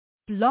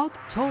Blog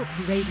Talk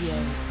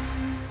Radio.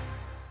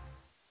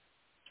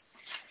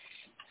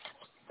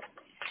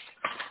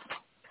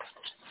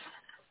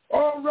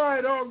 All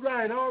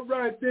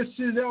right. This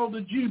is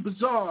Elder G.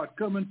 Bazaar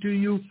coming to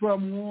you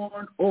from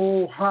Warren,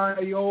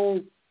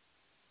 Ohio.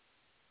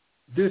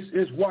 This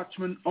is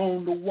Watchman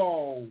on the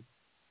Wall,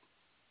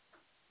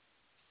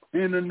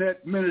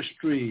 Internet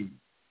Ministry,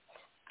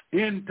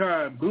 End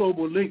Time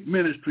Global Link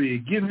Ministry,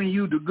 giving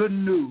you the good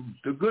news.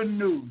 The good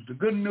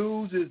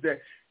news is that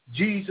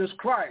Jesus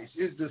Christ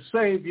is the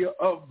Savior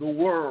of the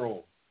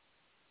world.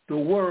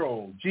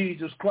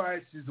 Jesus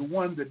Christ is the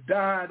one that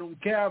died on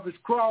Calvary's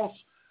cross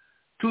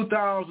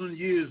 2,000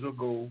 years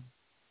ago.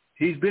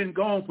 He's been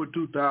gone for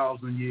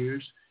 2,000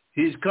 years.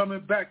 He's coming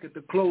back at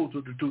the close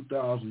of the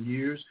 2,000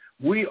 years.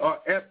 We are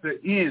at the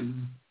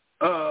end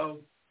of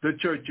the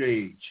church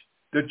age.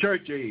 The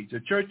church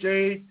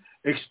age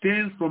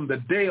extends from the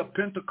day of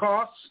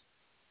Pentecost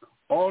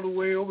all the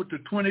way over to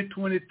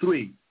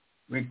 2023.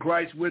 When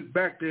Christ went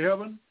back to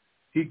heaven,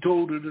 he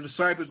told the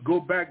disciples, go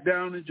back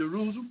down in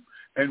Jerusalem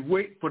and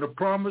wait for the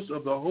promise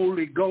of the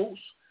Holy Ghost,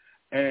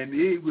 and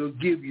it will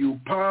give you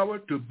power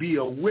to be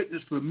a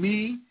witness for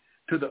me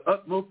to the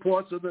utmost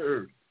parts of the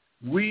earth.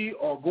 We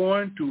are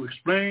going to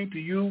explain to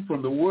you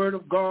from the Word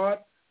of God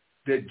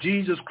that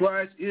Jesus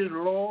Christ is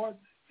Lord.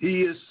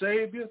 He is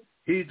Savior.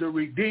 He's the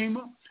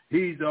Redeemer.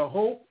 He's the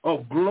hope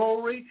of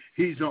glory.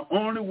 He's the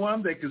only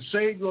one that can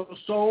save your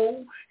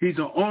soul. He's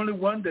the only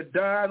one that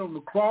died on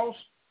the cross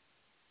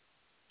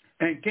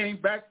and came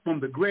back from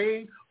the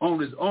grave on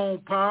his own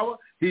power.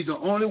 He's the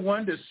only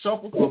one that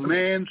suffered for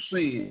man's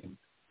sin.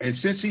 And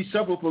since he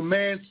suffered for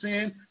man's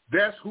sin,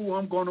 that's who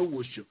I'm going to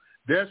worship.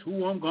 That's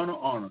who I'm going to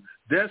honor.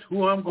 That's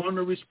who I'm going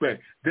to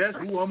respect. That's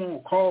who I'm going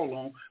to call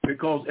on,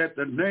 because at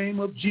the name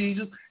of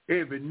Jesus,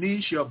 every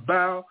knee shall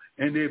bow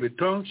and every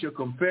tongue shall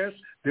confess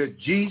that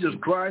Jesus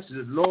Christ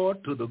is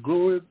Lord, to the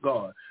glory of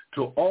God.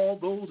 To all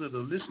those that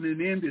are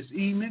listening in this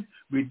evening,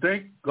 we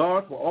thank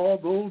God for all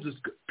those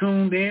that's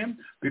tuned in,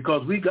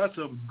 because we got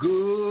some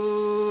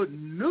good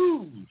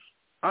news.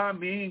 I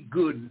mean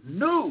good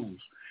news.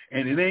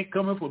 And it ain't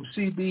coming from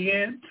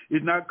CBN.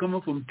 It's not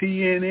coming from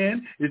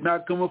TNN. It's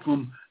not coming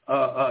from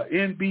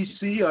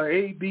NBC or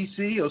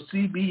ABC or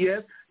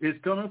CBS.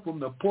 It's coming from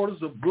the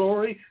portals of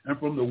glory and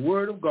from the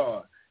Word of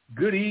God.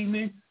 Good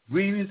evening.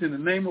 Greetings in the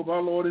name of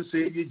our Lord and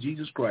Savior,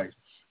 Jesus Christ.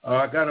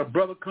 I got a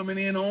brother coming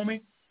in on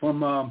me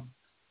from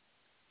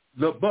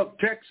Lubbock,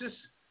 Texas.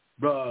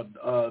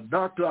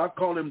 Doctor, I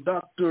call him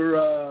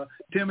Dr.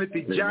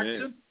 Timothy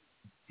Jackson.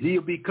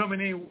 He'll be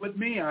coming in with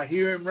me. I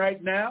hear him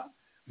right now.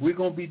 We're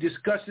going to be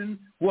discussing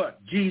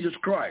what? Jesus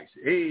Christ.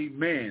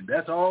 Amen.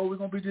 That's all we're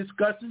going to be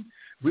discussing.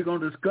 We're going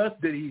to discuss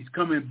that he's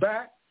coming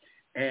back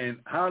and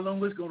how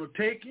long it's going to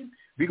take him.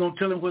 We're going to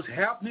tell him what's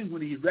happening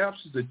when he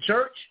raptures the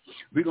church.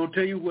 We're going to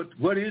tell you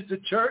what is the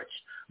church.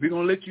 We're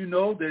going to let you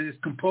know that it's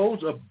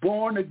composed of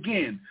born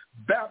again,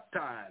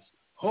 baptized,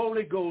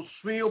 Holy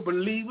Ghost-filled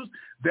believers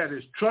that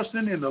is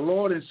trusting in the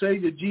Lord and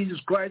Savior Jesus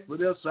Christ for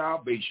their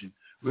salvation.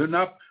 We're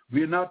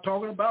not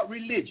talking about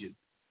religion.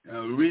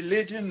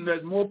 Religion,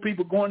 there's more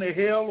people going to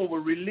hell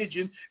over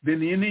religion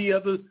than any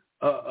other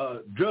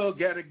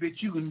drug addict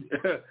that you can,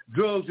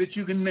 drugs that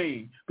you can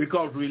name,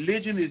 because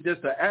religion is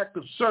just an act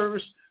of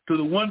service to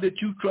the one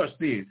that you trust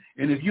in.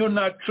 And if you're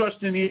not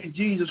trusting in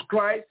Jesus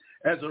Christ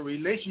as a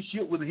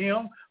relationship with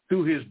him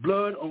through his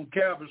blood on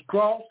Calvary's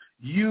cross,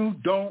 you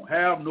don't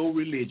have no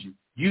religion.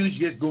 You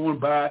just going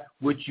by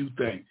what you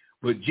think.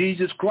 But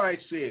Jesus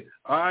Christ said,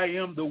 I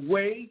am the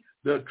way,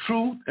 the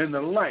truth, and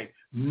the life.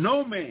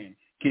 No man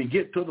can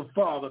get to the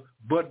Father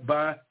but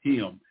by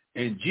him.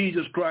 And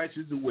Jesus Christ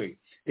is the way.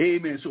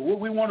 Amen. So what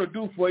we want to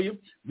do for you,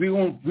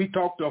 we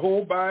talk the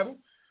whole Bible.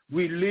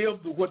 We live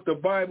what the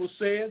Bible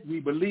says. We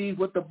believe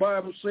what the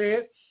Bible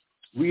said.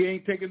 We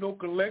ain't taking no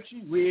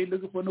collection. We ain't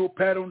looking for no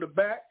pat on the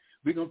back.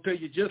 We're going to tell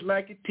you just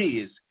like it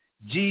is.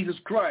 Jesus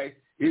Christ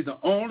is the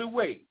only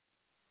way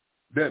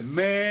that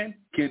man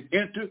can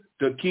enter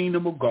the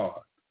kingdom of God.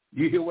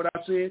 You hear what I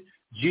said?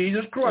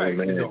 Jesus Christ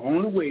is the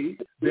only way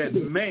that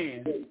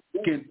man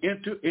can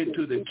enter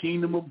into the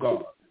kingdom of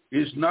God.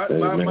 It's not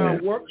by my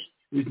works.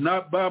 It's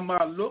not by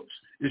my looks.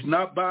 It's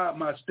not by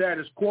my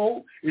status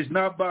quo. It's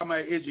not by my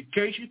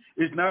education.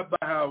 It's not by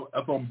how,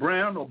 if I'm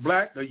brown or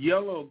black or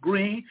yellow or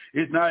green.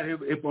 It's not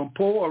if I'm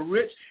poor or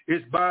rich.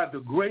 It's by the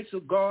grace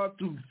of God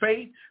through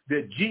faith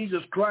that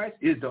Jesus Christ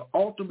is the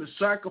ultimate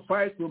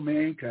sacrifice for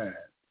mankind.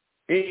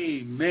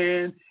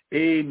 Amen.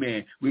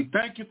 Amen. We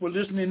thank you for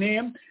listening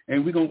in,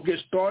 and we're going to get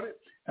started.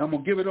 I'm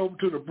going to give it over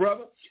to the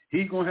brother.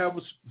 He's going to have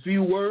a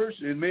few words,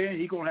 amen.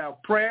 He's going to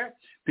have prayer.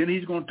 Then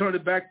he's going to turn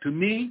it back to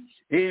me,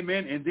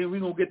 amen, and then we're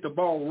going to get the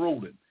ball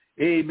rolling,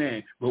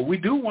 amen. But we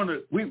do want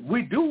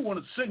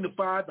to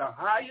signify the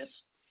highest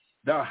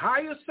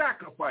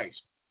sacrifice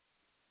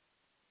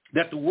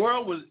that the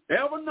world will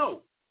ever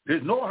know.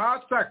 There's no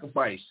higher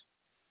sacrifice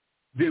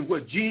than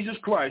what Jesus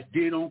Christ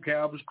did on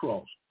Calvary's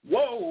cross.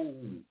 Whoa!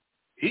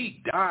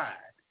 He died.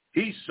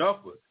 He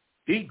suffered.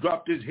 He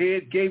dropped his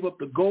head, gave up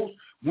the ghost,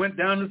 went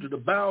down into the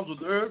bowels of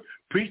the earth,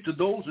 preached to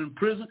those in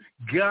prison,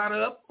 got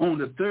up on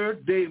the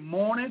third day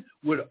morning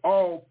with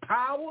all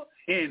power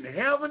in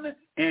heaven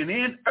and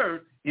in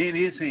earth in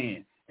his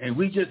hand. And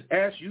we just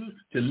ask you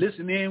to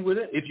listen in with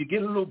it. If you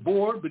get a little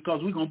bored,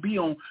 because we're going to be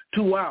on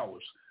 2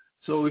 hours.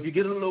 So if you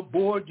get a little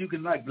bored, you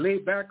can like lay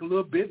back a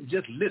little bit and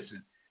just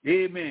listen.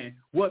 Amen.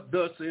 What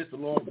thus says the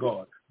Lord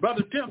God.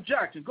 Brother Tim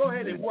Jackson, go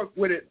ahead and work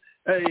with it.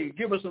 Hey,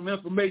 give us some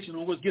information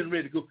on what's getting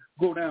ready to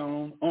go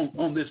down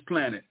on this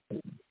planet.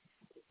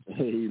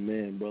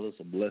 Amen, brother. It's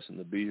a blessing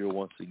to be here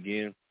once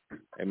again.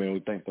 Amen. We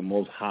thank the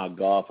Most High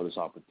God for this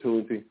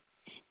opportunity.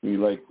 We'd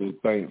like to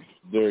thank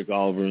Derrick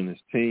Oliver and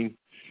his team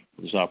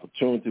for this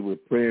opportunity. We're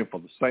praying for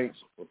the saints.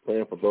 We're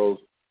praying for those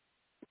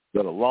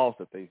that are lost,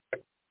 that they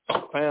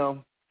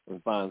found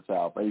and find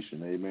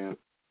salvation. Amen.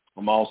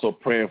 I'm also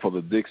praying for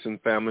the Dixon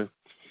family.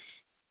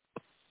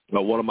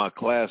 One of my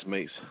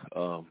classmates,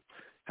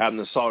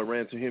 happened to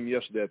ran to him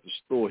yesterday at the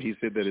store. He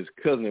said that his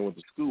cousin went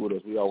to school with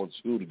us. We all went to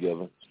school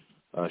together.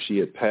 She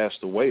had passed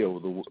away over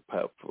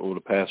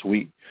the past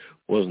week.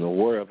 Wasn't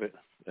aware of it.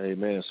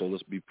 Amen. So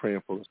let's be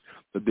praying for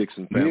the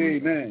Dixon family.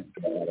 Amen.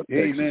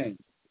 Amen.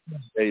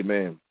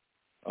 Amen.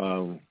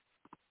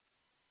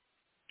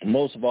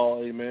 Most of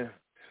all, amen.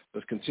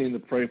 Let's continue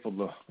to pray for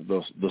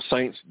the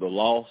saints, the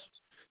lost.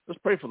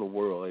 Let's pray for the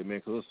world, amen,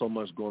 because there's so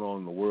much going on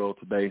in the world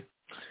today.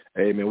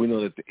 Amen. We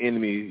know that the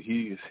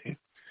enemy,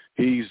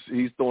 he's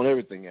throwing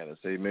everything at us,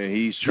 amen.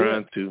 He's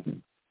trying to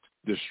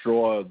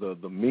destroy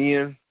the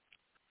men,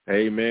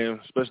 amen,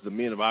 especially the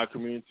men of our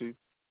community.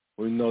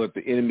 We know that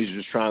the enemy is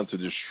just trying to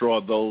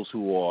destroy those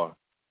who are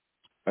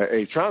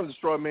trying to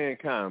destroy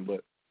mankind,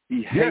 but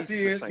he hates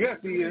the saints. Yes,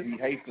 he is. He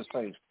hates the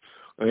saints.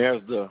 And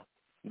as the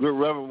good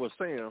Reverend was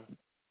saying,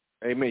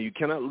 amen, you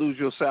cannot lose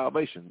your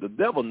salvation. The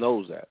devil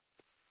knows that.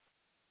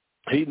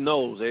 He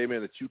knows,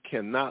 amen, that you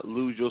cannot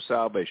lose your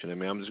salvation.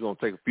 Amen. I'm just going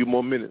to take a few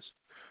more minutes.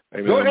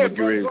 Amen. Go ahead,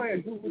 brother. Go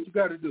ahead. Do what you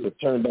got to do.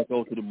 Turn back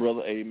over to the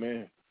brother.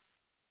 Amen.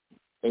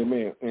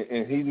 Amen.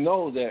 And he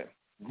knows that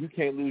you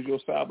can't lose your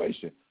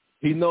salvation.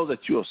 He knows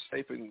that you are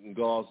safe in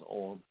God's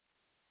arm.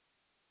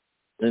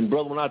 And,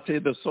 brother, when I tell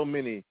you there's so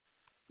many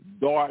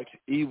dark,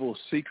 evil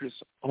secrets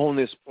on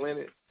this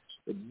planet,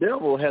 the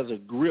devil has a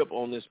grip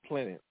on this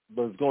planet.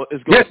 But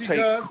it's going to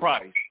take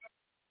Christ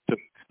to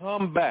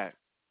come back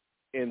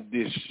and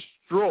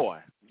destroy.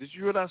 Did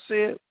you hear what I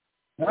said?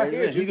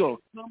 He's going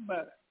to come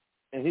back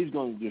and he's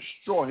going to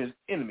destroy his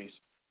enemies.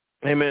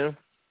 Amen.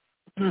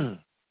 I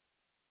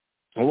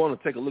want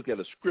to take a look at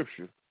a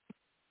scripture.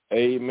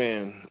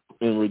 Amen.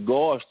 In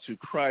regards to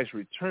Christ's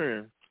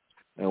return,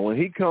 and when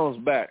he comes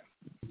back,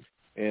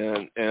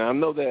 and I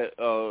know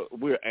that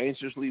we're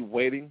anxiously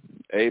waiting.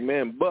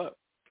 Amen. But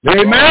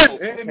amen.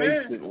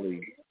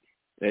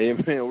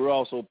 We're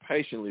also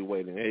patiently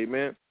waiting.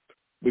 Amen.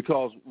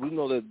 Because we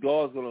know that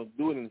God's going to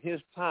do it in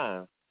his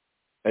time.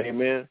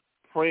 Amen.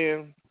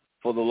 Praying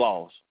for the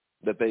lost,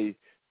 that they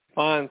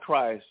find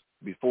Christ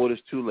before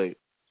it's too late.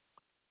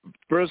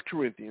 1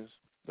 Corinthians,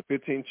 the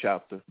 15th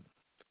chapter.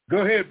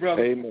 Go ahead,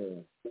 brother.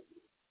 Amen.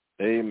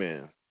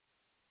 Amen.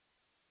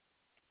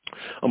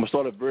 I'm going to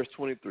start at verse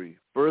 23.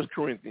 1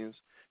 Corinthians,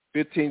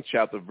 15th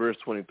chapter, verse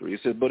 23.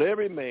 It says, but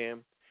every man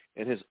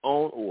in his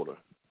own order,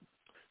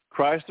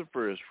 Christ the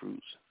first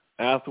fruits,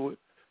 afterward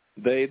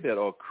they that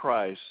are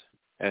Christ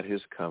at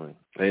his coming.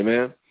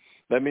 Amen.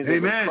 That means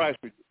that when Christ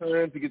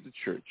returns to get the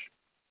church.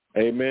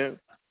 Amen.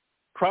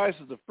 Christ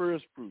is the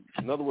first fruit.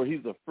 In other words,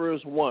 he's the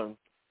first one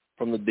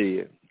from the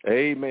dead.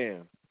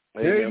 Amen.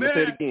 Amen. I'm going to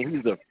say it again.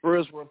 He's the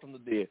first one from the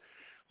dead.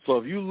 So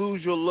if you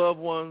lose your loved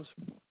ones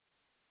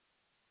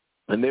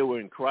and they were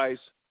in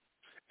Christ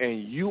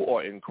and you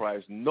are in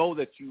Christ, know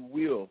that you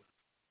will,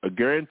 a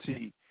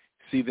guarantee,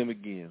 see them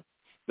again.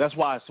 That's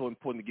why it's so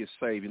important to get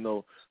saved. You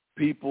know,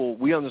 people,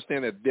 we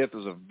understand that death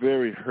is a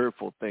very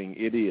hurtful thing.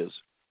 It is.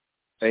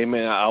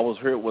 Amen. I was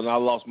hurt when I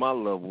lost my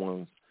loved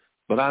ones.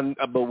 But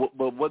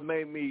what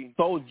made me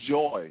so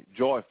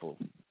joyful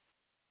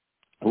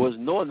was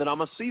knowing that I'm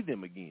going to see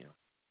them again.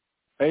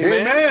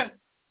 Amen.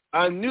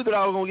 I knew that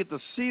I was going to get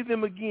to see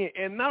them again.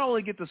 And not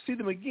only get to see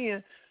them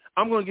again,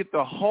 I'm going to get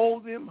to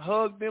hold them,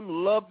 hug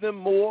them, love them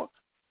more.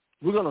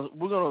 We're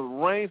gonna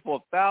reign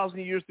for 1,000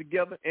 years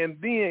together and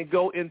then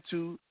go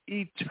into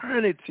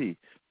eternity.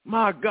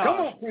 My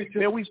God.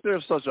 Man, we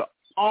serve such an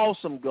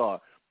awesome God.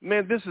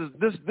 Man,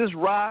 this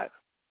ride,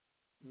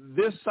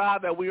 this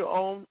side that we're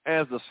on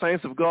as the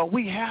saints of God,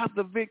 we have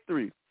the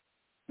victory.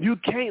 You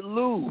can't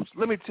lose.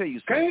 Let me tell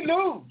you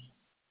something.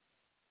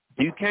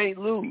 You can't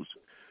lose.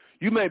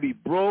 You may be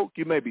broke.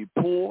 You may be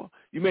poor.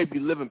 You may be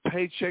living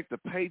paycheck to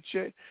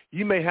paycheck.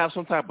 You may have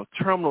some type of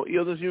terminal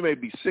illness. You may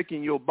be sick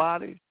in your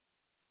body.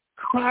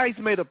 Christ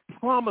made a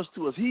promise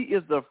to us. He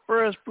is the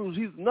first fruits.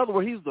 In other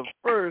words, he's the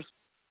first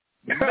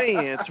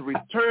man to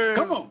return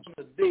from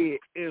the dead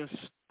and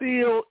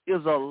still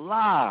is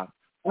alive.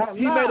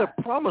 He made a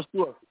promise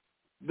to us.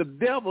 The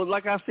devil,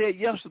 like I said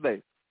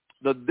yesterday,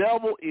 the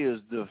devil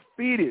is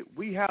defeated.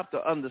 We have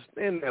to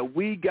understand that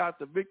we got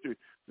the victory.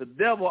 The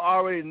devil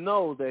already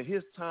knows that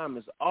his time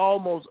is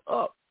almost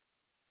up.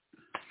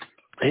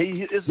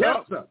 They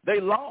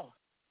lost.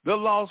 They're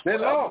lost forever.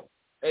 They lost.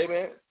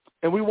 Amen.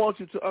 And we want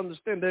you to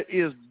understand there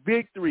is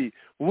victory.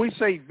 When we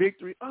say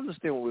victory,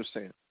 understand what we're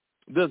saying.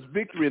 There's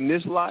victory in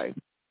this life,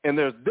 and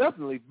there's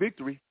definitely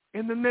victory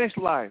in the next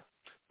life.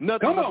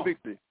 Nothing but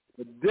victory.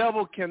 The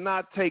devil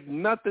cannot take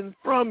nothing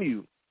from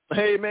you.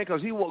 Amen.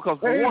 Because he won't.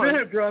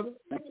 Amen, brother.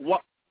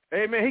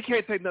 Amen. He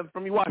can't take nothing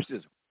from you. Watch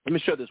this. Let me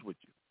share this with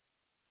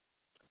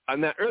you.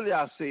 Now, earlier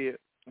I said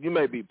you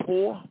may be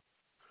poor.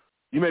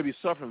 You may be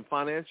suffering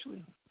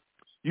financially.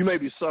 You may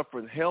be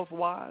suffering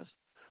health-wise.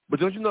 But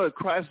don't you know that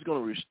Christ is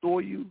going to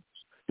restore you?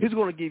 He's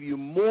going to give you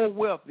more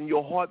wealth than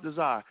your heart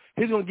desire.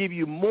 He's going to give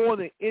you more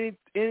than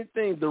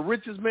anything. The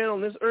richest man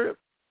on this earth,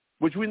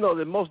 which we know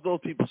that most of those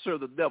people serve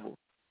the devil.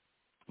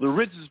 The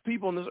richest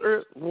people on this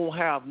earth won't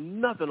have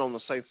nothing on the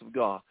saints of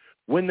God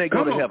when they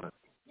go to heaven.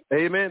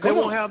 Amen. They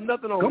won't have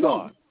nothing on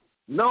God.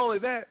 Not only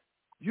that,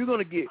 you're going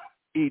to get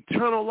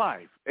eternal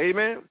life.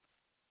 Amen.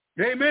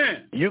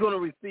 Amen. You're going to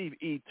receive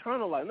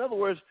eternal life. In other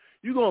words,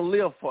 you're going to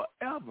live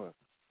forever.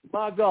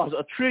 My God,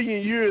 1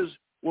 trillion years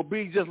will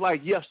be just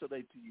like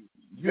yesterday to you.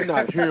 You're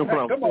not hearing what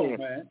I'm saying. On,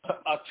 man.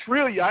 1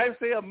 trillion. I didn't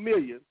say 1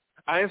 million.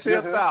 I didn't say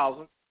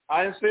 1,000.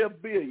 I didn't say 1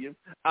 billion.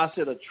 I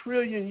said 1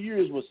 trillion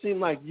years will seem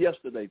like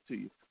yesterday to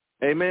you.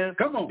 Amen.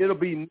 Come on. It'll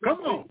be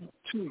nothing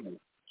to you.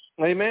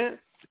 Amen.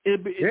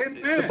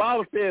 The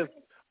Bible says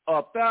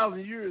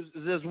 1,000 years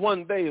is just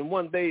 1 day, and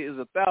 1 day is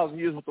 1,000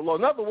 years with the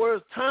Lord. In other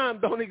words, time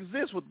don't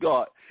exist with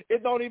God.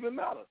 It don't even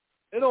matter.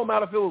 It don't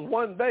matter if it was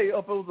 1 day or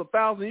if it was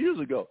 1,000 years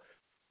ago,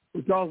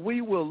 because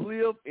we will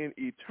live in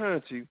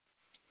eternity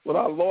with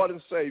our Lord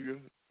and Savior,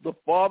 the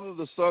Father,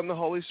 the Son, the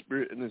Holy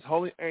Spirit, and His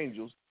holy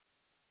angels,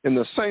 and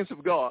the saints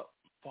of God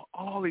for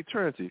all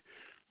eternity.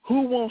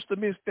 Who wants to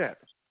miss that?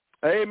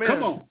 Amen.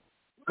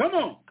 Come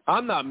on.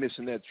 I'm not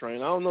missing that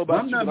train. I don't know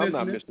about you, but I'm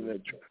not missing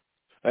that train.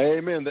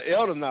 Amen. The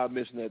elder's not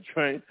missing that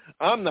train.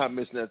 I'm not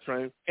missing that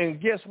train. And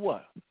guess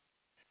what?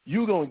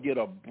 You're going to get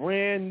a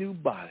brand new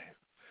body.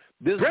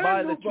 This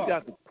body that you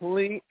got to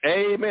clean.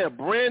 Amen.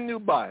 Brand new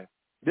body.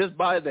 This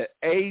body that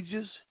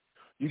ages.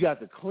 You got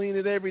to clean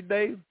it every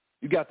day.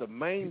 You got to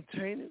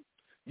maintain it.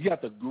 You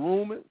got to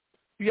groom it.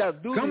 You got to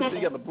do these things.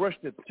 You got to brush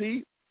the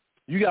teeth.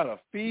 You got to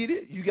feed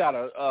it. You got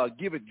to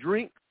give it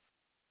drink.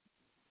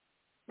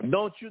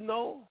 Don't you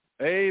know?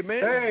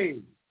 Amen. Hey.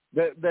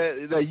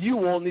 That you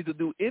won't need to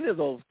do any of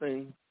those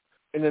things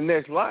in the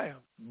next life.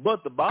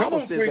 But the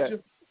Bible says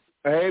that,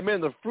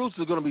 amen, the fruits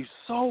are going to be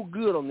so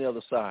good on the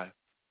other side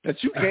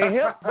that you can't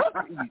help but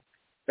to eat.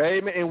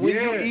 Amen. And when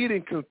you eat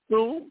and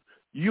consume,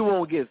 you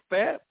won't get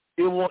fat.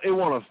 It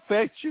won't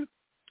affect you.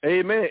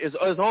 Amen. It's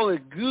only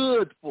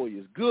good for you.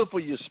 It's good for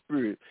your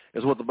spirit,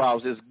 is what the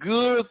Bible says. It's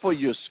good for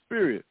your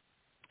spirit.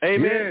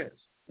 Amen. Yes.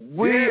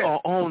 We are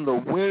on the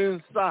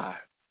winning side.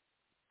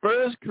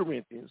 1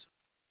 Corinthians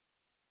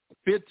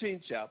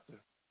 15th chapter,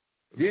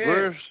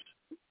 verse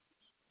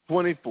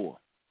 24.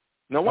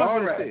 Now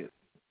watch what it says.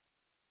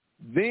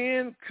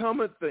 Then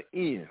cometh the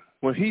end,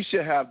 when he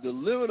shall have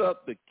delivered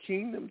up the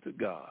kingdom to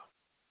God,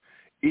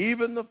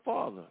 even the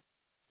Father,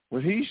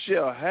 when he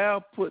shall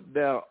have put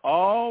down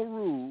all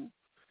rule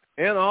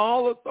and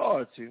all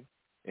authority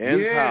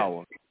and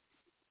power.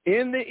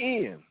 In the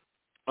end,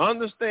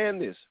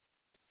 understand this,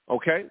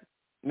 okay?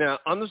 Now,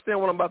 understand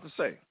what I'm about to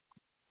say.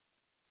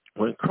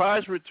 When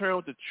Christ returned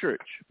with the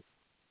church,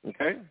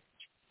 okay,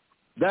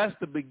 that's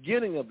the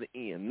beginning of the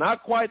end.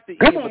 Not quite the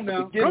end, but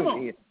the beginning of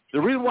the end.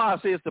 The reason why I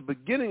say it's the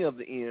beginning of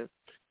the end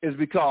is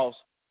because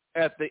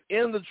at the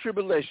end of the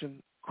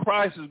tribulation,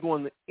 Christ is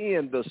going to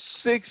end the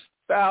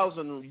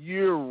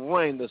 6,000-year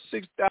reign, the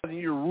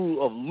 6,000-year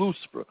rule of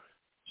Lucifer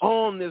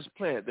on this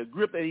planet. The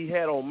grip that he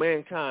had on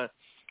mankind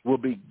will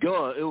be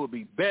gone. It will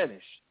be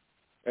banished.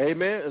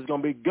 Amen? It's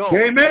going to be gone.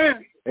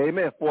 Amen.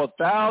 Amen. For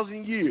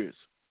 1,000 years.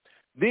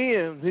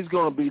 Then he's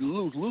going to be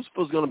loose.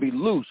 Lucifer's going to be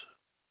loose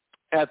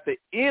at the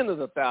end of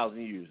the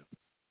 1,000 years.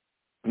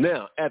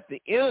 Now, at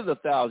the end of the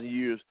 1,000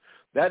 years,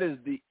 that is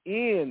the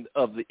end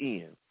of the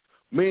end.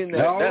 Meaning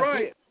that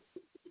that's it.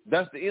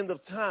 That's the end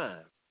of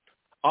time.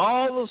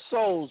 All the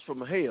souls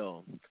from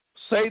hell,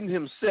 Satan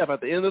himself,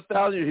 at the end of the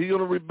 1,000 years, he's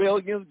going to rebel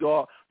against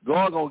God.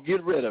 God going to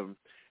get rid of him,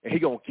 and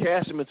he's going to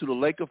cast him into the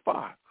lake of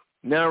fire.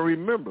 Now,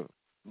 remember,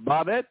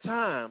 by that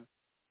time,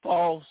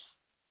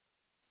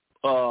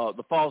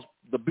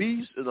 the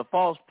beast and the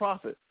false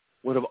prophet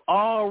would have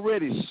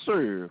already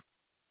served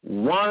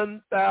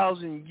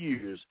 1,000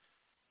 years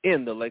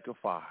in the lake of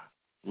fire.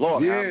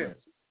 Lord,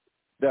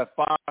 that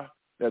fire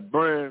that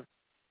burned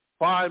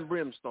fire and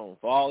brimstone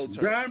for all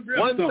eternity.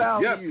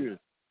 1,000 years.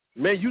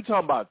 Man, you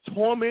talking about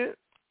torment?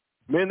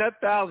 Man,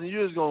 that 1,000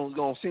 years is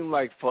gonna seem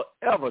like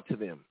forever to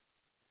them.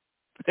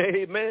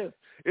 Amen.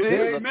 It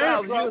is.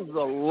 1,000 years is a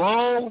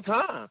long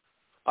time.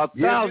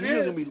 1,000 years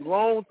is going to be a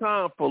long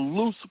time for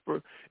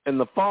Lucifer and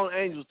the fallen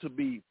angels to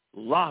be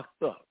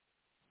locked up.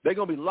 They're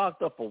going to be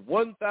locked up for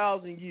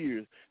 1,000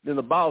 years. Then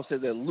the Bible says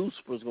that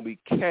Lucifer is going to be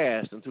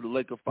cast into the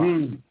lake of fire.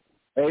 Amen?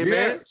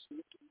 Yes.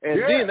 And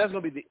then that's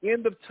going to be the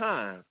end of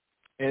time.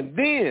 And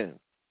then,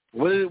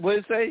 what did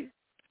it say?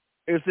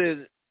 It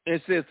says,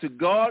 It says, to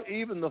God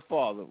even the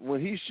Father,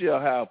 when he shall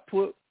have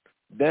put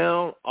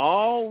down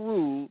all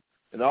rule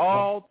and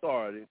all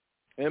authority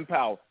and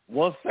power.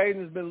 Once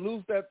Satan has been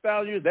loosed that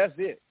 1,000 years, that's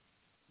it.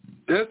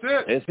 That's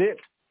it. That's it.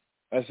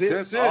 That's it.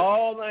 That's it.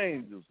 All the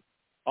angels,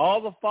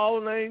 all the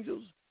fallen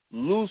angels,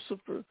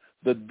 Lucifer,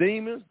 the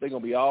demons, they're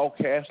going to be all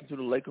cast into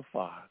the lake of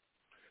fire.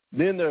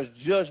 Then there's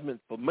judgment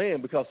for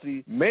man because,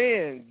 see,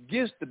 man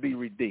gets to be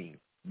redeemed.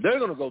 They're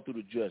going to go through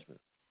the judgment.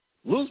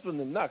 Lucifer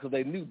did not because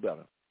they knew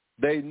better.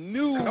 They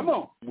knew. Come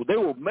on. They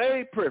were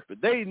made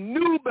perfect. They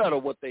knew better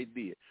what they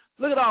did.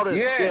 Look at all this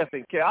death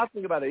and care. I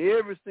think about it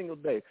every single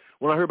day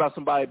when I hear about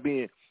somebody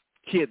being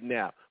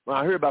kidnapped, when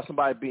I hear about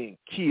somebody being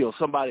killed,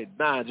 somebody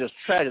dying, just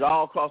tragic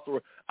all across the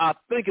world. I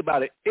think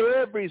about it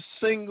every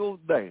single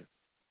day.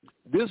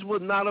 This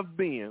would not have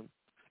been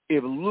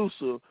if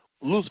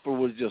Lucifer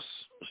was just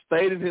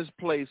stayed in his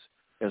place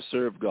and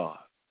served God.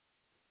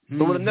 It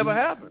would have never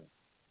happened.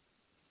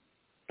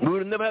 We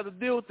would have never had to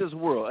deal with this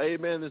world.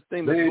 Amen. This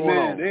thing that's going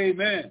on.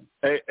 Amen.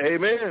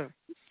 Amen.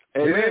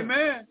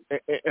 Amen.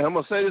 And I'm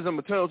going to say this, I'm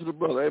going to turn to the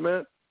brother.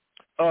 Amen.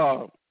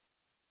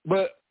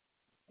 But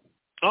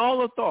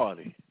all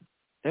authority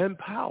and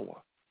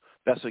power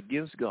that's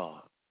against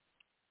God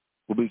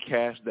will be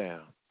cast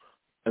down.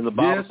 And the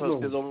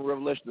Bible says over in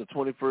Revelation, the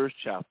 21st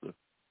chapter,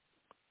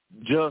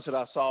 John said,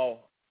 I saw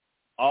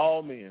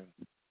all men,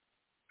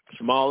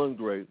 small and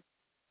great,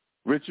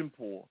 rich and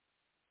poor.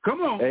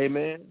 Come on.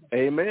 Amen.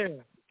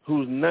 Amen.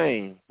 Whose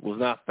name was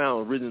not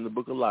found written in the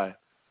book of life.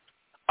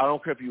 I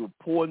don't care if you were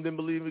poor and didn't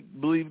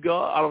believe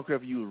God. I don't care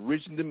if you were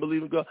rich and didn't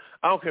believe in God.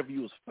 I don't care if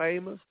you was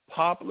famous,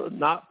 popular,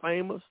 not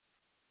famous.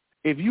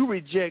 If you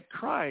reject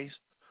Christ,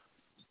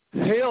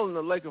 hell in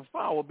the lake of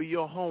fire will be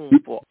your home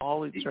for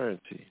all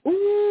eternity.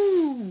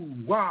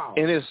 Ooh, wow.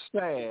 And it's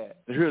sad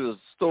to hear the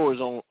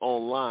stories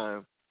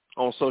online,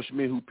 on social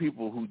media,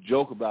 people who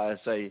joke about it and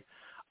say,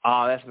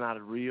 that's not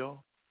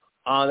real.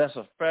 That's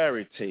a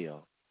fairy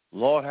tale.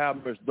 Lord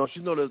have mercy. Don't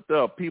you know that there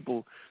are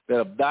people that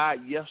have died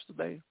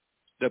yesterday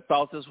that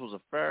thought this was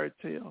a fairy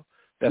tale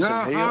that's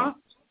in hell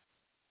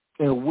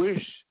and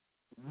wish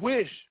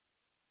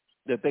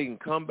that they can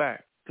come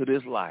back to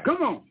this life.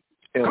 Come on.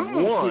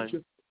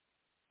 And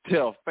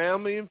tell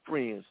family and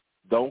friends,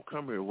 don't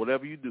come here.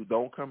 Whatever you do,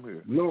 don't come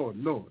here. Lord.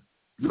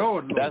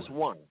 That's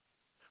one.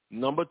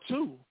 Number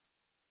two,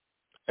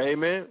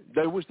 amen,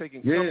 they wish they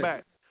can come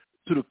back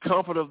to the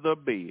comfort of their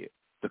bed,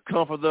 the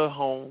comfort of their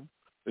home,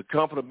 the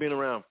comfort of being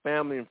around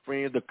family and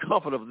friends, the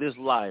comfort of this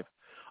life,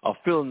 of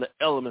feeling the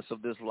elements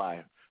of this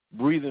life,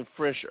 breathing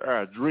fresh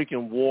air,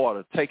 drinking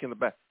water, taking a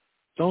bath.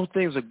 Those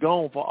things are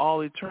gone for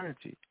all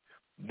eternity.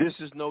 This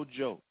is no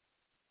joke.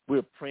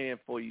 We're praying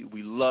for you.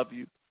 We love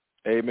you.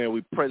 Amen.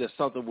 We pray that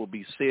something will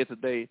be said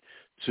today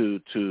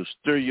to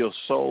stir your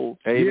soul.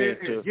 Amen.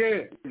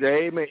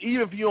 Amen.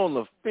 Even if you're on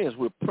the fence,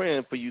 we're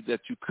praying for you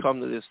that you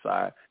come to this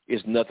side.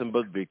 It's nothing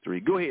but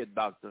victory. Go ahead,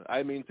 doctor.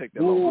 I mean, take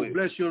that long.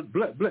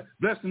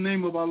 Bless the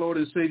name of our Lord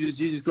and Savior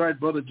Jesus Christ.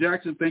 Brother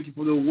Jackson, thank you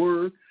for the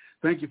word.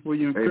 Thank you for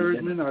your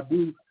encouragement. Amen. I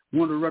do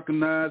want to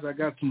recognize I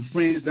got some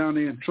friends down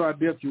there in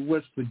Tribeca,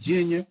 West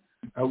Virginia.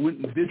 I went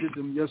and visited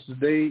them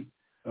yesterday.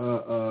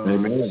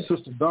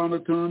 Sister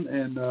Donaton,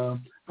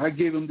 and I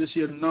gave them this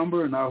here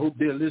number, and I hope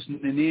they're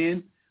listening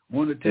in. I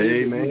want to tell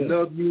you that we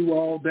love you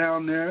all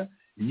down there,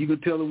 and you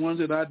can tell the ones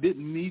that I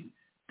didn't meet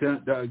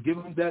to give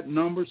them that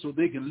number so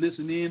they can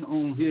listen in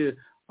on here.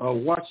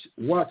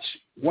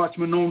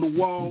 Watchman on the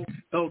Wall,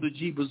 Elder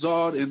G.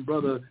 Bazard, and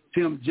Brother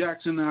Tim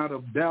Jackson out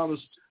of Dallas,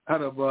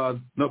 out of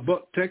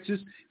Lubbock, Texas.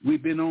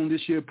 We've been on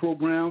this year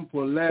program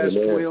for the last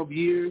 12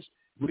 years.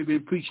 We've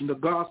been preaching the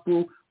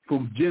gospel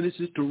from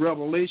Genesis to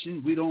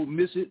Revelation. We don't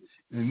miss it,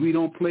 and we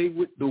don't play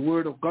with the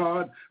word of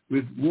God.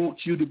 We want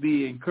you to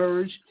be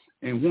encouraged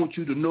and want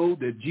you to know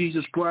that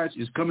Jesus Christ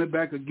is coming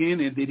back again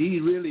and that he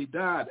really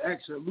died,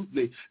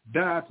 absolutely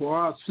died for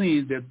our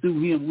sins, that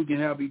through him we can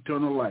have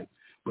eternal life.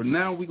 But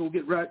now we're going to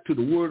get right to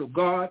the word of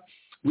God.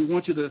 We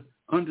want you to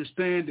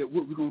understand that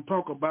what we're going to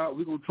talk about,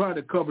 we're going to try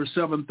to cover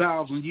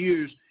 7,000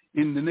 years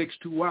in the next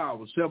 2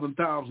 hours,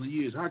 7,000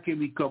 years. How can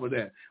we cover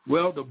that?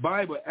 Well, the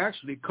Bible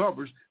actually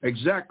covers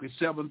exactly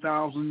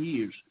 7,000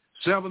 years.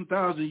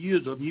 7,000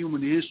 years of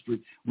human history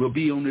will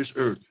be on this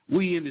earth.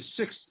 We in the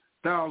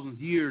 6,000th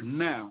year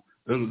now.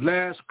 The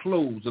last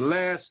close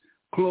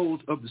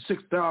of the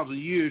 6,000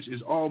 years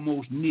is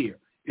almost near.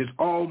 It's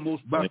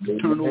almost about to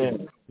turn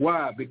over.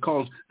 Why?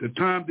 Because the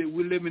time that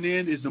we're living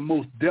in is the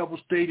most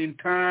devastating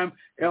time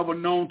ever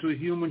known to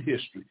human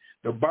history.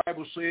 The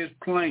Bible says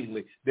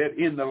plainly that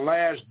in the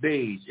last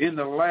days, in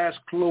the last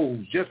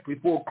close, just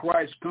before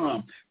Christ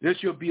comes, there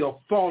shall be a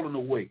falling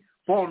away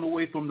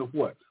from the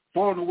what?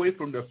 Falling away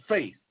from the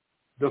faith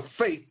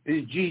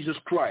in Jesus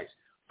Christ,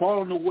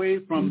 falling away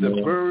from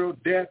the burial,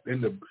 death,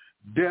 and the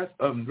death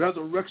and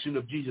resurrection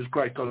of Jesus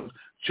Christ. Because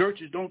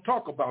churches don't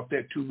talk about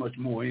that too much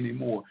more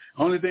anymore.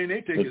 Only thing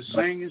they take is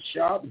sing and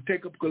shout and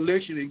take up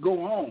collection and go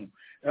home.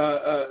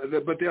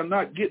 But they're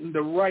not getting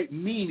the right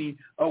meaning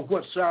of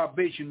what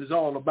salvation is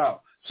all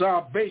about.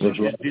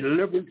 Salvation is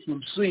deliverance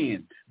from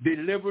sin.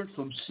 Delivered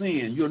from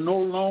sin. You're no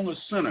longer a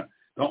sinner.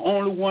 The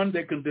only one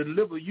that can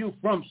deliver you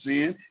from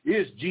sin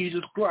is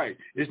Jesus Christ.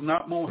 It's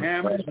not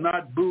Mohammed. It's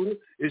not Buddha.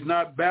 It's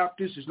not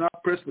Baptist. It's not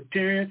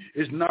Presbyterian.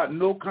 It's not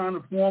no kind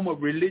of form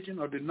of religion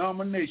or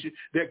denomination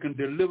that can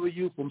deliver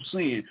you from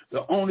sin.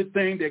 The only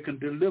thing that can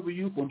deliver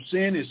you from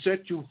sin is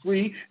set you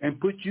free and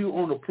put you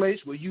on a place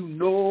where you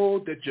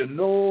know that you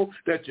know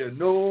that you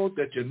know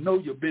that you know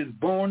you've been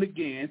born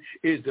again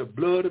is the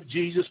blood of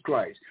Jesus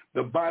Christ.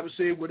 The Bible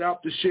says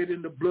without the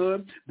shedding of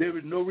blood, there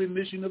is no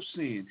remission of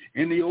sin.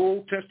 In the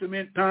Old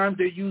Testament times,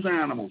 they use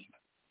animals.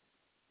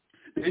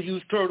 They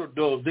use turtle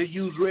doves. They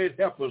use red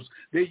heifers.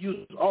 They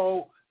use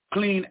all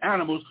clean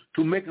animals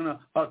to make an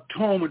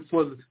atonement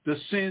for the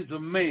sins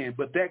of man.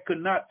 But that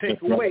could not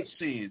take away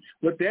sin.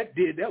 What that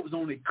did, that was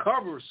only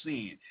cover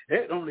sin.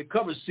 It only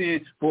covered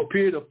sin for a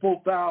period of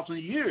 4,000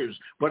 years.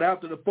 But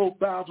after the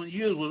 4,000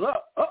 years was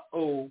up,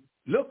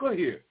 look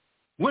here.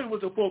 When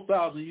was the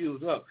 4,000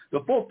 years up?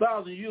 The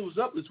 4,000 years was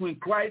up is when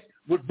Christ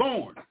was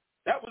born.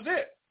 That was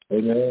it.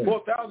 Amen.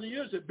 4,000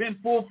 years had been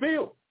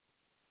fulfilled.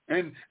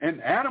 And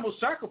animal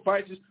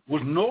sacrifices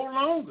was no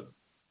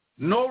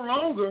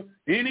longer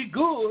any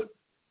good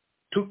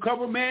to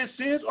cover man's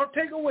sins or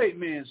take away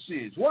man's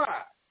sins. Why?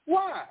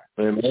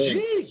 Amen.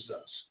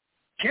 Jesus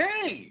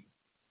came,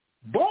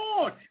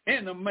 born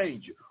in a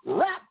manger,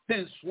 wrapped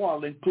in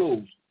swaddling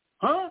clothes,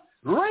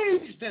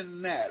 raised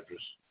in Nazareth.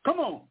 Come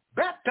on.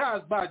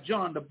 Baptized by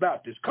John the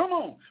Baptist. Come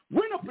on.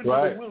 Went up into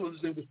the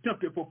wilderness and was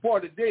tempted for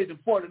 40 days and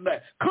 40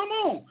 nights. Come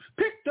on.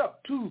 Picked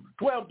up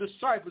 12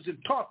 disciples and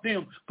taught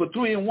them for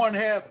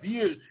 3.5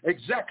 years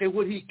exactly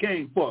what he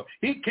came for.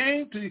 He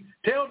came to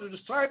tell the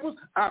disciples,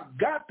 I've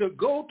got to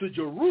go to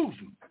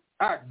Jerusalem.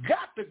 I've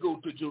got to go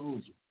to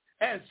Jerusalem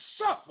and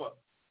suffer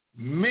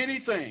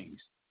many things.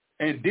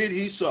 And did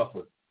he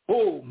suffer?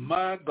 Oh,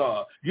 my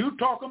God. You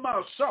talking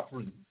about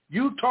suffering.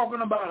 You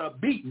talking about a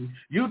beating.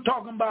 You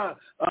talking about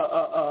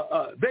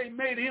they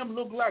made him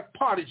look like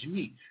pottage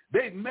meat.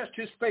 They messed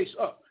his face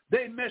up.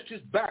 They messed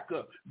his back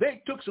up.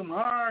 They took some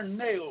iron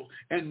nails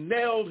and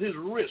nailed his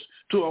wrist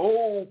to an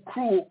old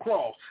cruel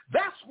cross.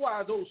 That's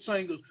why those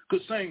singers could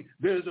sing,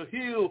 there's a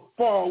hill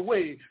far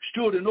away,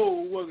 stood an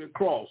old rugged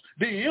cross,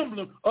 the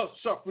emblem of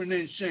suffering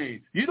and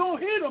shame. You don't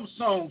hear them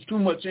songs too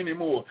much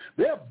anymore.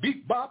 They're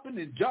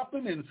beat-bopping and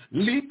jumping and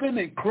leaping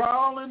and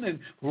crawling and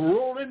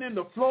rolling in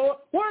the floor.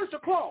 Where's the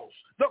cross?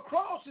 The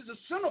cross is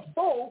a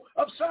centerfold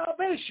of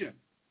salvation.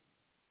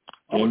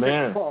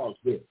 Amen. The cross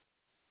there.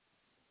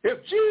 If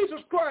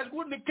Jesus Christ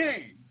wouldn't have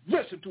came,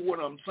 listen to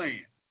what I'm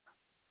saying.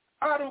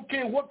 I don't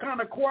care what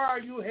kind of choir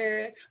you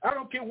had. I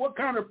don't care what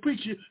kind of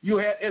preacher you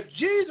had. If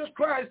Jesus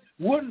Christ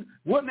wouldn't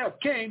have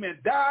came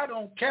and died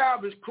on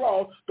Calvary's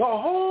cross, the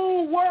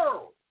whole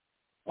world,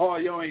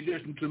 y'all ain't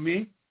listening to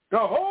me, the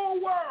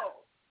whole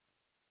world,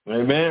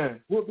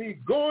 amen, will be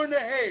going to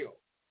hell.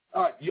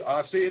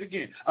 I'll say it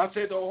again. I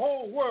said the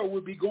whole world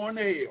would be going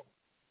to hell.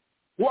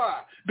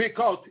 Why?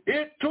 Because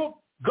it took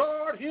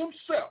God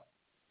himself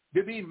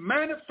to be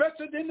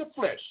manifested in the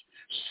flesh,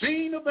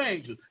 seen of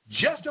angels,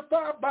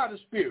 justified by the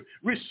Spirit,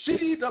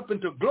 received up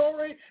into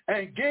glory,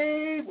 and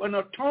gave an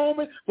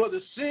atonement for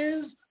the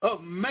sins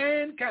of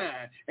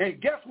mankind.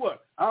 And guess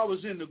what? I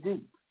was in the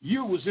group.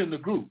 You was in the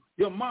group.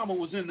 Your mama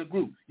was in the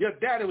group. Your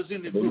daddy was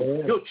in the group.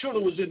 Amen. Your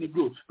children was in the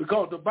group.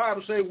 Because the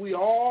Bible says we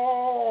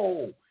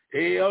all,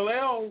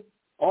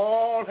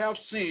 all have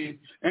sinned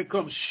and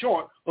come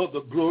short of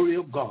the glory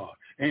of God.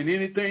 And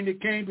anything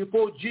that came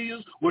before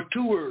Jesus was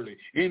too early.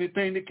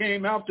 Anything that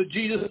came after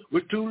Jesus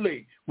was too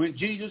late. When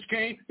Jesus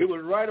came, it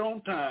was right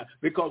on time,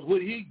 because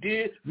what he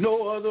did,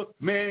 no other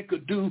man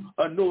could do,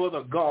 or no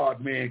other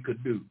God man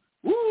could do.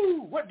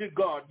 Woo! What did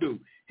God do?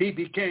 He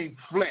became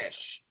flesh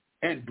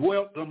and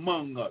dwelt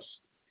among us.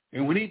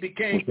 And when he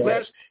became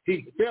flesh,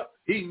 he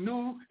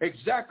knew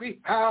exactly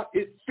how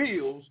it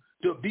feels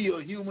to be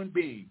a human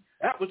being.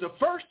 That was the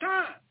first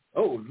time.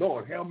 Oh,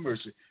 Lord, have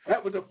mercy.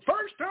 That was the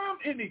first time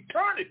in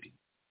eternity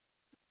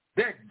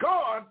that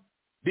God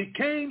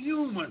became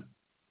human.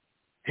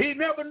 He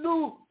never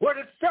knew what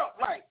it felt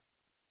like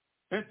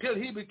until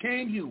he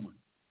became human.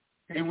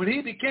 And when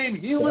he became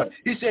human,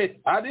 he said,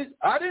 I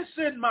didn't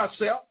send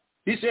myself.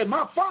 He said,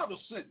 my Father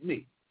sent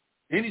me.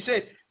 And he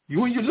said,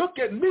 when you look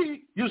at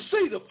me, you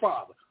see the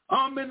Father.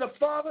 I'm in the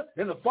Father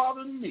and the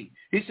Father in me.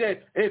 He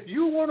said, if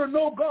you want to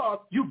know God,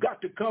 you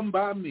got to come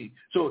by me.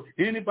 So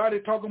anybody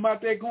talking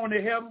about they're going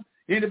to heaven,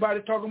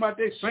 anybody talking about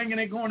they singing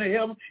they going to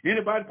heaven,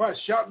 anybody probably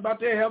shouting about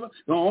their heaven,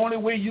 the only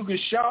way you can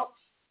shout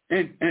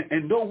and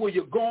know where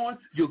you're going,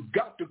 you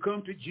got to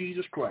come to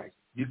Jesus Christ.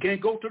 You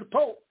can't go to the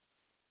Pope.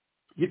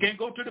 You can't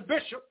go to the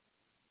bishop.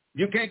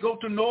 You can't go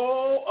to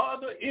no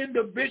other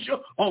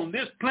individual on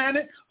this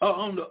planet or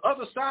on the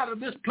other side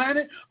of this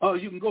planet.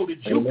 You can go to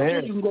Jupiter.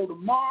 Amen. You can go to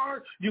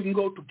Mars. You can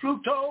go to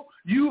Pluto.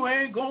 You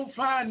ain't going to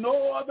find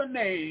no other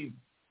name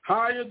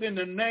higher than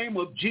the name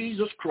of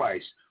Jesus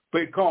Christ.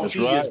 because That's he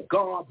right. is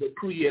God the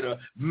creator.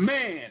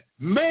 Man,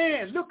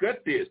 look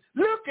at this.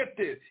 Look at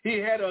this. He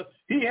had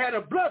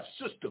a blood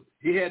system.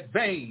 He had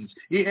veins.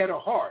 He had a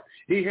heart.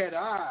 He had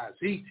eyes.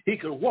 He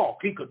could walk.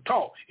 He could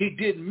talk. He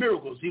did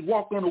miracles. He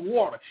walked on the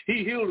water.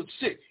 He healed the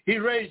sick. He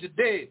raised the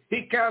dead.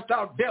 He cast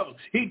out devils.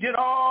 He did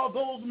all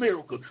those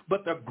miracles.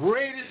 But the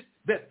greatest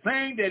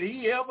thing that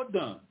he ever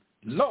done,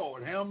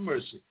 Lord have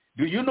mercy.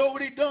 Do you know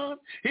what he done?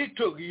 He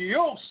took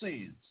your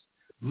sins,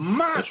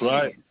 my That's sins.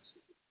 right.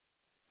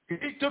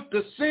 He took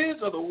the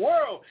sins of the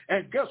world,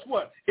 and guess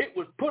what? It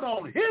was put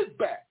on his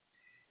back.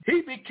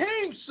 He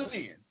became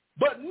sin,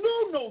 but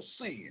knew no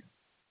sin.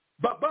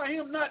 But by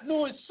him not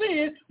knowing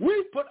sin,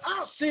 we put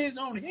our sins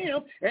on him,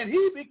 and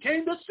he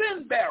became the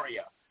sin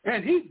barrier.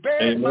 And he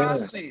bared my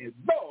sins.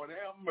 Lord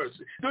have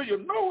mercy. Do you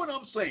know what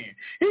I'm saying?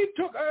 He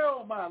took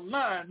all my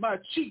lying, my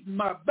cheating,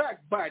 my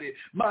backbiting,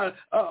 my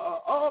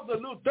all the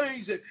little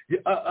things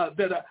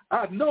that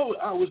I know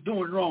I was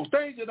doing wrong,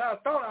 things that I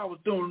thought I was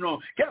doing wrong.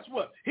 Guess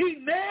what? He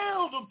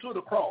nailed them to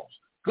the cross.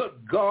 Good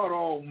God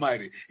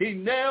Almighty. He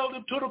nailed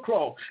them to the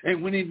cross.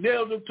 And when he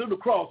nailed them to the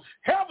cross,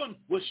 heaven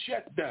was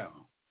shut down.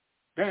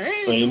 The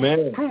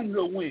angels pruned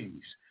their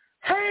wings.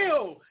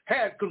 Hell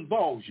had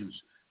convulsions.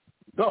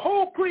 The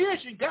whole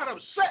creation got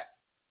upset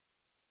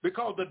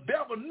because the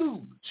devil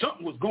knew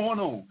something was going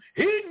on.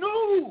 He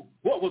knew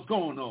what was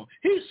going on.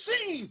 He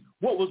seen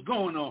what was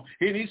going on.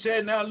 And he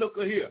said, now look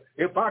here,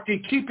 if I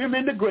can keep him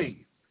in the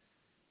grave,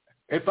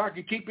 if I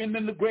can keep him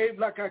in the grave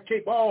like I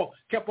kept all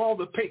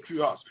the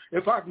patriarchs,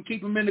 if I can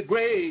keep him in the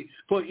grave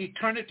for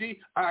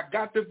eternity, I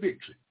got the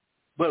victory.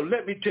 But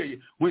let me tell you,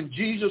 when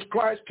Jesus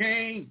Christ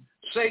came,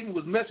 Satan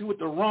was messing with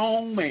the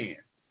wrong man.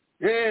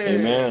 Yeah,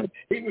 amen.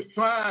 He was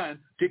trying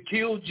to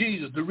kill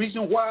Jesus. The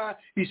reason why,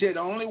 he said, the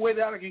only way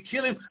that I can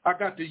kill him, I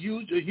got to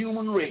use the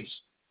human race.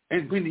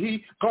 And when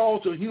he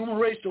caused the human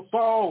race to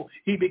fall,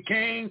 he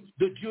became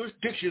the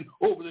jurisdiction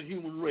over the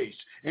human race.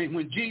 And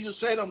when Jesus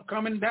said, I'm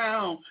coming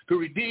down to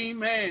redeem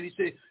man, he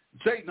said,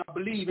 Satan, I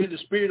believe in the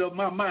spirit of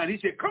my mind. He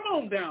said, come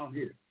on down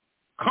here.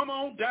 Come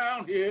on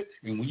down here.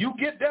 And when you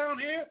get down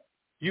here,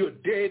 you're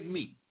dead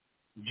meat.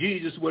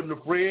 Jesus wasn't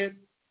afraid.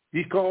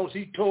 Because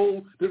he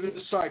told the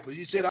disciples,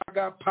 he said, I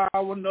got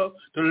power enough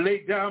to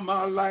lay down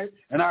my life,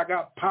 and I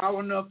got power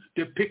enough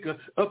to pick her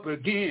up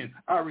again.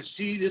 I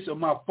received this of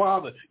my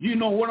Father. You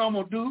know what I'm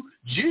going to do?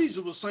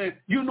 Jesus was saying,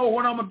 you know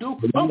what I'm going to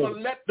do? I'm going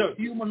to let the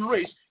human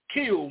race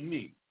kill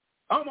me.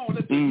 I'm going to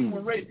let the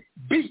human race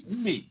beat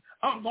me.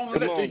 I'm going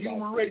to let the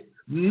human race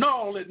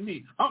gnaw at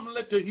me. I'm going to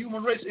let the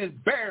human race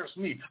embarrass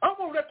me. I'm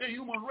going to let the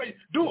human race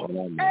do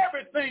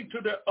everything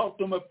to their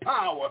ultimate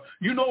power.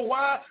 You know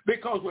why?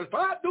 Because if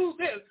I do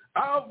this,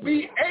 I'll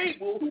be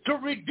able to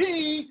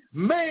redeem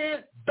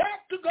man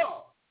back to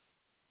God.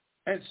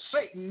 And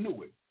Satan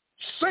knew it.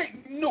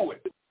 Satan knew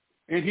it.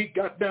 And he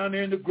got down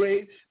there in the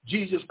grave.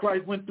 Jesus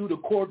Christ went through the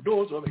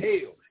corridors of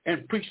hell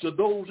and preached to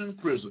those in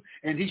prison.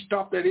 And he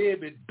stopped at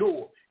every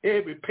door,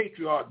 every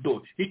patriarch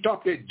door. He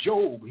stopped at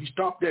Job. He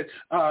stopped at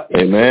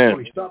Amen.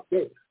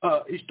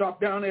 He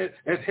stopped down at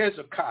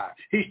Hezekiah.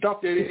 He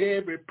stopped at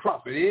every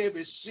prophet,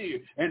 every seer,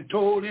 and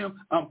told him,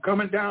 I'm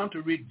coming down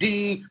to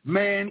redeem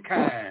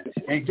mankind.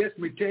 And just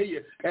me tell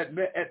you, at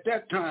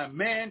that time,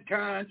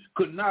 mankind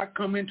could not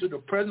come into the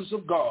presence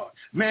of God.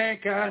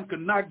 Mankind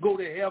could not go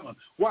to heaven.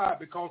 Why?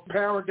 Because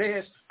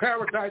paradise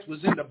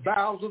was in the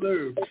bowels of the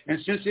earth.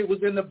 And since it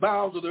was in the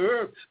bowels of the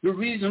earth, the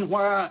reason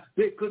why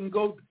they couldn't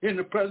go in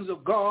the presence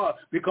of God,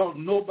 because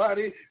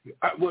nobody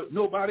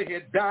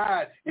had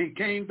died and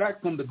came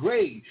back from the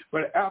grave.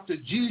 But after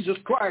Jesus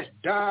Christ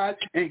died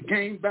and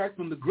came back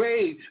from the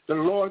grave, the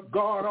Lord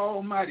God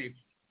Almighty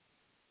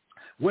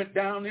went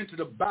down into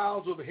the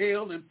bowels of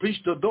hell and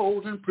preached to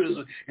those in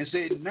prison and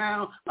said,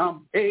 now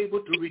I'm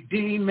able to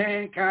redeem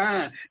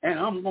mankind, and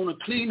I'm going to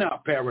clean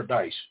out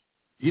paradise.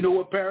 You know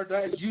what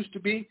paradise used to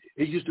be?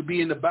 It used to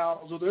be in the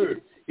bowels of the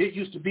earth. It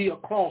used to be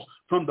across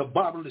from the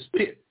bottomless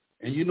pit.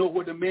 And you know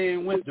where the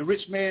man went, the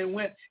rich man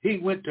went? He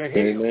went to hell.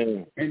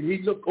 Amen. And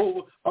he looked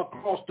over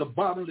across the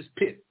bottomless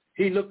pit.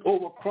 He looked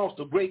over across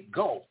the great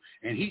gulf,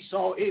 and he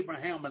saw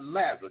Abraham and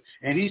Lazarus.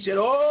 And he said,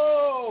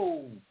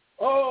 oh,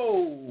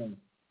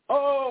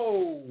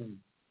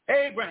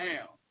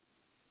 Abraham,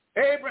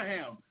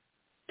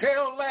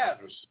 tell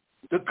Lazarus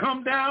to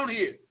come down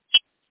here.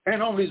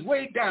 And on his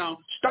way down,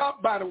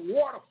 stop by the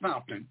water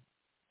fountain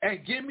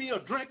and give me a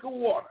drink of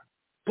water.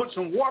 Put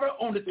some water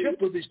on the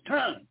tip of his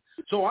tongue.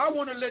 So I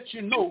want to let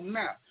you know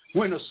now,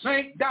 when a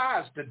saint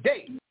dies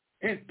today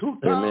in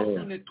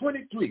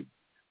 2023,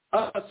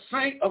 a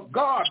saint of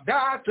God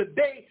dies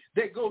today,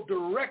 they go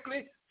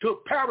directly to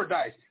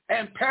paradise.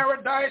 And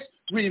paradise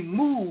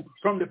removed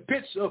from the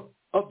pits of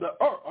of the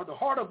earth, or the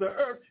heart of the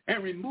earth,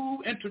 and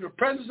remove into the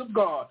presence of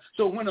God.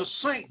 So when a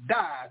saint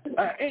dies,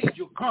 an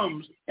angel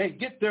comes and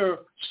get their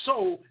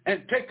soul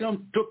and take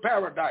them to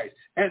paradise.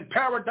 And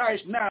paradise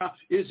now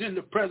is in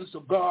the presence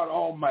of God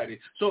Almighty.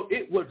 So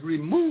it was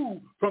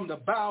removed from the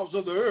bowels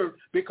of the earth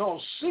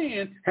because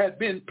sin had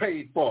been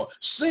paid for.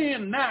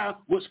 Sin now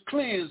was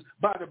cleansed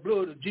by the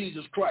blood of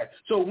Jesus Christ.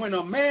 So when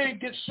a man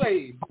gets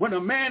saved, when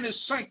a man is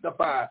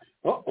sanctified,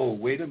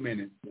 wait a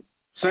minute,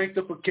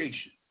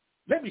 sanctification.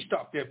 Let me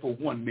stop there for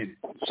 1 minute.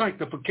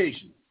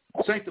 Sanctification.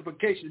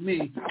 Sanctification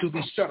means to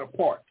be set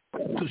apart,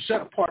 to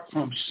set apart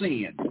from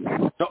sin.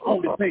 The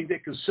only thing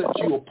that can set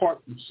you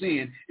apart from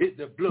sin is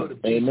the blood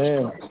of Jesus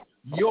Christ.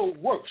 Your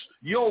works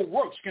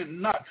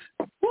cannot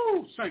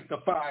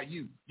sanctify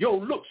you. Your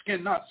looks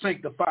cannot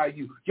sanctify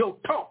you. Your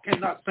talk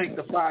cannot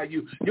sanctify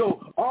you.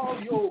 All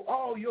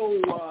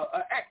your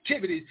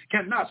activities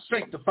cannot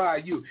sanctify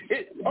you.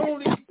 It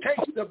only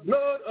takes the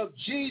blood of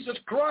Jesus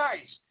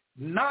Christ.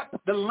 Not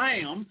the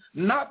lamb,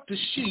 not the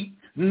sheep,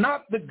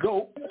 not the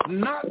goat,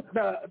 not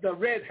the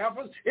red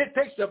heifers. It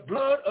takes the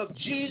blood of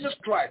Jesus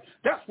Christ.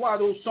 That's why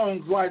those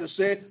songwriters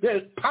said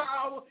there's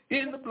power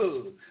in the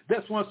blood.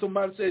 That's when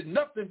somebody says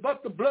nothing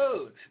but the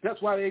blood. That's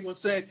why they can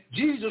say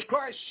Jesus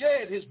Christ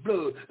shed his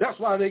blood. That's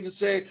why they can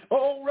say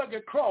old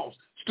rugged cross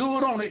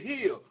stood on a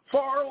hill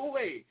far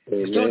away.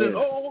 He stood an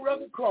old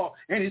rugged cross,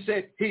 and he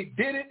said he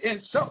did it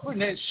in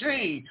suffering and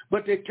shame.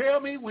 But they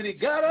tell me when he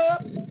got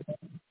up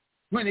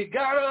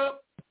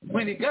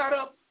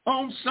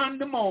on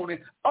Sunday morning,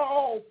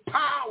 all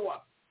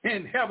power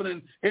in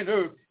heaven and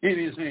earth in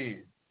his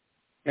hand.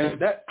 And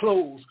that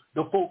closed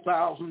the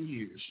 4,000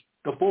 years.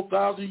 The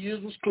 4,000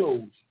 years was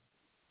closed.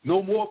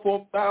 No more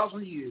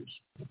 4,000 years.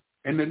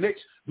 And the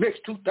next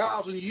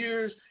 2,000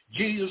 years,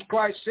 Jesus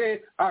Christ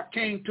said, I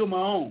came to my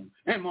own,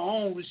 and my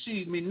own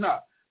received me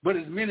not. But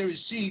as many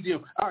received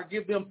him, I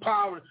give them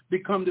power to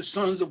become the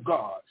sons of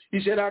God. He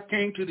said, I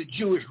came to the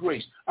Jewish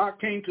race. I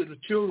came to the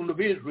children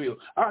of Israel.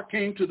 I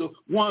came to the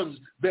ones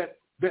that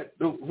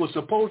were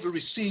supposed to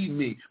receive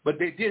me, but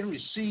they didn't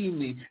receive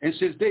me. And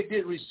since they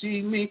didn't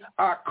receive me,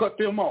 I cut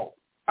them off.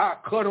 I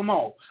cut them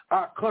off.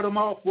 I cut them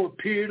off for a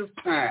period of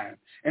time.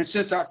 And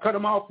since I cut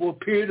them off for a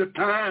period of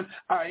time,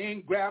 I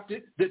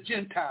engrafted the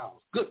Gentiles.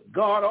 Good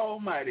God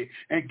Almighty.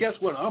 And guess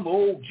what? I'm an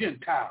old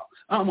Gentile.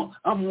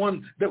 I'm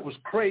one that was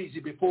crazy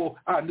before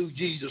I knew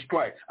Jesus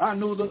Christ. I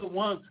knew the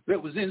one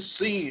that was in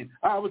sin.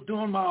 I was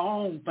doing my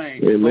own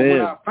thing. Amen. But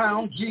when I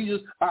found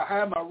Jesus, I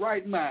had my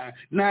right mind.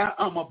 Now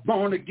I'm a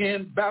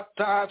born-again,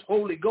 baptized,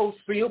 Holy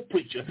Ghost-filled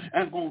preacher.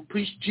 I'm going to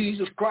preach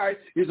Jesus Christ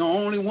is the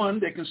only one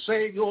that can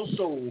save your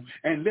soul.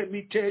 And let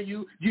me tell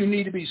you, you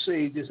need to be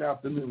saved this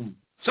afternoon.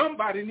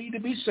 Somebody need to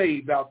be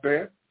saved out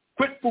there.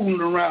 Quit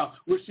fooling around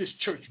with this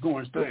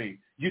church-going thing.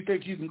 You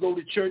think you can go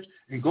to church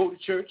and go to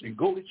church and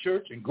go to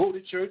church and go to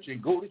church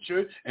and go to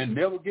church and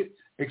never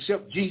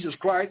accept Jesus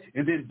Christ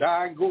and then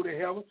die and go to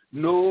heaven?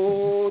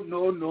 No.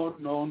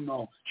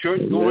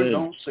 Church-going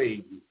don't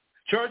save you.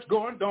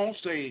 Church-going don't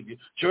save you.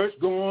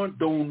 Church-going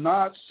do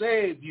not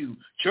save you.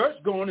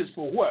 Church-going is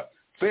for what?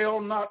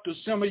 Fail not to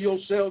assemble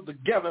yourselves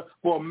together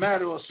for a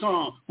matter of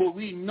song, for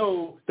we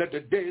know that the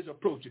day is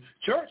approaching.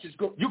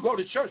 You go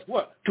to church,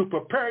 what? To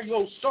prepare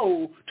your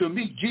soul to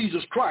meet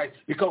Jesus Christ,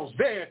 because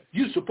there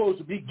you're supposed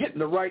to be getting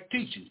the right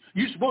teaching.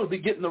 You're supposed to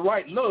be getting the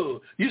right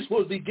love. You're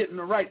supposed to be getting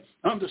the right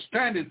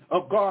understanding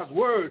of God's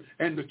word,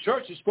 and the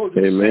church is supposed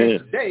to be saying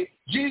today,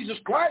 Jesus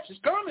Christ is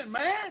coming,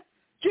 man.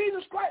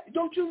 Jesus Christ,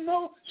 don't you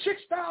know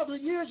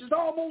 6,000 years is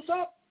almost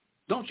up?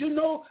 Don't you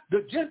know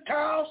the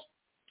Gentiles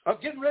are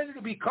getting ready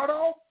to be cut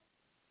off?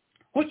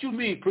 What you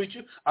mean,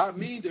 preacher? I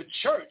mean the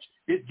church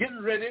is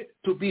getting ready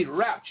to be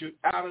raptured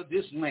out of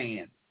this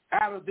land,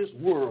 out of this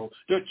world.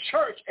 The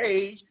church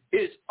age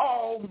is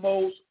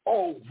almost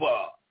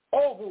over.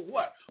 Over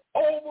what?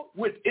 Over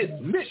with its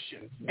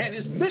mission. And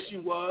its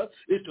mission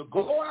is to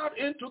go out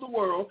into the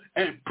world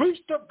and preach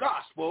the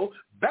gospel,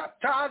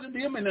 baptizing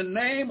them in the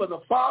name of the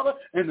Father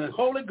and the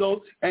Holy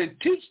Ghost, and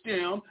teach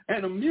them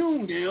and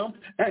immune them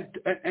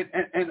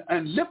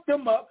and lift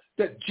them up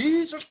that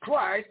Jesus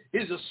Christ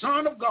is the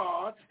Son of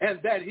God and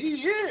that he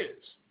is,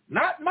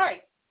 not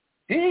might.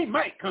 He ain't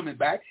might coming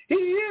back. He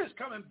is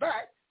coming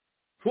back.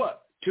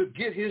 What? To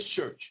get his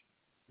church.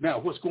 Now,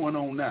 what's going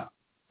on now?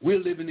 We're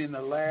living in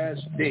the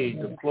last days,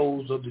 the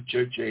close of the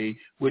church age,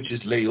 which is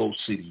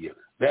Laodicea.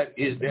 That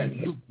is that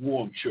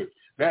lukewarm church.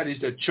 That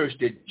is the church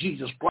that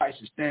Jesus Christ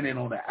is standing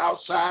on the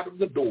outside of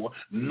the door,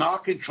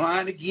 knocking,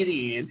 trying to get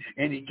in,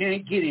 and he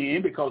can't get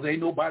in because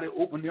ain't nobody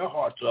open their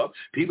hearts up.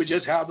 People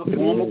just have the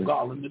form of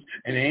godliness,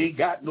 and they ain't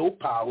got no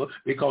power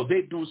because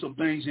they're doing some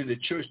things in the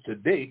church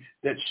today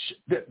that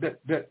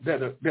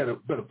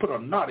put a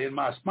knot in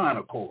my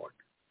spinal cord.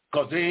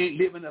 because they ain't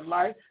living the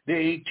life. They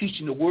ain't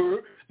teaching the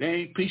word. They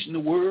ain't preaching the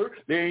word.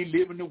 They ain't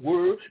living the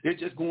word. They're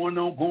just going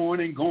on, going,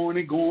 and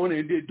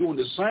they're doing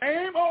the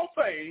same old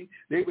thing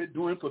they've been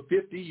doing for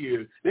 50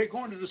 years. They're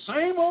going to the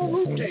same old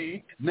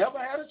routine, never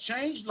had a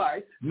changed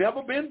life,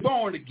 never been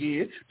born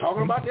again,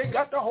 talking about they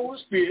got the Holy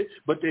Spirit,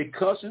 but they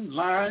cussing,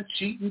 lying,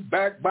 cheating,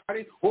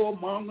 backbiting,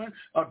 whoremongering,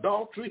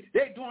 adultery.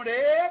 They're doing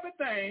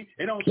everything,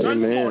 and on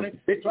Sunday morning,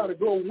 they try to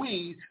go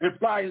wings and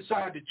fly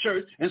inside the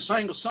church and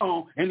sing a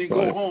song and then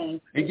go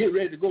home and get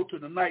ready to go to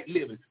the night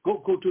living,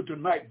 go to the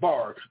night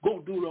bar, go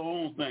do their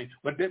own thing.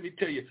 But let me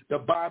tell you, the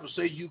Bible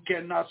says you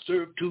cannot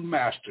serve two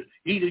masters.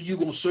 Either you're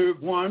going to serve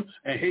one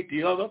and hate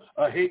the other,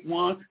 or hate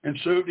one and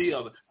serve the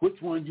other. Which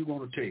one you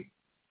going to take?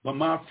 But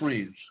my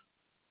friends,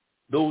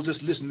 those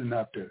that's listening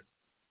out there,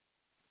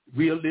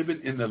 we are living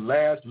in the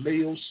last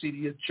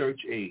Laodicea church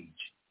age.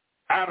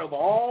 Out of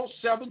all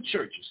 7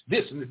 churches,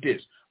 listen to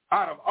this,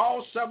 out of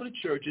all 7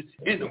 churches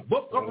in the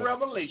book of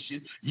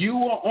Revelation, you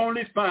will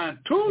only find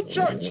 2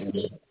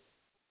 churches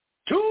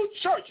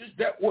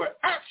that were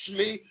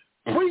actually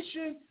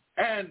preaching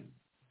and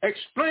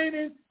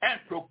explaining and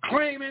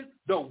proclaiming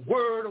the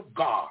word of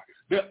God.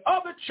 The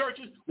other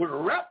churches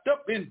were wrapped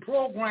up in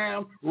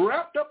programs,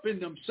 wrapped up in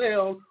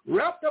themselves,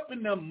 wrapped up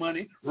in their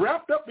money,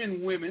 wrapped up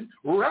in women,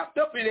 wrapped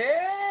up in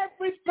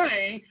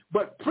everything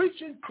but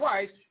preaching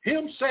Christ,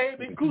 him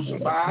saved and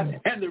crucified,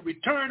 and the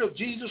return of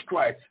Jesus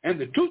Christ. And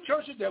the 2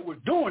 churches that were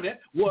doing it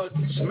was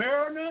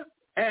Smyrna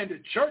and the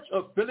Church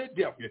of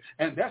Philadelphia.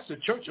 And that's the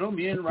church I'm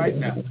in right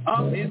now.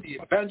 I'm in the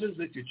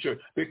evangelistic church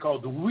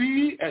because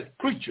we as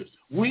preachers,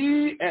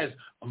 we as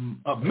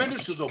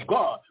ministers of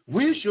God,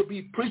 we should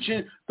be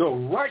preaching the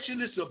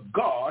righteousness of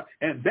God,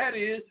 and that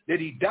is that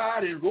he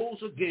died and rose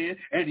again,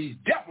 and he's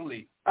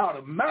definitely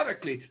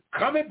automatically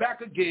coming back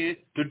again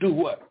to do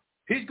what?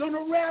 He's going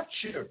to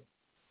rapture.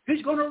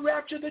 He's going to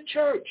rapture the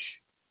church.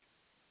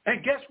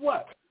 And guess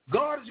what?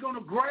 God is going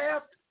to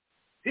graft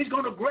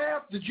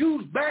the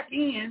Jews back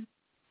in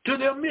to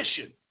their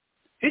mission.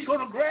 He's going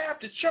to grab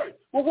the church.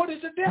 Well, what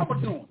is the devil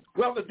doing?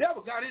 Well, the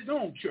devil got his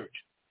own church.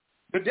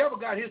 The devil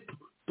got his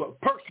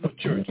personal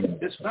church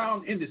that's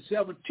found in the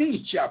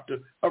 17th chapter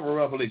of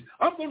Revelation.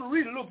 I'm going to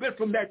read a little bit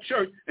from that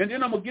church, and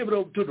then I'm going to give it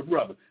over to the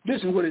brother.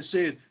 Listen what it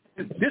says.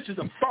 This is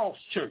a false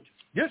church.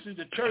 This is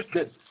the church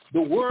that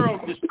the world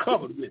is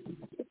covered with.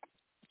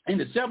 In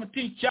the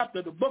 17th chapter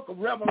of the book of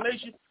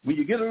Revelation, when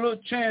you get a little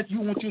chance, you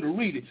want you to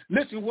read it.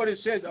 Listen what it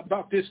says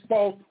about this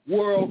false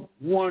world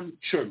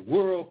church,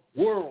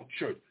 world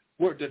church,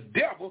 where the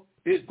devil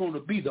is going to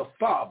be the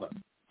father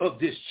of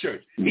this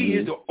church. He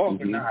is the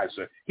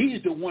organizer. He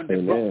is the one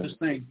that brought this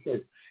thing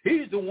church. He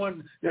is the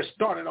one that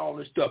started all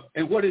this stuff.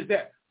 And what is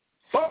that?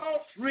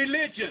 False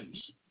religions.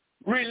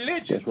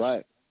 That's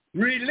right.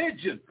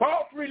 Religion,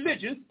 false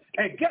religion.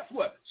 And guess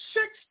what?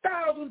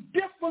 6,000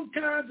 different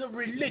kinds of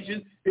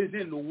religion is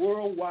in the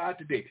world wide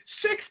today.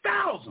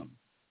 6,000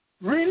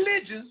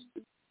 religions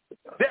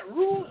that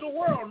rules the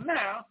world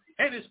now,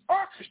 and is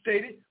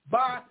orchestrated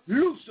by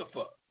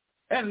Lucifer.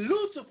 And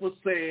Lucifer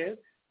says,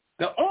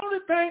 the only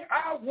thing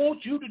I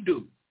want you to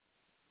do,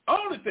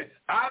 main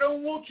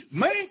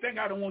thing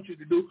I don't want you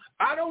to do,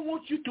 I don't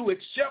want you to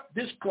accept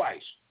this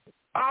Christ.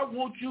 I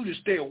want you to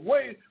stay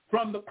away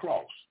from the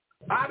cross.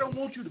 I don't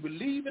want you to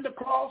believe in the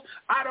cross.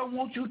 I don't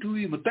want you to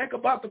even think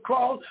about the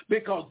cross,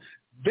 because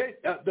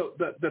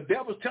the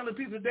devil's telling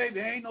people today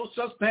there ain't no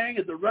such thing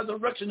as the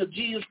resurrection of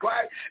Jesus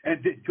Christ,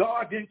 and that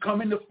God didn't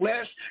come in the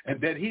flesh, and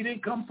that he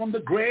didn't come from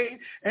the grave.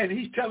 And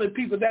he's telling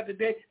people that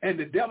today, and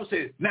the devil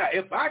says, now,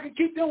 if I can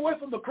keep them away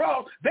from the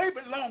cross, they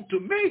belong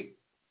to me.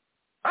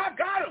 I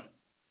got them.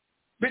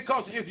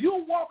 Because if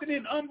you're walking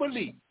in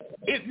unbelief,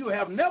 if you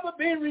have never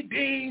been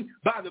redeemed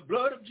by the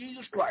blood of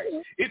Jesus Christ,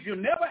 if you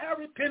never have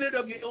repented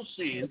of your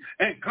sin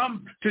and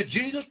come to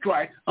Jesus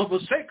Christ and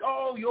forsake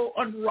all your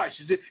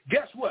unrighteousness,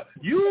 guess what?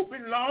 You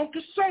belong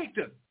to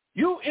Satan.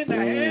 You're in the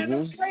hand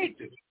of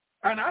Satan.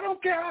 And I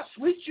don't care how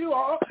sweet you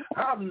are,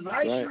 how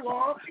nice you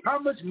are, how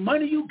much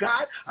money you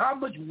got, how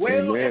much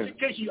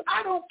education you.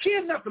 I don't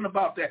care nothing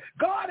about that.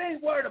 God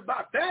ain't worried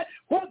about that.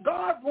 What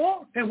God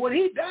wants and what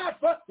he died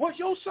for was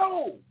your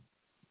soul.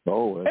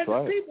 Oh, that's right.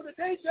 And the people that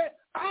they say,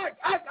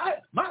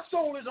 my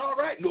soul is all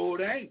right. No,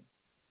 it ain't.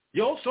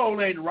 Your soul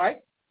ain't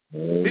right.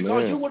 Amen.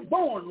 Because you were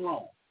born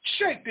wrong,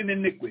 shaped in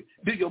iniquity,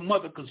 till your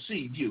mother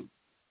conceived you.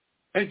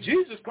 And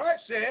Jesus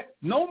Christ said,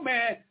 no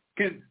man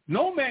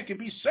can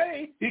be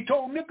saved. He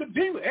told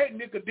Nicodemus, hey,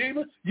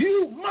 Nicodemus,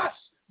 you must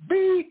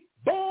be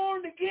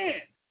born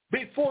again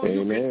before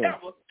you can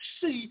ever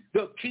see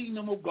the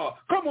kingdom of God.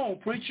 Come on,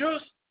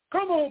 preachers.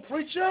 Come on,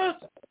 preachers.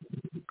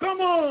 Come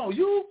on.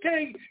 You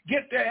can't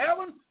get to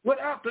heaven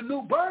without the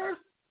new birth.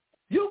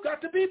 You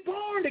got to be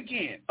born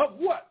again. Of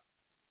what?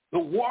 The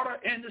water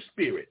and the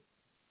spirit.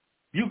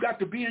 You got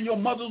to be in your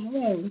mother's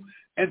womb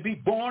and be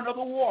born of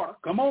the water.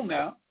 Come on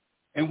now.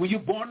 And when you're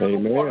born of the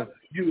water,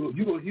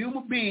 you're a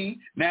human being.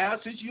 Now,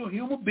 since you're a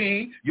human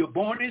being, you're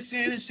born in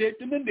sin and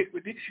shaped in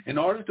iniquity. In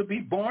order to be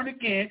born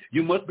again,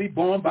 you must be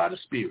born by the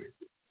Spirit.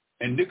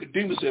 And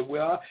Nicodemus said,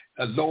 well,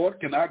 Lord,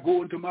 can I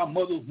go into my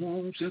mother's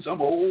womb since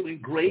I'm old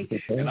and gray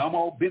and I'm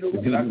all bent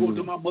over? Can I go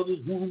into my mother's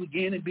womb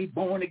again and be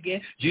born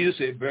again? Jesus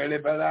said, verily,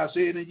 verily, I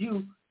say unto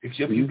you,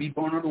 except you be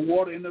born of the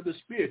water and of the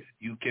Spirit,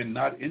 you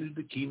cannot enter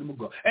the kingdom of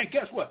God. And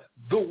guess what?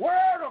 The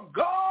word of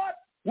God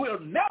will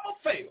never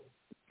fail.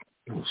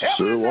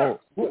 Heaven and earth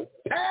will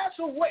pass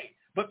away,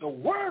 but the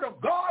word of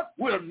God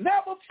will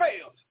never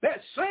fail. That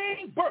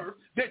same birth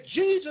that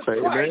Jesus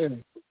Christ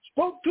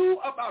spoke to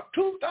about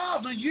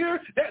 2,000 years,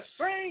 that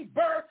same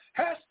birth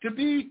has to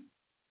be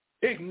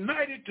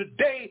ignited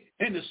today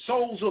in the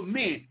souls of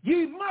men.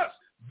 Ye must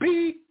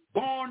be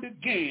born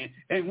again.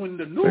 And when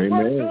the new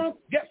birth comes,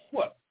 guess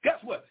what? Guess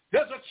what?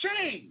 There's a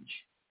change.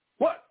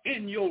 What?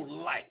 In your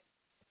life.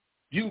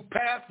 You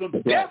pass from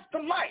death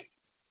to life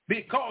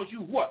because you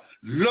what?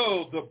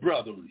 Love the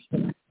brethren.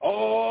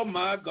 Oh,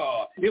 my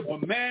God. If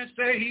a man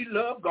say he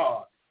love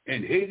God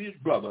and hate his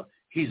brother,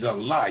 he's a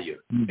liar.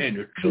 And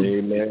the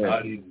truth is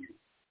not in you.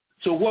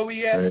 So where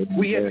we at?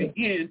 We at the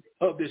end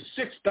of the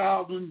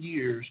 6,000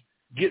 years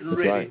getting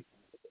ready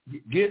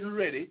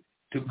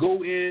to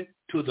go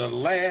into the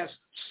last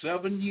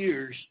 7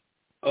 years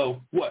of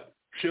what?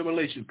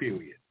 Tribulation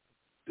period.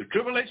 The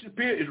tribulation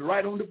period is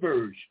right on the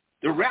verge.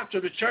 The rapture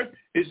of the church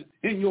is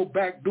in your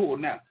back door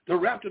now. The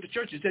rapture of the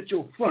church is at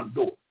your front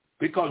door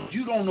because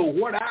you don't know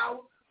what hour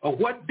or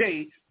what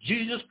day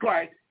Jesus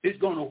Christ is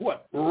going to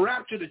what?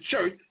 Rapture the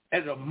church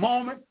at a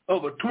moment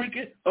of a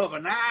twinkle of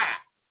an eye.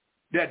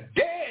 The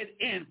dead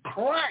in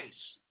Christ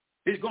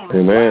is going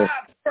to rise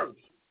first.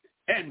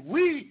 And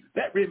we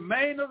that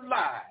remain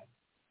alive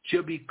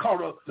shall be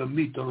caught up to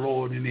meet the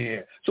Lord in the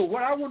air. So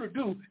what I want to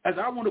do is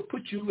I want to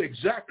put you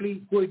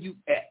exactly where you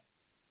at.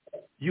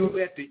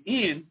 You're at the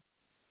end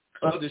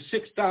of the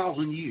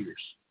 6,000 years.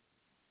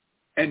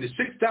 And the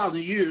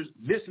 6,000 years,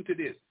 listen to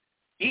this,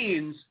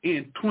 ends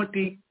in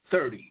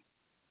 2030.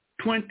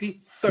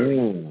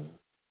 2030.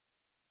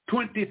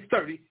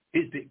 2030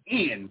 is the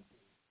end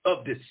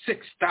of the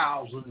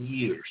 6,000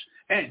 years.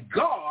 And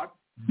God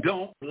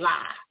don't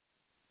lie.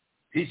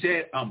 He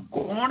said, I'm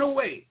going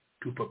away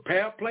to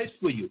prepare a place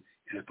for you.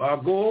 And if I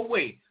go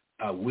away,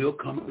 I will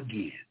come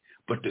again.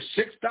 But the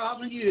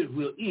 6,000 years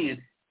will end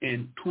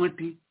in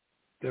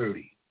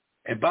 2030.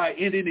 And by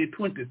ending in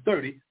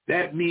 2030,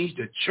 that means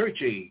the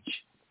church age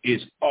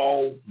is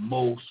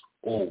almost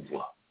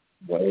over.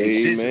 Well,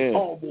 amen. It's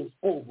almost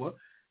over.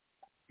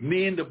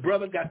 Me and the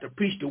brother got to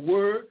preach the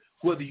word,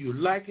 whether you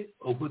like it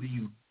or whether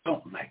you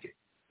don't like it.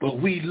 But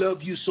we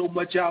love you so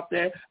much out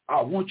there.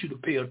 I want you to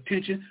pay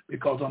attention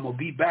because I'm going to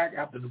be back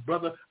after the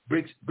brother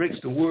breaks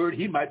the word.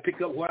 He might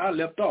pick up where I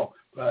left off,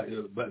 but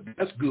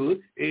that's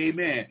good.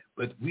 Amen.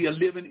 But we are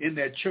living in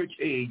that church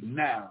age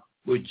now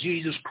where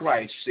Jesus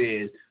Christ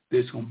says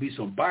there's going to be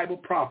some Bible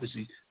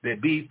prophecies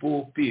that be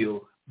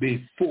fulfilled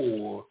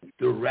before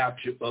the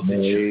rapture of the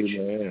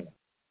church.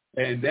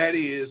 And that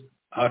is,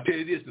 I'll tell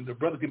you this, and the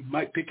brother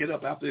might pick it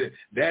up after that.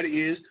 That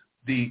is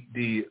the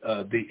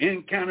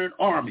encountering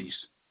armies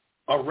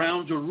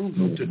around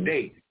Jerusalem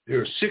today.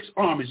 There are 6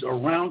 armies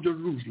around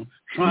Jerusalem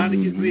trying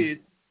to get rid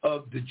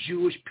of the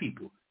Jewish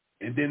people.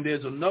 And then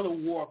there's another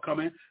war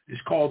coming.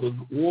 It's called the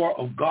War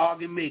of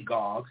Gog and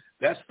Magog.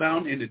 That's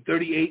found in the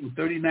 38th and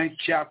 39th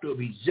chapter of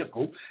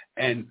Ezekiel.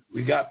 And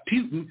we got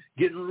Putin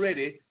getting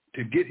ready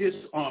to get his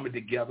army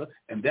together,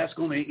 and that's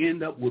going to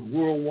end up with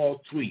World War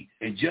III.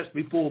 And just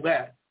before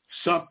that,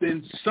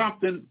 something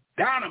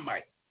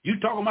dynamite. You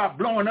talking about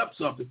blowing up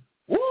something.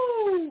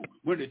 Woo!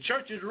 When the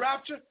church is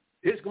raptured,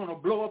 it's going to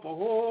blow up a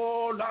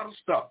whole lot of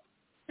stuff.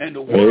 And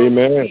the world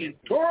will be in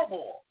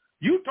turmoil.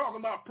 You talking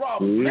about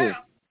problems now.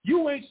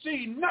 You ain't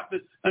seen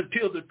nothing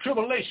until the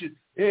tribulation,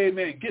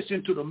 gets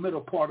into the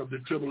middle part of the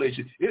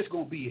tribulation. It's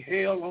going to be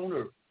hell on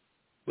earth.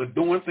 But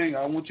the one thing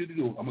I want you to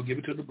do, I'm going to give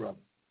it to the brother.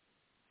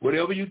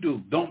 Whatever you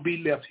do, don't be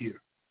left here.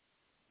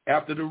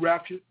 After the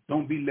rapture,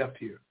 don't be left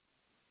here.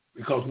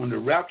 Because when the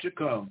rapture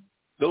comes,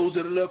 those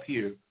that are left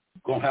here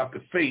are going to have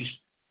to face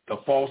the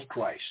false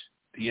Christ,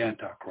 the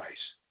Antichrist.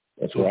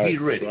 That's so right. Be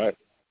ready. Right.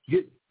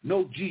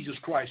 Know Jesus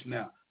Christ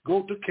now.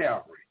 Go to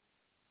Calvary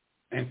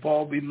and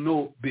fall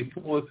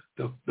before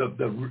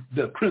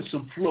the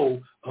crimson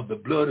flow of the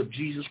blood of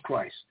Jesus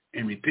Christ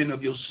and repent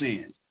of your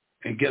sins.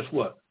 And guess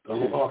what? The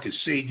Lord can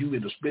save you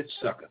in a split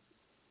second.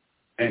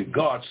 And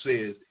God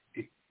says,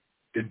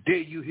 the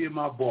day you hear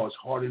my voice,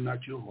 harden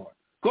not your heart.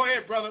 Go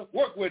ahead, brother.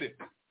 Work with it.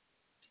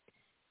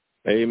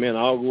 Amen.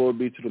 All glory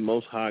be to the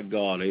Most High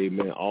God.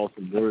 Amen.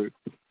 Awesome word.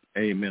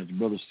 Amen. As the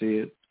brother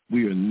said,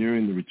 we are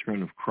nearing the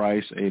return of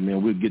Christ.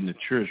 Amen. We're getting the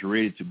church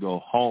ready to go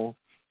home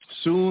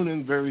soon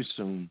and very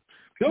soon.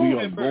 We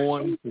are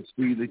going to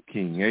see the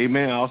King.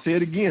 Amen. I'll say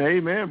it again.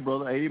 Amen,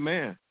 brother.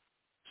 Amen.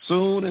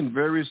 Soon and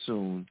very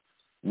soon,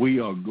 we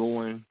are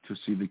going to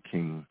see the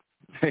King.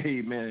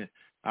 Amen.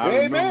 I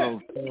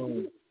remember those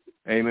songs.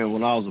 Amen.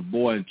 When I was a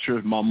boy in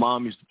church, my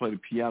mom used to play the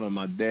piano.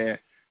 My dad,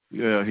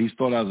 he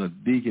started as a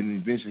deacon,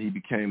 and eventually he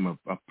became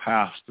a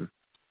pastor.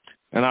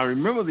 And I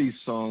remember these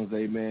songs,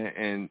 amen.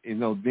 And,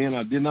 then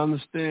I didn't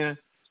understand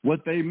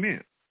what they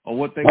meant. or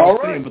what they're going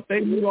to see. But they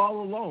knew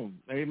all along.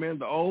 Amen.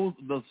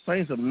 The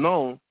saints have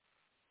known,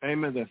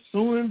 amen, that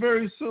soon and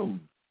very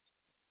soon.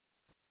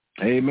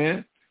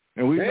 Amen.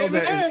 And we know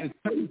that it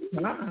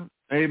takes time.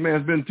 Amen.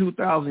 It's been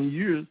 2,000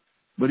 years.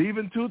 But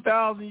even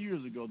 2,000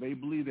 years ago, they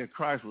believed that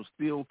Christ was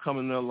still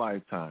coming in their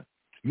lifetime.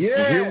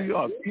 Yeah. And here we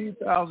are,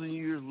 2,000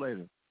 years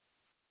later.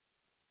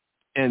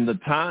 And the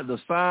time, the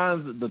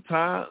signs,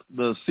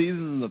 the seasons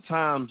and the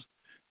times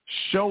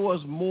show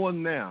us more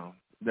now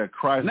that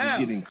Christ is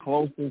getting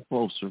closer and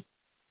closer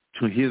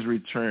to his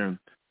return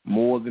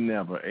more than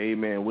ever.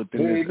 Amen.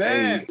 Within this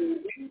age,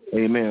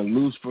 amen.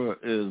 Lucifer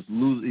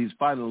he's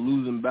fighting a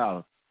losing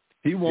battle.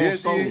 He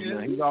wants souls now.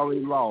 He's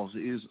already lost.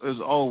 It's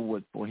over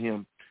with for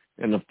him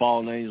and the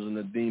fallen angels and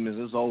the demons.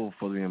 It's over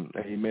for them.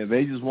 Amen.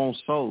 They just want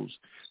souls.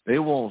 They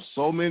want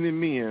so many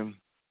men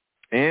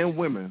and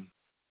women,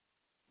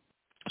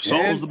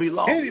 souls to be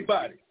lost.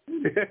 Anybody,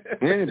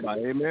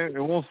 amen. They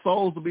want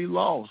souls to be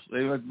lost.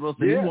 He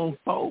wants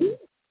souls.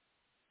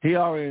 He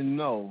already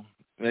know,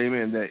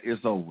 amen, that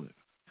it's over with.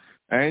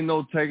 Ain't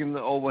no taking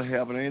over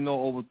heaven. Ain't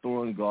no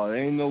overthrowing God.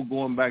 Ain't no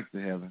going back to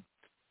heaven.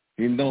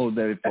 He knows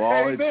that for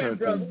all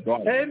eternity,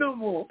 ain't no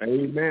more.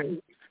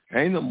 Amen.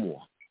 Ain't no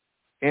more.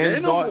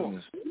 And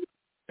darkness.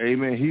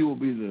 Amen. He will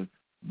be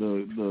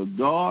the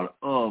God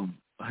of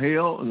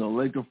hell and the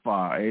lake of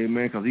fire.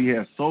 Amen. Because he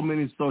has so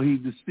many souls. He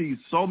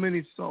deceived so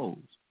many souls.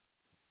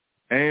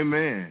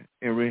 Amen.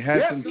 And we have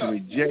them to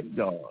reject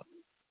God.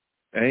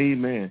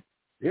 Amen.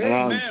 And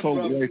I'm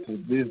so grateful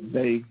this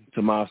day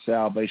to my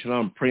salvation.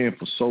 I'm praying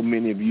for so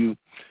many of you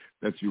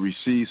that you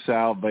receive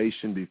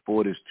salvation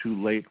before it's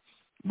too late.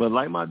 But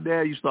like my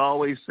dad used to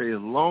always say,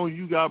 as long as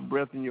you got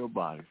breath in your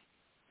body,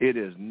 it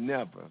is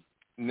never,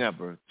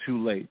 never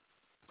too late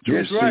to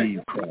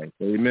receive Christ.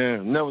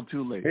 Amen. Never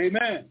too late.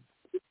 Amen.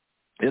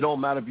 It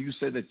don't matter if you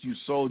say that you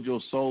sold your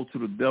soul to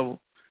the devil.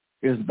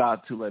 It's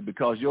about too late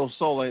because your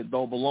soul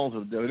don't belong to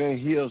the devil. It ain't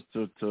his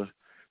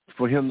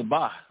for him to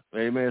buy.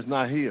 Amen. It's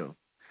not his.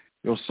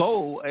 Your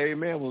soul,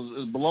 amen,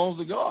 it belongs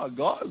to God.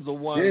 God is the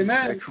one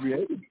that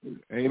created you.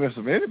 Amen.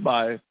 So if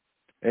anybody,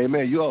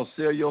 amen, you ought to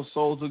sell your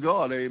soul to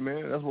God.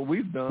 Amen. That's what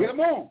we've done.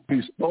 Come on.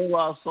 We sold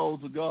our soul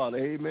to God.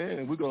 Amen.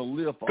 And we're going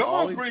to live for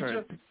all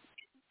eternity.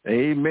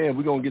 Amen.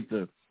 We're going to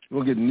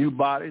get new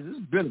bodies. There's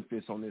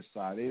benefits on this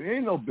side. There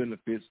ain't no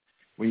benefits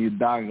when you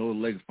die and go to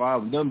the lake of fire.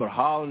 Nothing but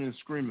hollering and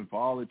screaming for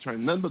all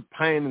eternity. Nothing but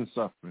pain and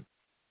suffering.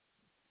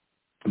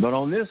 But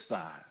on this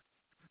side,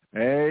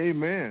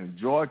 amen,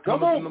 joy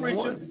comes in the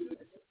morning.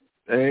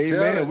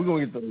 Amen. We're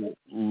going to get the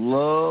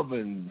love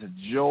and the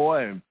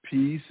joy and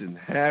peace and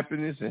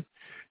happiness and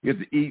get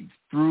to eat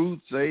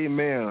fruits.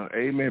 Amen.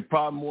 Amen.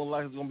 Probably more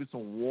likely it's going to be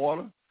some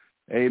water.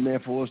 Amen.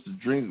 For us to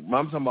drink.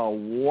 I'm talking about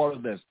water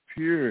that's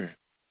pure.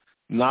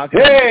 Not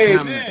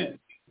contaminated.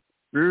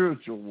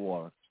 Spiritual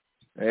water.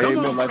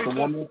 Amen. Like the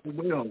woman at the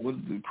well.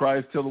 What did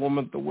Christ tell the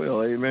woman at the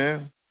well?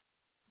 Amen.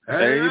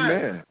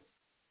 Amen.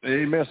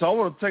 Amen. So I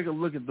want to take a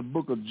look at the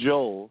book of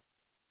Joel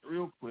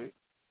real quick.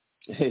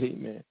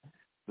 Amen.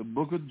 The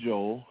book of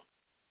Joel.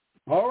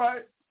 All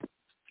right.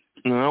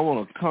 And I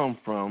want to come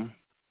from,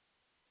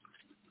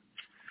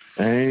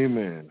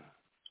 amen.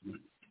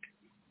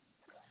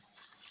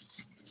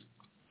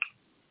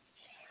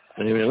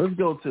 Amen. Let's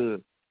go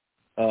to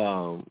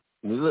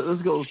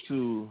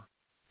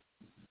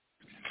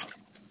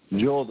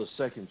Joel, the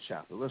second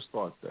chapter. Let's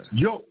start there.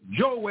 Joel,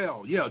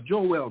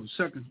 the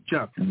second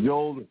chapter.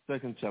 Joel, the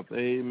second chapter.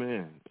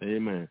 Amen.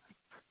 Amen.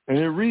 And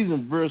it reads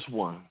in verse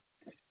 1,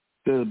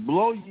 that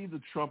blow ye the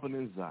trumpet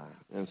in Zion,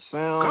 and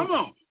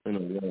sound in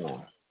the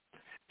wall,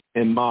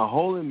 in my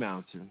holy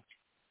mountain,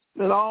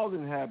 that all the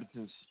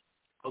inhabitants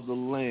of the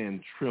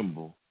land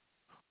tremble,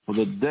 for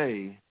the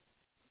day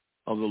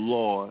of the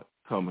Lord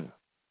cometh.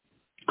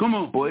 Come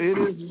on. For it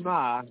is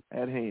nigh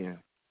at hand.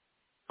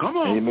 Come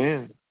on.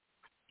 Amen.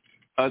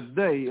 A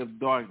day of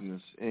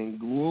darkness and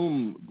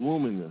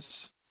gloominess,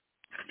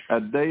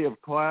 a day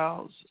of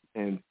clouds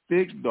and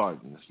thick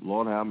darkness.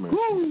 Lord have mercy.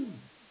 Woo.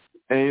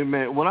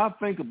 Amen. When I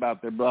think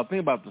about that, bro, I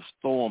think about the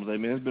storms.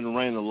 Amen. It's been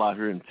raining a lot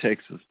here in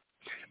Texas.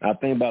 I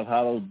think about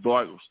how those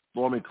dark,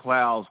 stormy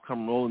clouds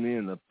come rolling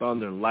in, the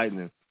thunder and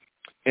lightning.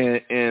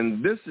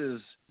 And this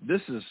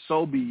is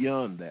so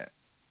beyond that.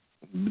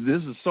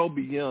 This is so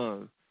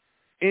beyond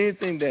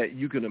anything that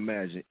you can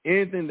imagine,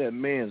 anything that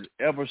man's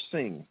ever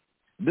seen.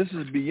 This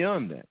is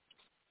beyond that.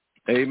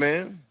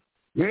 Amen.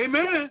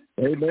 Amen.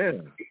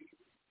 Amen.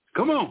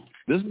 Come on.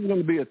 This is going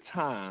to be a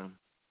time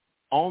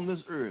on this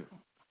earth.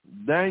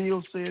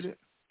 Daniel said it.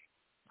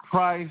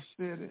 Christ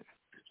said it.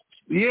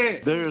 Yeah.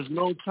 There was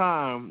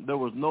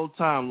no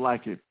time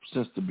like it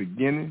since the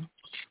beginning,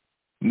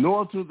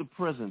 nor to the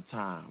present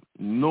time,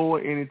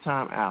 nor any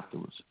time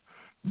afterwards.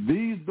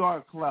 These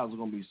dark clouds are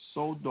going to be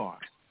so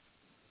dark.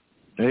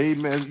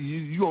 Amen.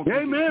 You gonna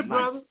Amen,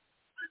 brother.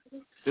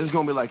 It's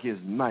going to be like it's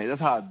night. That's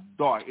how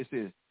dark. It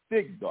says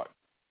thick dark.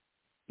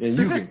 And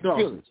you can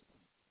feel it.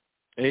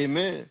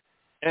 Amen.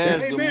 As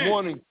the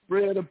morning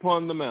spread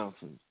upon the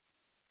mountains,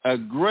 a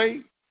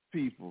great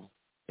people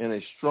and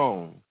a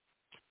strong,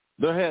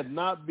 there had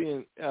not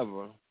been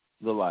ever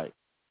the like.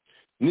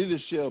 neither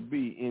shall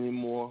be any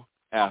more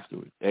after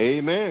it.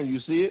 Amen. You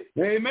see it?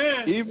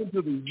 Amen. Even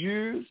to the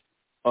years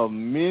of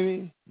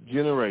many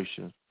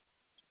generations.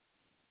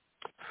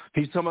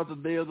 He's talking about the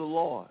day of the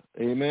Lord.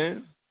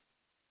 Amen.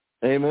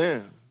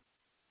 Amen.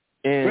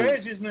 And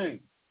praise his name.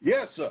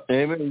 Yes, sir.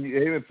 Amen.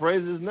 Amen.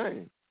 Praise his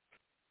name.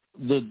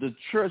 The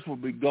church will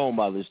be gone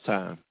by this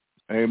time.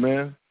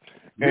 Amen.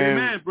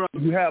 Amen, brother.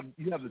 You have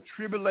the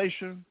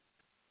tribulation,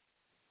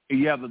 and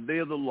you have the day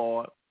of the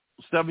Lord,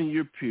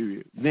 7-year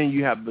period. Then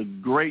you have the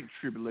great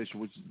tribulation,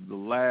 which is the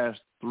last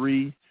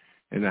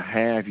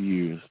 3.5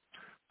 years.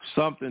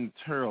 Something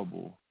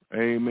terrible,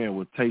 amen,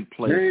 will take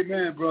place.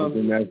 Amen, brother.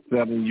 In that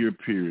 7-year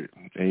period.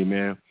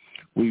 Amen.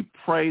 We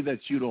pray that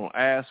you don't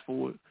ask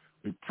for it.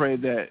 We pray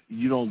that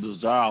you don't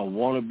desire or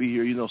want to be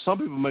here. You know, some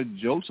people make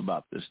jokes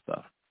about this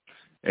stuff.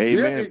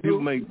 Amen. Yeah,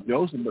 people make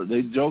jokes, but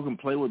they joke and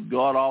play with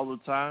God all the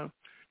time.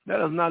 That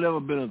has not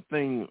ever been a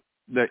thing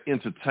that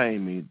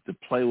entertained me, to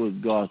play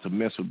with God, to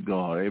mess with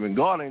God. Amen.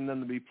 God ain't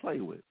nothing to be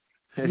played with.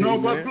 No,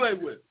 but play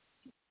with.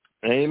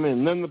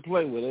 Amen. Nothing to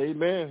play with.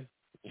 Amen.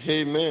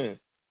 Amen.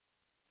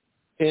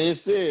 And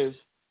it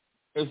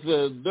says,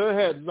 there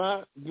had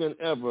not been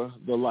ever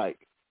the like,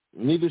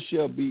 neither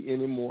shall be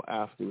any more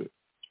after it,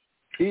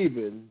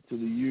 even to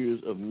the years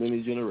of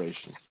many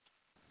generations.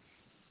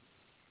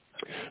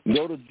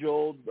 Go to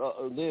Joel,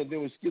 then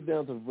we skip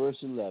down to verse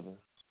 11.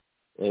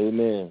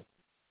 Amen.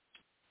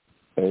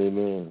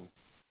 Amen.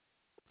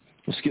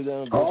 Let's skip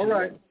down to verse 11.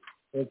 Right.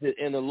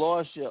 And the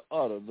Lord shall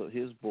utter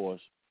his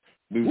voice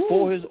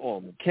before his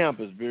army. Camp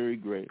is very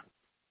great.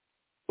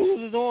 Who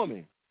is his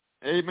army?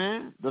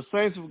 Amen. The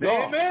saints of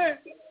God. Amen.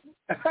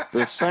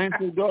 The saints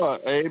of God.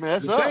 Amen.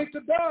 That's the us. saints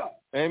of God.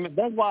 Amen.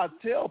 That's why I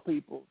tell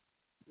people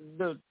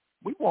that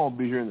we won't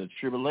be here in the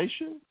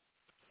tribulation.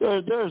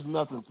 There's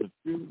nothing to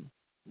do.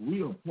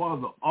 We are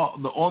part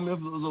of the army of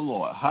the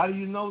Lord. How do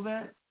you know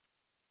that?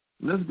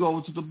 Let's go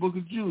over to the book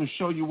of Jude and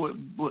show you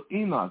what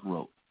Enoch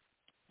wrote.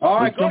 All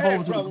right, go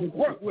ahead, brother.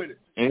 Work with it.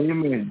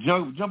 Amen.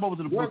 Jump over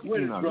to the book of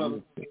Enoch.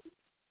 Brother.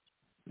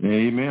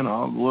 Amen.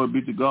 All glory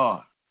be to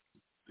God.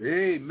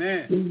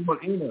 Amen. This is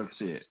what Enoch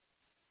said.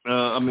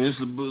 It's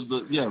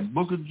the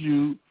book of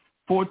Jude,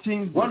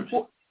 14th verse.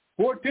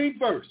 14th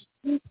verse.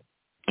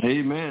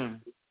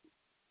 Amen.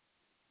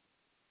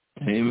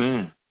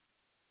 Amen.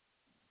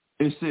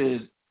 It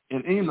says,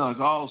 and Enoch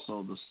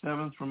also, the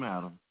seventh from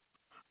Adam,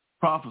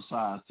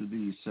 prophesied to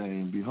these,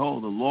 saying,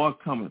 behold, the Lord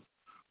cometh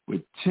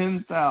with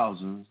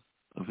 10,000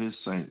 of his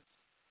saints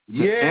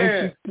to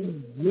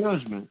execute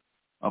judgment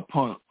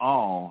upon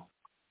all,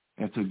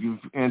 and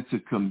to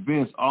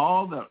convince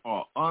all that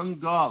are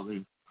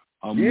ungodly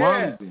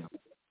among them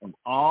of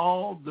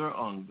all their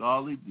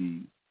ungodly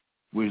deeds,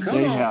 which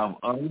they have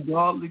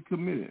ungodly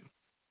committed.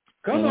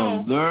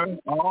 All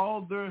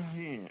their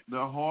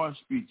hard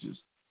speeches,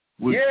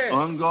 which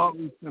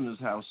ungodly sinners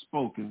have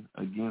spoken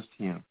against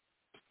him.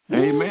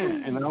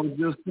 Amen. And I was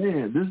just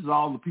saying, this is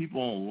all the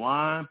people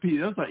online.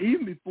 That's like,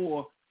 even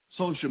before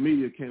social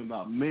media came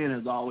about, man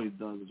has always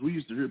done this. We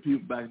used to hear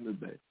people back in the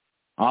day,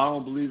 I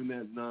don't believe in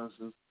that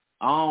nonsense.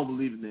 I don't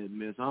believe in that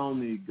mess. I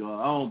don't need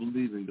God. I don't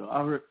believe in God.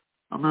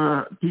 I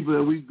heard people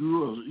that we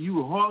grew up, you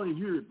would hardly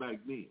hear it back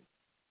then,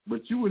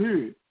 but you would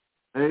hear it.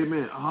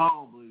 Amen. I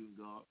don't believe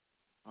in God.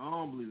 I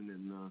don't believe in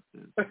that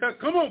nonsense.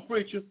 Come on,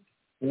 preacher.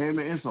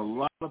 Amen. It's a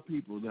lot of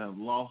people that have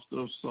lost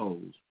their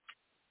souls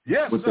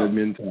with that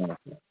mentality.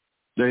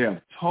 They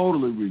have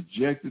totally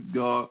rejected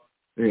God.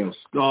 They have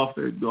scoffed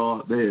at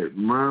God. They have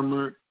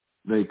murmured.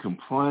 They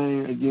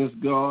complain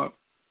against God.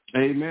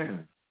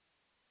 Amen.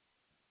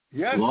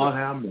 Yes, Lord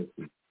have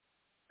mercy.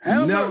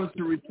 Never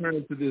to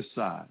return to this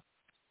side.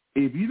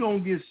 If you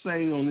don't get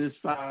saved on this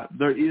side,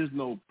 there is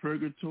no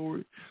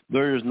purgatory.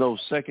 There is no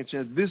second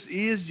chance. This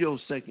is your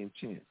second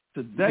chance.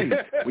 Today,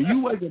 when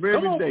you wake up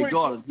every day,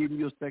 God is giving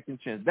you a second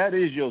chance. That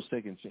is your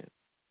second chance.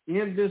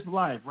 In this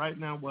life, right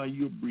now while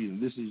you're breathing,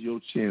 this is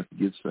your chance to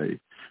get saved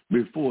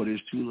before it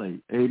is too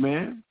late.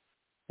 Amen?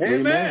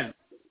 Amen.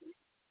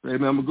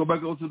 Amen. I'm going to go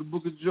back over to the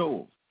book of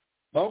Joel.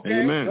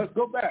 Okay, Amen. Let's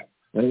go back.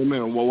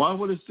 Amen. Well, watch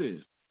what it says.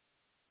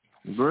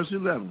 Verse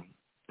 11,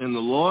 and the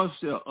Lord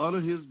shall utter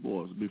his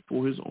voice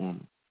before his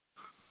army.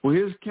 For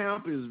his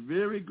camp is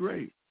very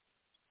great,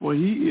 for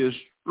he is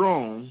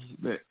strong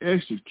that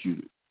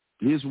executed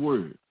his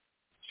word.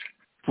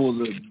 For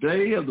the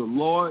day of the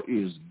Lord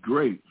is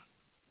great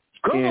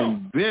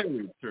and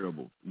very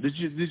terrible. Did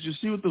you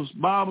see what the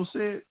Bible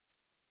said?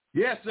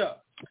 Yes, sir.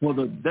 For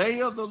the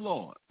day of the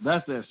Lord,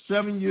 that's that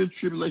 7-year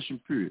tribulation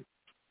period.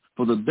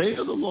 For the day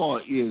of the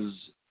Lord is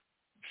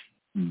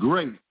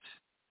great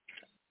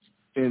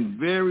and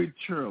very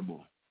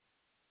terrible.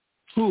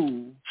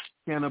 Who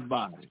can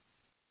abide it?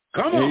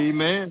 Come on.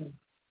 Amen.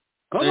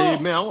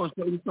 Amen. I want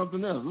to show you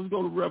something else. Let's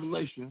go to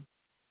Revelation.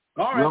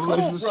 All right,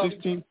 Revelation, the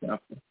 16th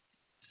chapter.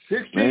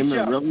 16th Amen.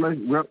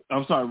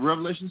 chapter.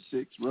 Revelation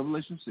 6.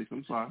 Revelation 6.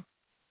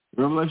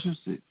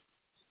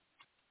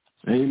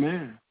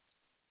 Amen.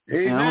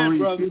 Amen, and I'm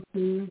brother.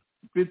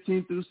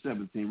 15 through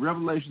 17.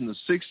 Revelation, the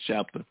 6th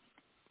chapter,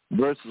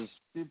 verses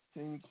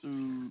 15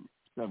 through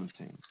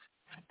 17.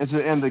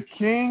 And the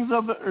kings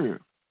of the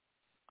earth,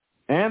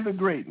 and the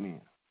great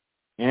men,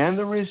 and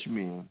the rich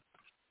men,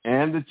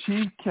 and the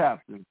chief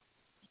captains,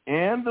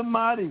 and the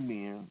mighty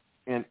men,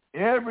 and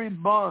every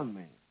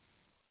bondman,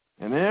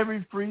 and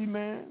every free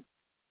man,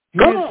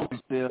 hid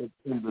themselves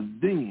in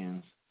the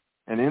dens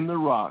and in the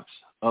rocks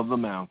of the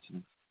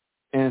mountains,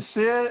 and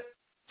said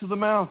to the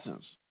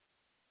mountains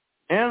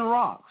and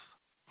rocks,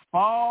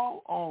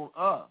 fall on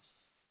us,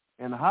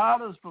 and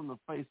hide us from the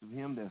face of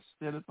him that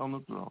sitteth on the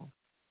throne,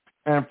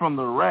 and from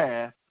the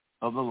wrath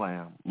of the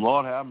Lamb.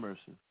 Lord have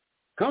mercy.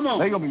 Come on.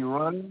 They're going to be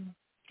running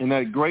in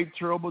that great,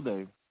 terrible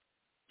day,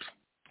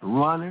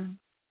 running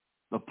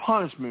the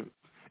punishment.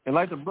 And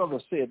like the brother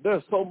said,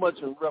 there's so much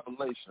in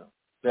Revelation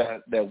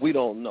that we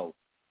don't know.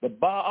 I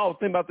was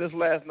thinking about this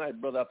last night,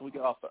 brother, after we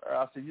got off the air.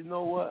 I said, you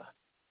know what?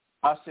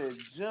 I said,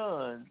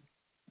 John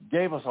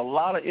gave us a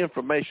lot of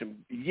information,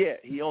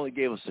 yet he only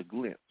gave us a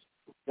glimpse.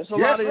 That's a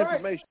lot of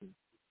information,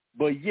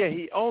 but yet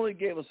he only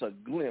gave us a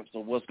glimpse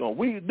of what's going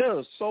on.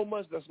 There's so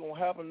much that's going to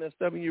happen in that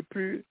 7-year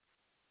period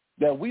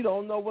that we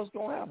don't know what's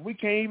going to happen. We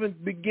can't even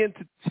begin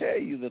to tell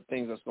you the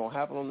things that's going to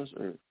happen on this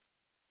earth.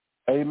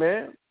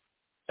 Amen?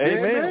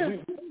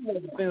 Amen. We know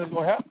the things that's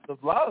going to happen. There's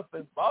a lot of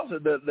things. Paul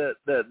said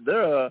that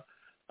there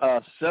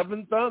are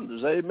 7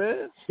 thunders.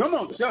 Amen? Come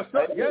on. Yes,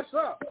 sir. Yes,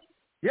 sir.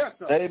 Yes,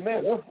 sir.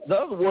 Amen. In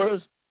other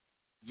words,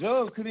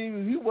 John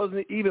he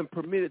wasn't even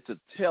permitted to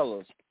tell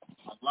us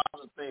a lot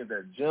of the things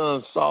that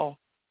John saw.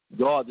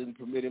 God didn't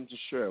permit him to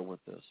share with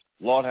us.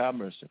 Lord have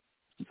mercy.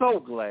 So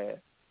glad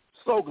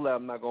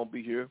I'm not going to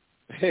be here.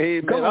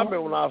 Amen. I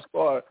remember when I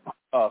started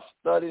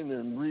studying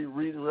and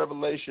rereading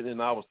Revelation,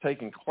 and I was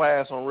taking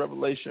class on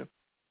Revelation,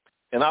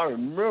 and I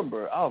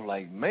remember I was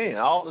like, man,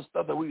 all the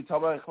stuff that we were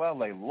talking about in class,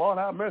 like, Lord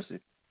have mercy.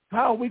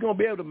 How are we going to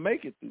be able to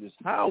make it through this?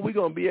 How are we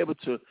going to be able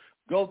to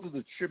go through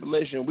the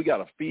tribulation? We got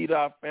to feed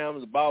our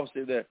families. The Bible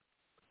says that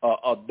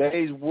a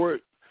day's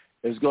work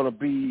is going to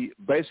be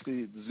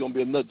basically, there's going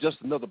to be just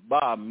another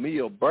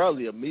meal,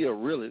 barely a meal,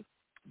 really.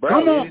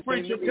 Come on,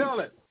 preacher, tell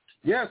it.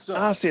 Yes, sir.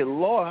 I said,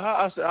 Lord,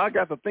 I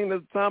got to think at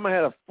the time I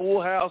had a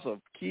full house of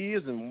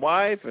kids and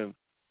wife, and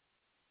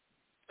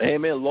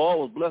amen, Lord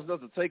was blessing us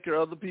to take care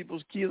of other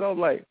people's kids. I was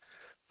like,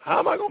 how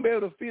am I going to be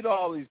able to feed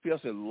all these people?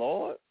 I said,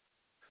 Lord,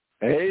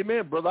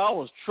 amen, brother, I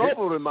was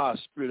troubled in my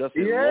spirit. I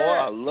said, Lord,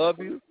 I love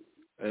you.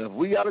 And if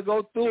we got to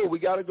go through it, we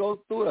got to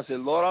go through it. I said,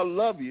 Lord, I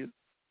love you.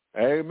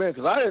 Amen.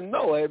 Because I didn't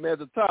know, amen, at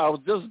the time. I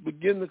was just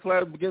beginning the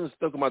class, beginning to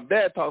study. My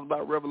dad talked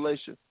about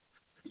Revelation.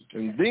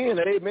 And then,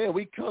 amen,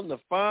 we come to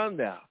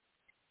find out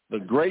the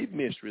great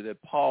mystery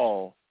that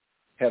Paul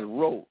had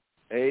wrote,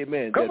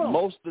 amen, that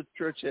most of the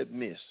church had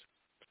missed.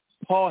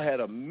 Paul had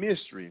a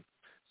mystery,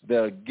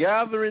 the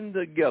gathering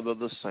together of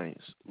the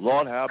saints.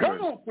 Lord have mercy.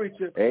 Come on,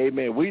 preacher.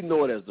 Amen. We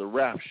know it as the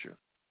rapture,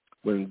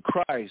 when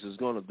Christ is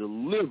going to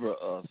deliver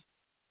us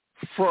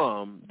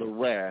from the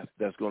wrath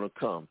that's going to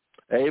come.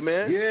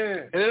 Amen?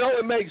 Yeah. And it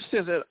only makes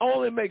sense. It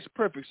only makes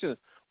perfect sense.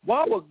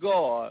 Why would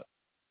God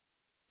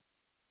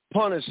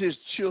punish his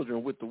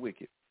children with the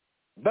wicked?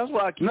 That's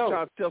why I keep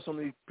trying to tell some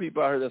of these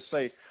people out here that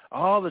say,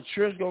 oh, the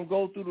church going to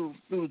go through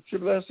the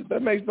tribulation.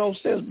 That makes no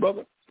sense,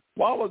 brother.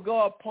 Why would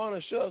God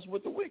punish us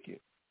with the wicked?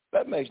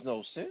 That makes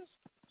no sense.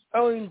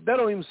 That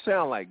don't even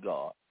sound like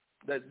God.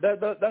 That's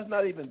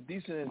not even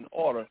decent in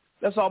order.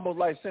 That's almost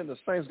like saying the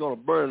saints going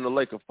to burn in the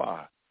lake of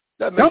fire.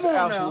 That makes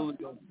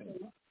absolutely no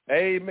sense.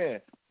 Amen.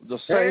 The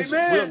saints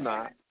will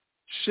not,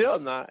 shall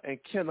not, and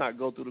cannot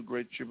go through the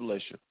great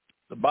tribulation.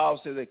 The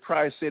Bible says that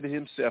Christ said to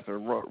himself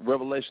in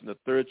Revelation, the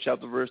 3rd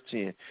chapter, verse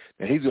 10,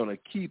 that he's going to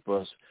keep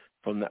us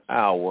from the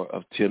hour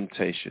of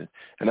temptation.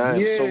 And I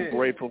am so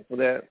grateful for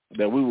that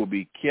we will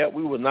be kept.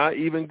 We will not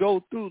even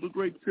go through the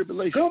great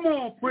tribulation. Come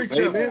on,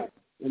 preacher. Amen.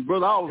 And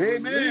brother, I was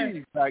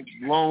relieved like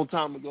a long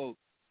time ago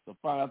to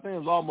find, I think it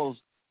was almost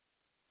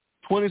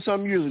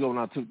 20-some years ago when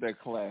I took that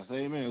class.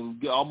 Amen.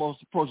 It was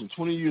almost approaching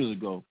 20 years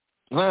ago.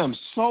 And I am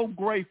so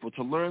grateful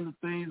to learn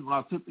the things. When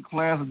I took the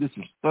class, I did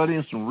some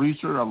studying, some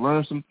research. I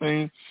learned some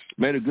things,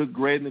 made a good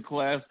grade in the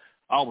class.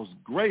 I was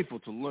grateful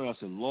to learn. I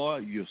said,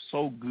 Lord, you're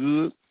so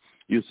good.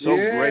 You're so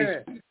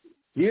graceful.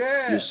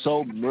 Yeah. You're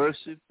so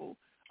merciful.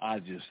 I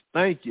just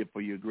thank you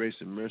for your grace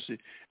and mercy,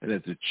 and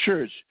that the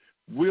church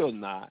will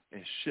not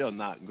and shall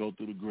not go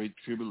through the great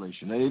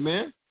tribulation.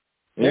 Amen.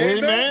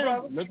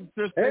 Amen. Let the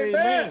church say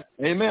amen.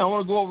 Amen. I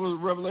want to go over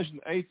Revelation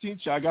 18.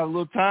 I got a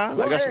little time.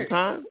 I got some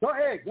time. Go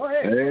ahead.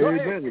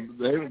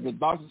 Amen. The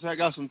doctor said I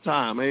got some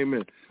time.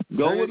 Amen.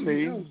 Go with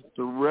me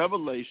to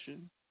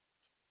Revelation,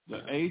 the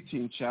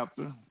 18th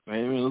chapter.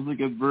 Amen. Let's look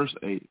at verse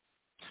 8.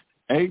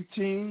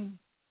 18,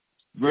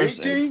 verse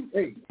 8.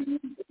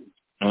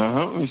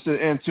 He said,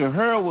 and to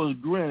her was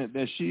granted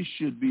that she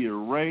should be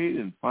arrayed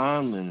in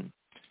fine linen,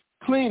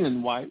 clean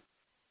and white.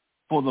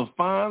 For the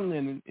fine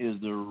linen is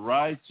the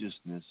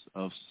righteousness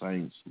of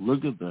saints.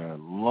 Look at that.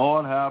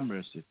 Lord have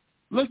mercy.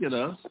 Look at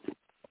us.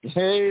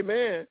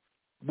 Amen.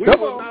 We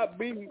will not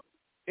be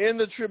in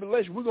the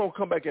tribulation. We're going to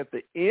come back at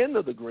the end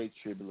of the great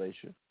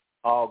tribulation.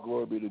 All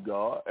glory be to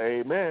God.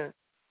 Amen.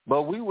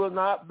 But we will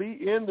not be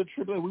in the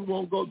tribulation. We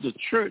won't go. The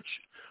church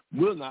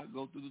will not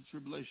go through the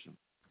tribulation.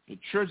 The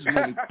church is going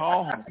to be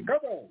called home.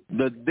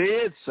 The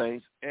dead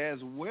saints, as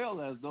well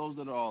as those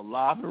that are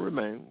alive and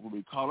remain, will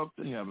be caught up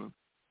to heaven,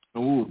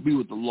 and we will be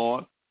with the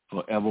Lord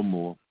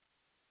forevermore.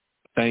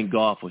 Thank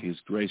God for his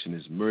grace and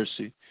his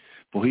mercy,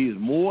 for he is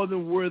more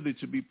than worthy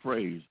to be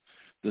praised.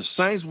 The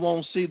saints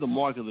won't see the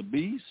mark of the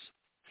beast.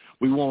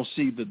 We won't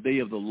see the day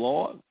of the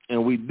Lord,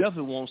 and we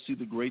definitely won't see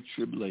the great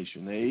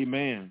tribulation.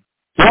 Amen.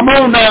 Come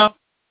on now.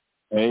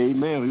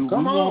 Amen. We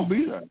won't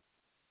be there.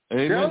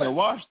 Amen. Now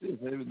watch this.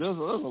 There's a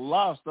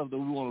lot of stuff that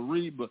we want to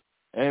read, but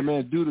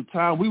amen, due to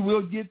time, we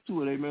will get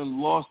to it. Amen. The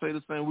Lord say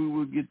the same, we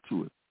will get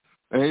to it.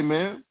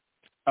 Amen.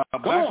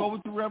 Back over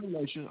to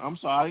Revelation. I'm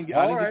sorry,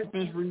 I didn't get to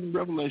finish reading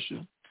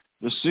Revelation.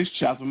 The 6th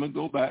chapter. I'm going to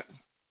go back.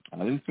 I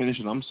didn't finish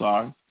it. I'm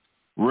sorry.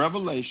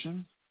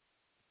 Revelation,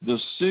 the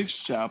 6th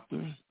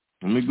chapter.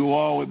 Let me go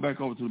all the way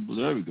back over to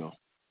there we go.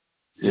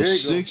 The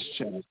 6th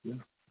chapter.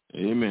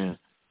 Amen.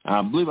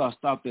 I believe I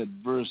stopped at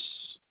verse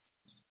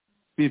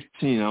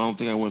 15. I don't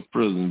think I went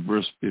further than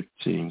verse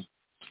 15.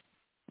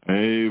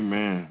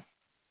 Amen.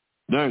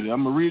 There it is.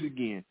 I'm going to read it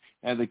again.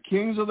 And the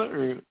kings of the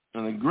earth,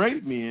 and the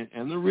great men,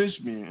 and the rich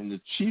men, and the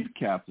chief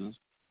captains,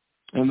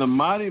 and the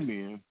mighty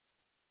men,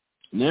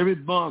 and every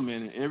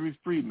bondman and every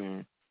free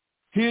man,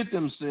 hid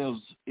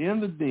themselves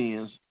in the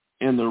dens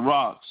and the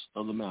rocks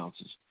of the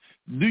mountains.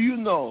 Do you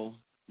know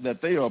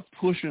that they are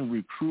pushing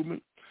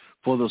recruitment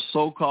for the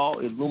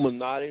so-called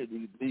Illuminati,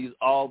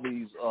 all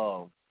these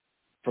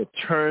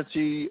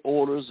fraternity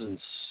orders and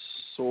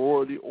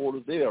sorority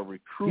orders? They are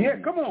recruiting. Yeah,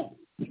 come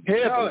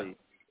on.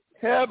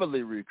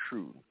 Heavily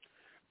recruiting.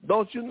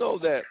 Don't you know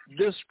that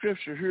this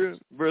scripture here,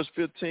 verse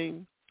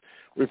 15,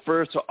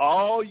 refers to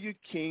all your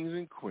kings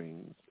and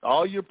queens,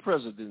 all your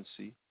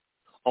presidency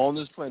on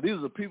this planet? These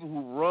are the people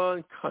who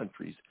run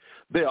countries.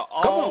 They are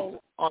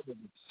all under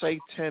the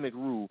satanic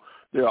rule.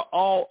 They are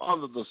all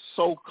under the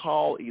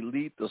so-called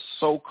elite, the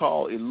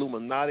so-called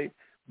Illuminati.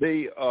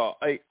 They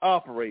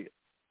operate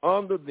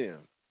under them.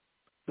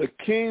 The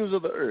kings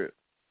of the earth.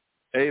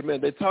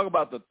 Amen. They talk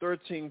about the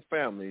 13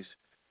 families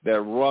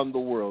that run the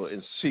world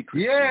in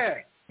secrecy. Yeah.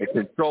 They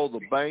control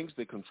the banks.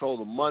 They control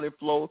the money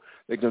flow.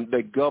 They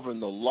govern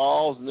the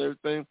laws and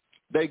everything.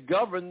 They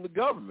govern the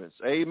governments.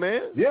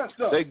 Amen. Yes,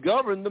 sir. They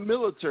govern the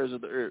militaries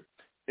of the earth.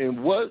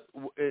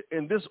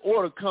 And this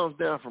order comes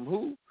down from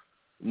who?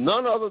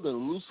 None other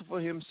than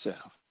Lucifer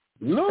himself.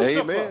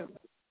 Amen.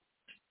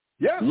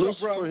 Yes,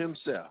 Lucifer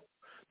himself.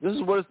 This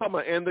is what it's talking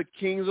about. And the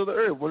kings of the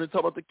earth. When they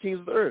talk about the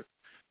kings of the earth,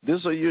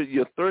 these are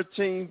your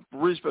 13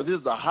 rich. This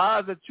is the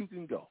highest that you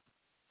can go.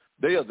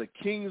 They are the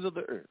kings of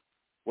the earth.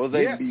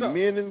 Whether they be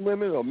men and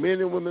women or men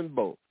and women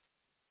both.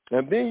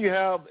 And then you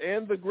have,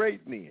 and the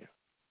great men,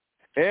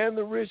 and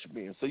the rich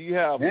men. So you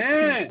have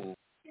people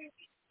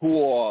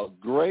who are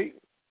great.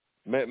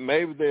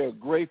 Maybe they are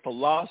great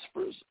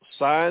philosophers,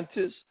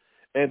 scientists,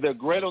 and they're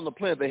great on the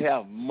planet. They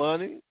have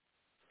money.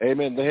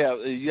 Amen.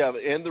 You have,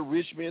 and the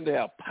rich men, they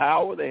have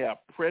power. They have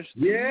prestige.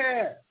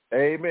 Yeah.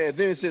 Amen.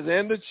 Then it says,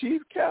 and the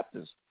chief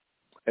captains.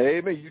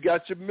 Amen. You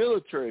got your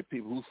military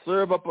people who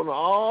serve up on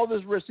all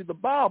this rest of the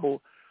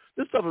Bible.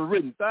 This stuff was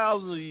written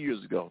thousands of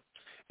years ago.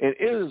 And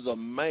it is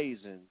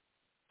amazing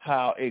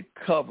how it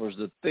covers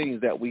the things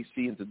that we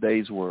see in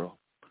today's world.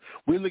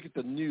 We look at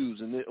the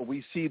news and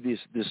we see this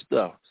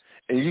stuff.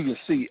 And you can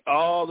see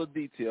all the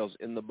details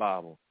in the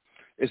Bible.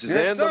 It says,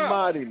 and the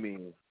mighty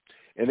men,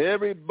 and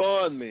every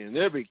bondman,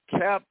 every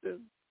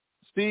captain,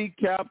 sea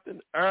captain,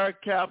 air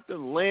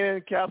captain,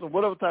 land captain,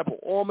 whatever type of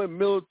army,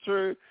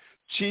 military,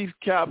 chief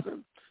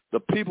captain, the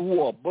people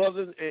who are above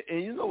it.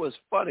 And you know, it's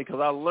funny because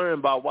I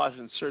learned by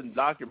watching certain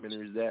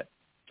documentaries that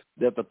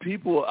the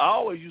people, I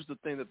always used to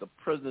think that the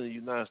president of the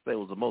United States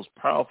was the most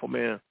powerful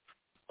man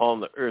on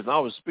the earth. And I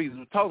was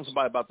talking to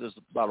somebody about this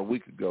about a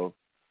week ago,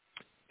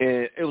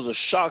 and it was a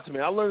shock to me.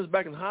 I learned this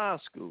back in high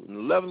school, in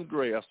 11th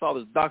grade. I saw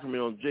this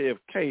documentary on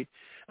JFK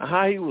and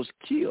how he was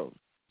killed.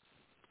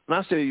 And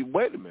I said,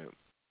 wait a minute.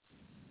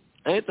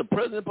 Ain't the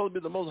president supposed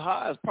to be the most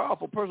highest,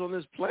 powerful person on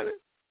this planet?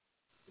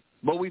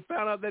 But we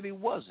found out that he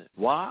wasn't.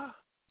 Why?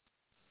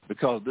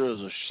 Because there is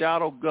a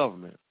shadow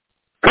government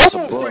that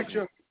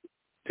you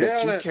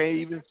can't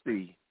even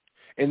see.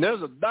 And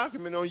there's a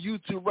document on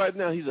YouTube right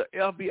now. He's an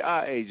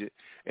FBI agent,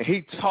 and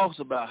he talks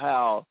about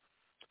how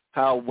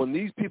when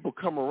these people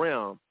come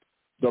around,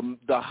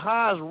 the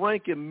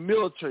highest-ranking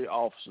military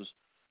officers,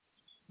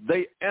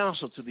 they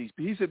answer to these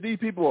people. He said these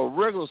people are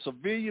regular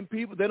civilian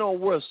people. They don't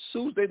wear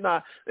suits. They're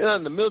not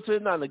in the military.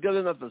 They're not in the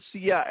government. They're not the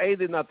CIA.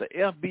 They're not the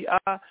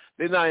FBI.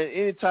 They're not in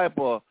any type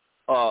of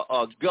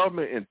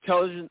government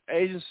intelligence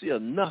agency or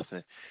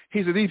nothing.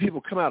 He said these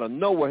people come out of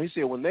nowhere. He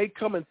said when they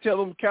come and tell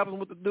them captain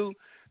what to do,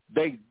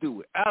 they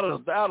do it out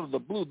of the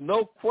blue,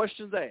 no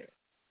questions asked.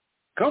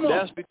 Come on.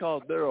 That's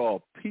because there are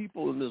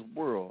people in this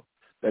world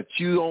that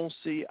you don't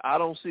see, I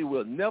don't see,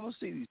 we'll never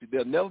see these people.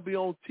 They'll never be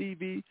on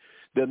TV.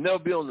 They'll never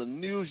be on the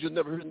news. You'll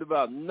never hear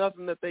about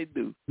nothing that they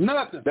do.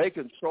 Nothing. They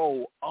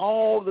control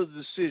all the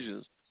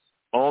decisions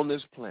on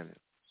this planet.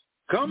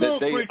 Come on,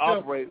 they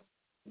operate.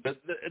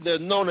 They're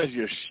known as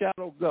your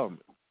shadow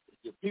government.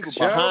 People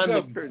behind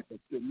the curtain.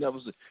 Never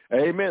see.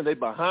 Amen. They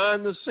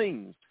behind the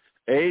scenes.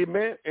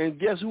 Amen. And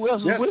guess who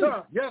else is with him?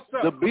 Yes, sir.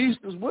 The beast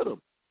is with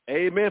him.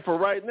 Amen. For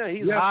right now,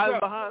 he's hiding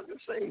behind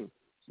the scenes.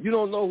 You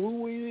don't know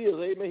who he is.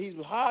 Amen.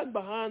 He's hiding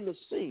behind the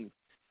scenes.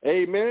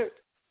 Amen.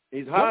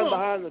 He's hiding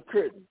behind the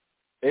curtain.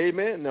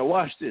 Amen. Now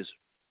watch this.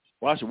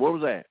 Watch it. Where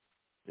was that?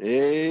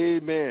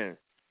 Amen.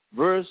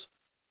 Verse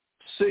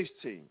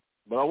 16.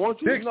 But I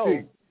want you to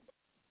know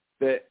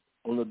that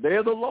on the day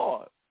of the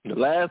Lord, the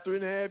last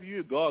 3.5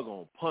 years, God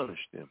going to punish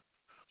them.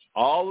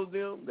 All of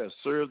them that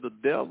serve the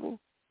devil,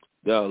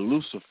 that are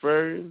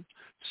Luciferian,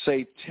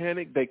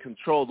 satanic, they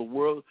control the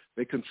world.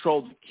 They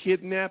control the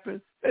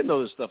kidnapping. They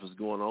know this stuff is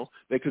going on.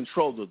 They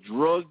control the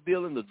drug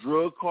dealing, the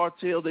drug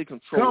cartel. They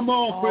control Come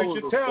on,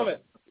 preacher, tell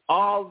it.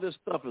 All this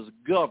stuff is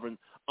governed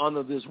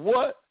under this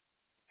what?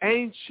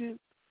 Ancient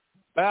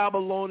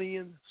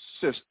Babylonian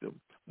system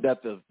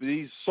that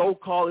these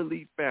so-called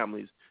elite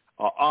families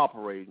are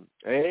operating.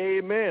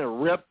 Amen.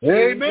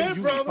 Amen,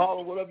 you brother. can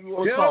call it whatever you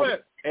want to call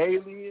it.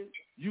 Alien.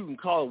 You can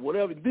call it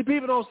whatever. The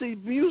people don't see.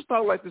 You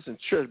talk like this in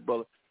church,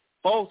 brother.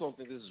 Folks don't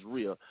think this is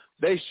real.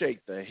 They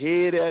shake their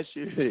head at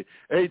you.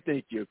 They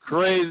think you're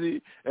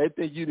crazy. They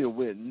think you done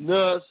went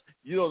nuts.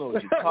 You don't know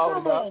what you're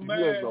talking about. Man.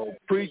 You don't know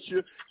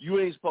preacher. You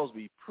ain't supposed to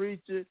be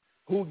preaching.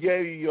 Who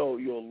gave you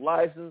your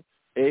license?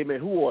 Amen.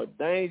 Who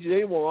ordained you?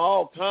 They want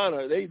all kind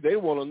of. They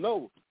want to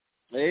know.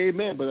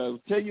 Amen. But I'll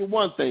tell you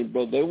one thing,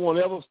 brother. They won't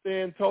ever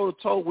stand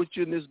toe-to-toe with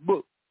you in this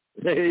book.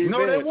 Amen.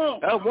 No, they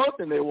won't. That's one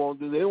thing they won't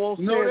do. They won't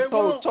stand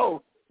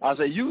toe-to-toe. I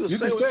say, you can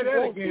say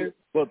that again,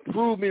 but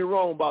prove me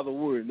wrong by the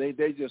word. They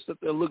just sit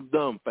there and look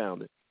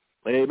dumbfounded.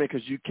 Amen.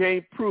 Because you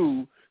can't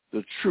prove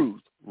the truth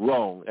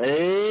wrong.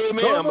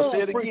 Amen. I'm going to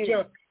say it again.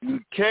 Preacher. You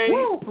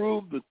can't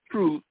prove the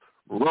truth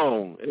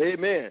wrong.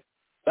 Amen.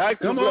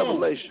 Back to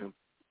Revelation,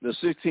 the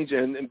 16th.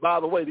 And by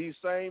the way, these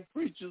same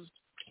preachers,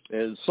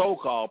 and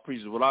so-called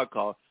preachers, what I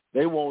call,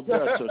 they won't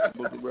dare touch the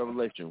book of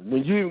Revelation.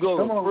 When you even go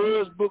to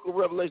the first book of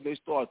Revelation, they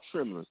start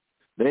trembling.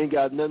 They ain't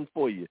got nothing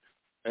for you.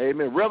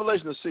 Amen.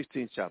 Revelation, the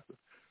 16th chapter.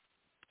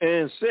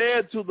 And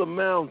said to the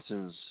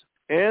mountains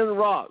and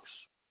rocks,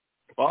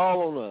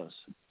 fall on us,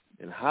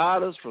 and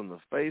hide us from the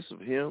face of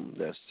him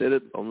that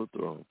sitteth on the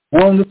throne.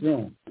 On the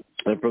throne.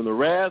 And from the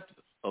wrath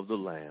of the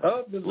Lamb.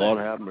 Lord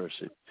have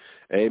mercy.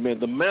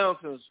 Amen. The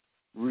mountains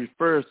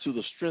refers to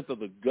the strength of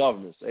the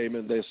governments.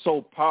 Amen. They're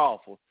so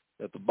powerful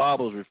that the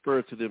Bible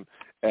refers to them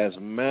as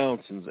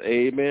mountains.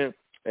 Amen.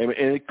 Amen.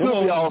 And it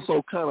could be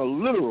also kind of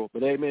literal,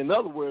 but amen. In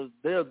other words,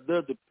 they're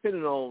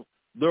dependent on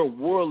their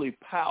worldly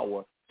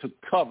power to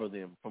cover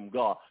them from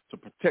God, to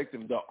protect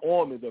them. The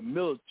army, the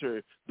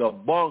military, the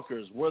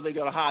bunkers, where they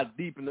got to hide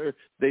deep in the earth,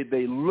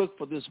 they look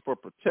for this for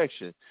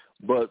protection.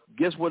 But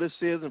guess what it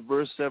says in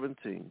verse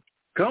 17?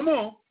 Come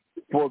on.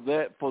 For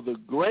the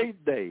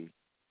great day.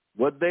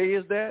 What day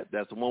is that?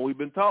 That's the one we've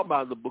been talking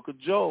about in the book of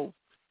Job.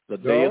 The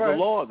day of the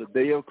Lord, the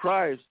day of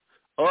Christ,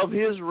 of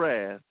his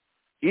wrath,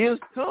 is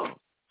come.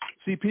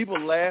 See, people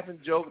laugh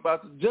and joke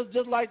about this.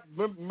 Just like,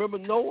 remember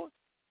Noah?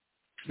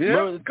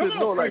 Yeah, it took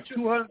Noah like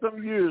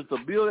 200-some years to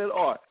build that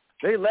ark.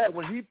 They laughed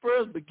when he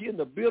first began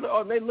to build the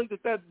ark, and they looked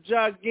at that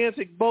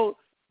gigantic boat.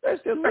 They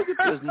said, look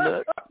at this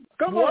nut.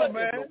 Come what on,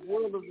 man. in the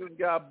world is this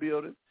guy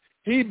building?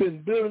 He's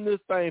been building this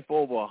thing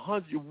for over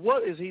 100 years.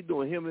 What is he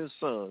doing, him and his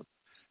son?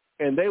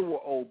 And they were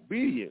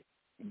obedient.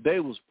 They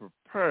was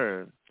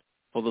preparing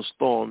for the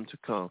storm to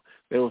come.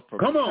 They was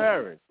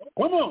preparing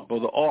for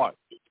the ark.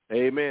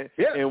 Amen.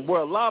 Yeah. And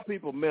where a lot of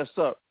people mess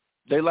up,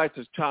 they like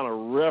to kind of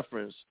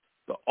reference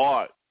the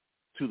ark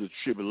to the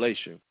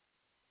tribulation.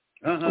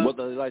 And what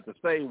they like to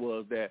say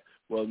was that,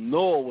 well,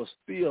 Noah was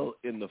still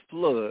in the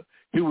flood.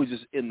 He was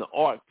just in the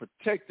ark,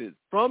 protected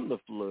from the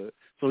flood.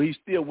 So he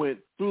still went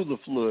through the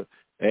flood.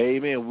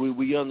 Amen.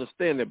 We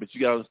understand that, but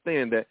you got to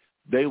understand that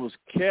he was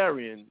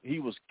carrying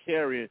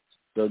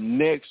the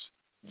next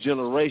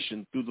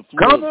generation through the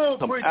flood to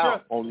come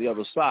out on the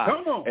other side.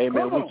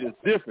 Amen. Which is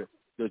different.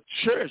 The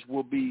church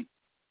will be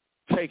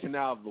taken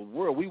out of the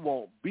world. We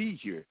won't be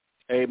here.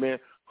 Amen.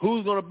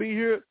 Who's going to be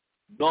here?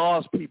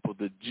 God's people,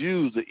 the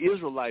Jews, the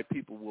Israelite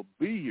people will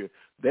be here.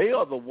 They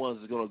are the ones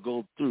that are going to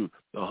go through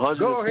the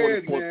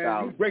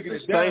 144,000. The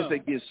saints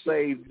that get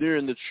saved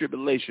during the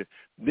tribulation.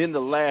 Then the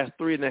last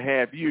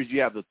 3.5 years,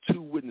 you have the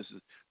two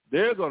witnesses.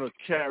 They're going to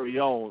carry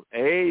on,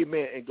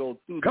 amen, and go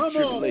through the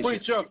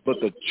tribulation. But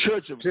the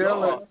church of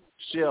God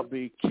shall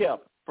be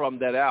kept from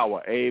that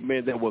hour,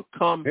 amen, that will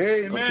come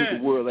into the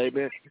world,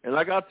 amen. And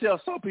like I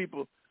tell some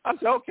people, I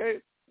say, okay,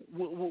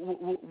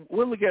 we'll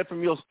look at it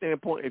from your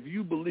standpoint. If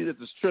you believe that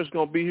this church is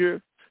going to be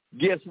here,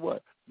 guess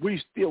what?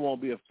 We still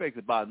won't be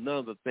affected by none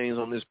of the things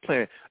on this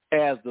planet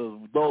as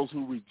those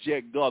who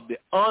reject God, the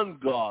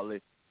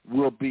ungodly,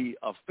 will be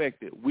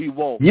affected. We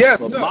won't.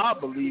 But my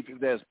belief is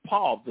that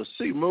Paul,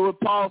 remember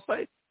what Paul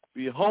say?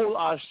 Behold,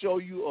 I show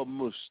you a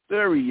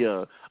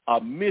mysterion,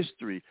 a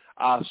mystery.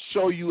 I'll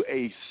show you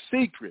a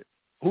secret.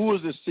 Who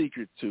is the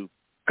secret to?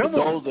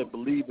 Those that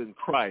believe in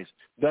Christ.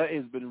 That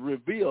has been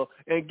revealed.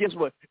 And guess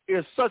what?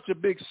 It's such a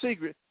big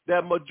secret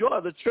that majority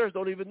of the church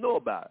don't even know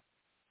about it.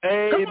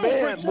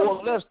 Amen. More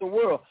or less the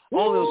world.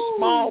 Only a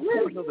small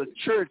portion of the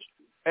church,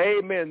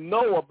 amen,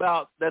 know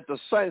about that the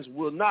saints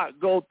will not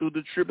go through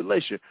the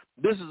tribulation.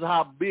 This is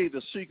how big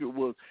the secret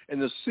was.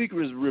 And the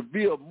secret is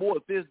revealed more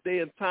at this day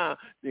and time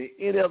than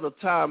any other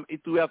time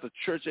throughout the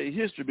church age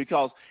history,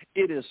 because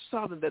it is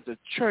something that the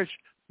church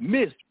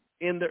missed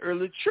in the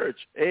early church.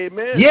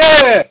 Amen.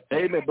 Yeah.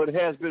 Amen. But it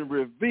has been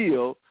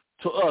revealed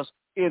to us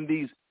in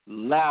these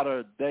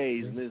latter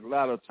days, in this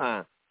latter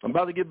time. I'm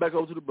about to get back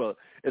over to the brother.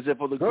 It said,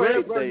 for the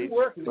great day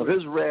of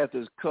his wrath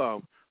is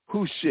come,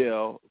 who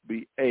shall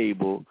be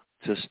able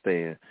to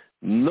stand?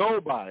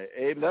 Nobody.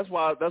 Amen. That's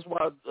why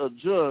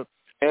John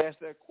asked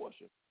that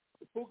question.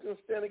 Who can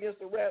stand against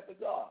the wrath of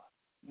God?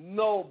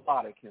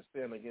 Nobody can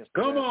stand against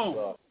the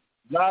wrath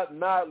of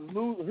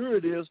God. Here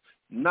it is,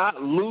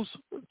 not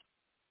Lucifer,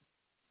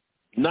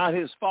 not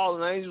his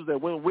fallen angels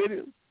that went with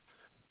him,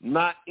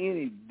 not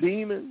any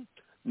demon,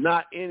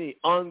 not any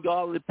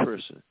ungodly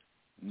person.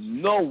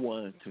 No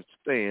one can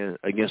stand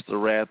against the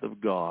wrath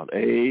of God.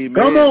 Amen.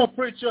 Come on,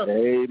 preacher.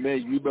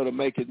 Amen. You better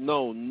make it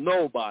known.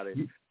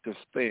 Nobody can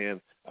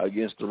stand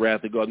against the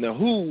wrath of God. Now,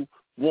 who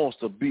wants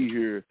to be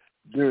here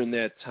during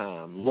that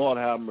time? Lord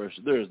have mercy.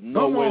 There is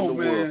no way in the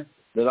world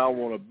that I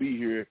want to be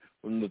here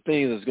when the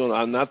thing that's going to,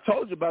 and I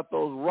told you about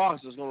those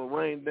rocks that's going to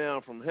rain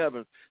down from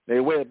heaven. They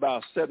weigh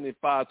about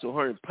 75 to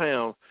 100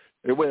 pounds.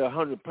 They weigh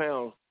 100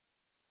 pounds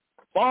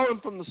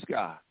falling from the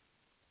sky.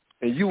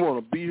 And you want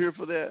to be here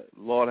for that?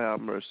 Lord have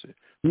mercy.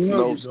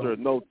 No, sir.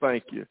 No,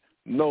 thank you.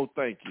 No,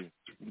 thank you.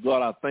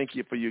 God, I thank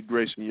you for your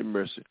grace and your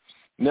mercy.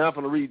 Now I'm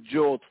going to read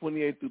Joel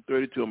 28 through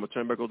 32. I'm going to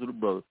turn back over to the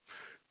brother.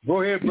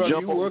 Go ahead, brother.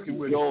 You're working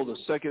with Joel, the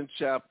second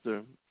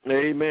chapter.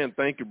 Amen.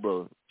 Thank you,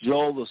 brother.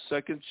 Joel, the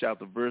second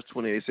chapter, verse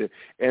 28 said,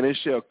 and it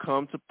shall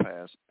come to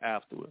pass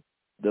afterward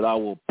that I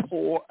will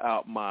pour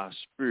out my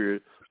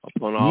spirit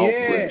upon all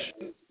flesh.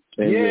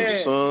 And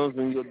your sons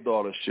and your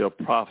daughters shall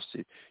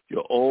prophesy.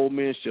 Your old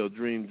men shall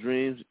dream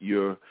dreams.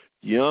 Your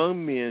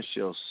young men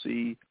shall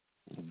see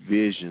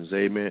visions.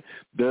 Amen.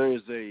 There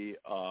is a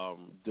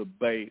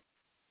debate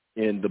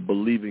in the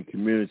believing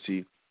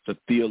community. The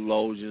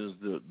theologians,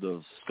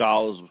 the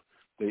scholars,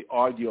 they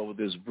argue over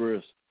this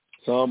verse.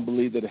 Some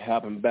believe that it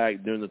happened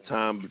back during the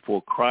time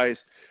before Christ.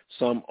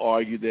 Some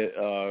argue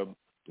that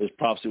this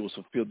prophecy was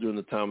fulfilled during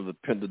the time of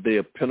the day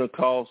of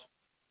Pentecost.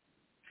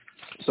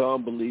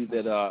 Some believe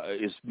that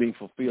it's being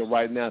fulfilled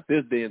right now at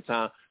this day and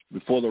time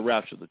before the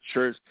rapture of the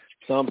church.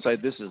 Some say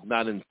this is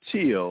not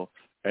until,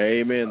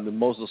 amen, the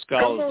most of the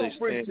scholars, they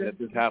stand that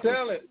this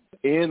happens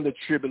in the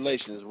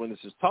tribulation is when this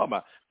is talking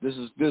about.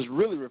 This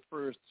really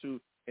refers to,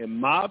 in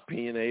my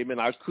opinion, amen,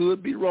 I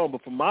could be wrong,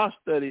 but from my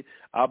study,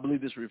 I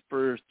believe this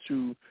refers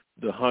to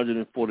the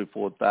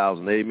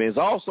 144,000. Amen. It's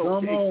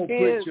also,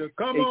 it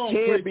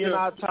can be in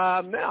our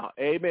time now.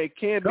 Amen. It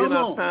can be in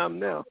our time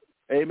now.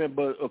 Amen.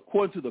 But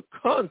according to the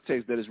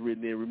context that is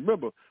written in,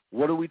 remember,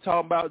 what are we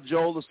talking about?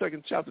 Joel, the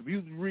second chapter. If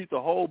you read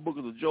the whole book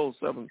of the Joel,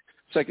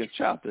 second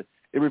chapter,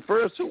 it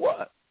refers to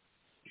what?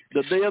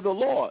 The day of the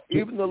Lord.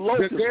 Even the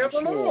locusts. The day of the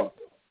Lord.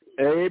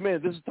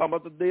 Amen. This is talking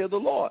about the day of the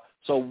Lord.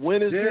 So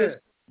when is this?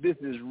 This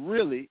is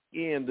really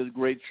in the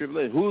Great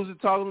Tribulation. Who is it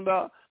talking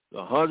about? The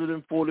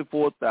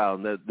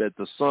 144,000 that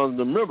the sons.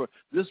 Remember,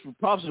 this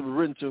prophecy was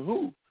written to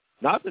who?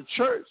 Not the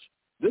church.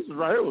 This is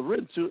right here was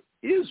written to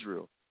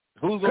Israel.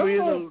 Who's going to be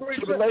in the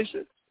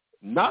tribulation?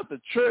 Not the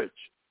church,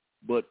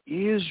 but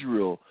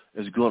Israel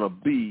is going to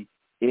be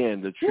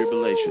in the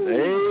tribulation.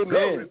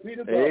 Amen.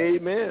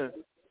 Amen.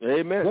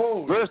 Amen.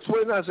 Glory. Verse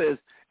 29 says,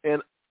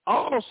 and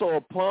also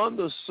upon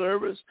the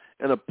servants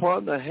and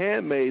upon the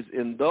handmaids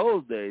in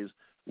those days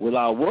will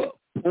I what?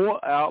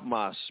 Pour out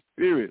my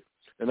spirit,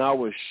 and I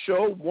will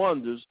show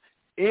wonders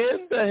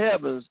in the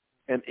heavens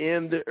and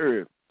in the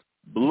earth,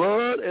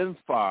 blood and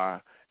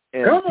fire,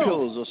 and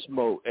pillars of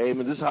smoke.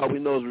 Amen. This is how we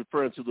know it's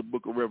referring to the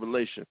book of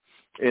Revelation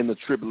in the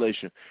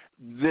tribulation.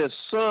 The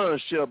sun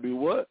shall be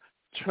what?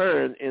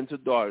 Turned into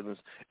darkness,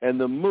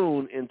 and the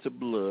moon into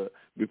blood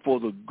before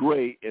the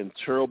great and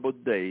terrible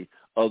day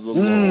of the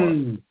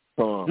Lord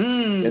come.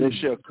 And it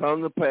shall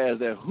come to pass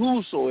that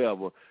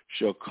whosoever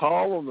shall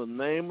call on the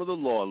name of the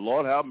Lord,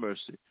 Lord have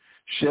mercy,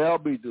 shall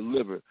be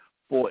delivered.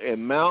 For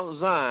in Mount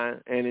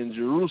Zion and in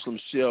Jerusalem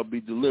shall be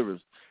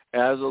deliverance,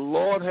 as the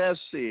Lord has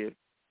said,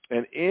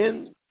 and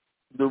in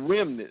the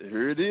remnant,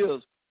 here it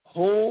is,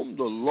 whom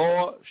the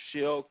Lord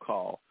shall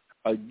call.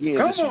 Again,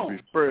 this is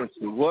referring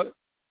to what?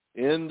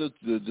 In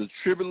the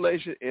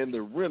tribulation and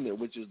the remnant,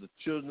 which is the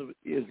children of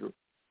Israel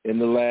in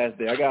the last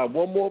day. I got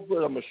one more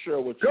verse I'm going to share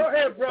with you. Go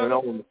ahead, brother. And I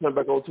want to turn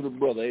back over to the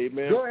brother.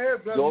 Amen. Go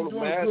ahead, brother. Go to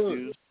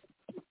Matthew.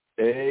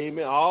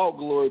 Amen. All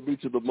glory be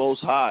to the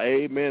Most High.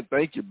 Amen.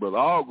 Thank you, brother.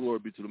 All glory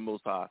be to the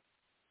Most High.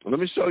 Let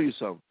me show you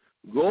something.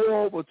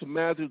 Go over to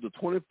Matthew, the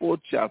 24th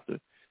chapter,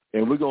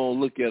 and we're going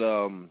to look at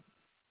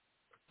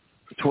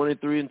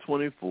 23 and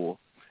 24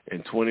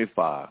 and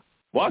 25.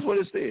 Watch what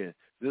it says.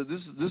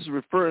 This is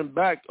referring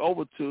back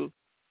over to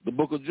the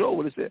book of Joel.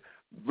 What it said.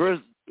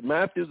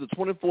 Matthew, the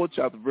 24th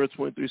chapter, verse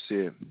 23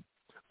 said,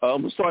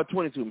 I'm going to start at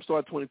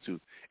 22.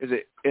 It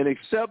said, and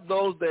except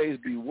those days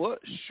be what?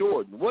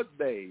 Shortened. What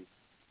days?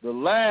 the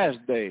last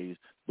days,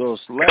 those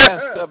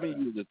last 7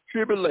 years, the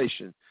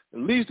tribulation,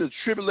 at least the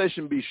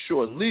tribulation be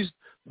short. At least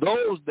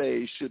those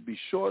days should be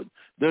short.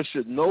 There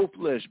should no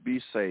flesh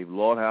be saved.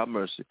 Lord have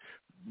mercy.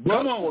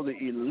 But for the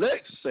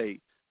elect's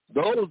sake,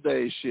 those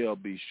days shall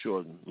be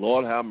shortened.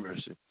 Lord have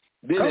mercy.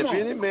 Then if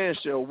any man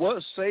shall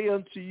what say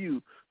unto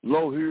you,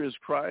 lo, here is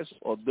Christ,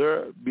 or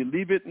there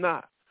believe it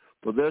not.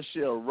 For there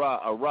shall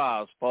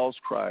arise false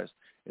Christ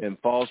and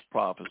false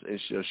prophets, and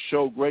shall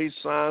show great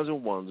signs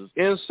and wonders,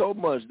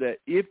 insomuch that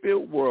if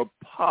it were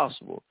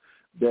possible,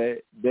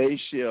 that they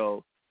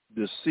shall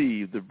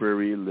deceive the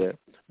very elect.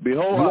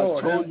 Behold,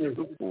 Lord, I told you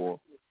before,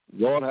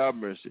 Lord have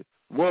mercy.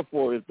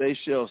 Wherefore, if they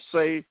shall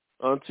say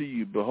unto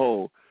you,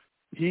 behold,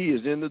 he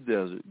is in the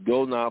desert,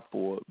 go not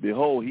forth.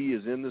 Behold, he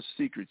is in the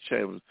secret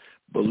chambers,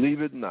 believe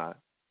it not.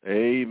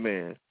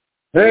 Amen.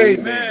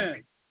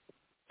 Amen.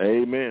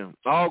 Amen.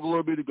 All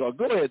glory be to God.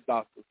 Go ahead,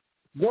 doctor.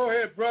 Go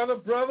ahead, brother.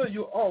 Brother,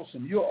 you're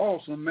awesome. You're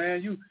awesome,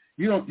 man. You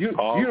don't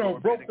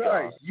broke the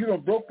ice. You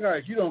don't broke the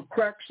ice. You don't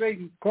crack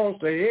Satan across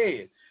the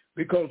head.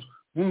 Because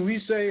when we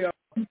say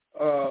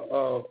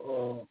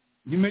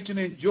you mentioned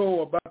in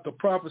Joel about the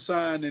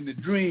prophesying and the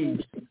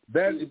dreams,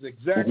 that is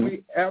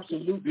exactly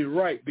absolutely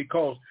right.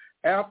 Because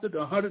after the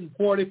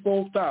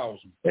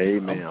 144,000,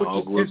 amen.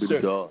 All glory be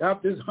to God.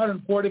 After this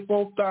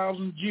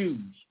 144,000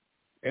 Jews,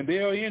 and they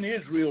are in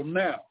Israel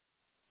now.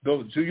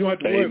 So you don't have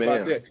to worry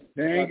about that.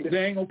 They ain't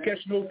going to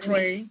catch no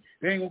train.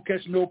 They ain't going to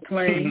catch no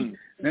plane.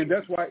 And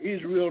that's why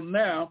Israel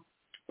now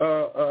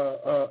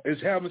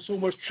is having so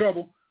much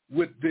trouble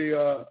with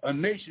the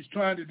nations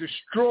trying to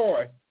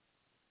destroy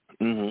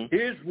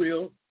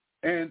Israel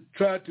and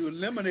try to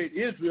eliminate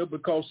Israel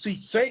because,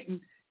 see, Satan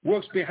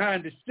works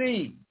behind the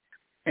scenes.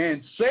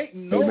 And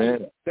Satan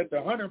knows that the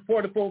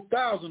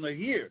 144,000 are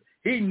here.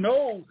 He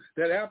knows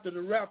that after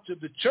the rapture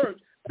of the church,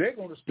 they're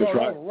going to start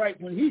off right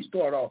when he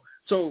start off.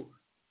 So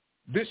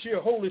this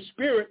year, Holy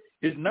Spirit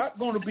is not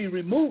going to be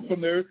removed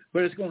from there,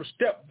 but it's going to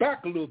step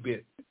back a little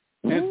bit.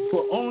 And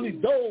for only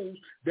those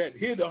that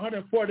hear the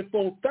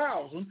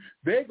 144,000,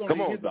 they're going to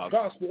hear the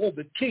gospel of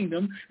the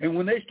kingdom. And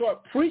when they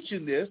start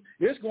preaching this,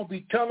 it's going to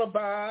be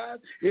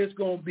televised. It's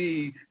going to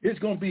be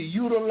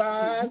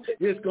utilized.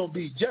 It's going to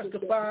be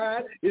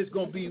justified. It's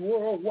going to be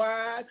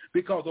worldwide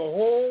because the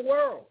whole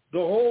world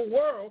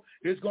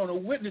is going to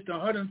witness the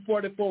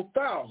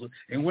 144,000.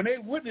 And when they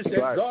witness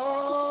that,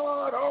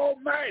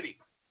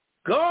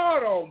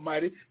 God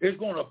Almighty is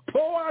going to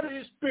pour out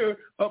his spirit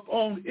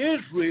upon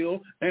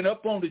Israel and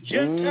upon the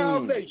Gentile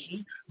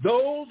nation,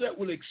 those that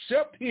will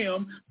accept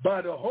him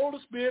by the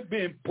Holy Spirit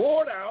being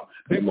poured out.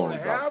 They're going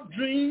to have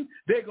dreams.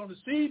 They're going to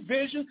see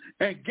visions.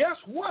 And guess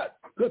what?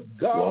 Good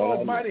God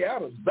Almighty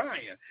out of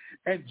Zion.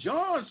 And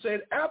John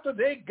said after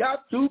they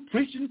got through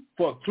preaching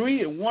for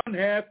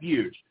 3.5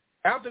 years,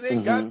 after they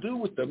got through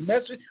with the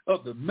message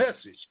of the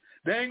message,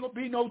 there ain't going to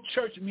be no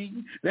church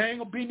meeting. There ain't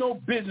going to be no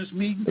business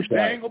meeting.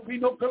 There ain't going to be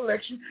no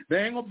collection.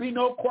 There ain't going to be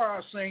no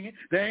choir singing.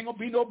 There ain't going to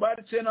be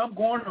nobody saying, I'm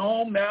going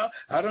home now.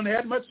 I done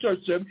had my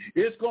church service.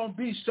 It's going to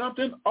be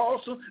something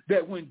awesome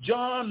that when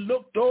John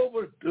looked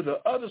over to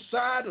the other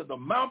side of the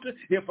mountain,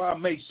 if I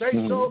may say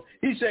so,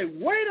 he said,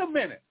 wait a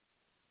minute.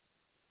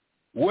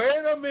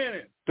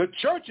 The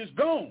church is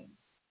gone.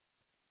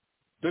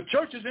 The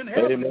church is in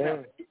heaven now.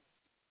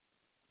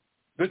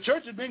 The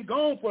church has been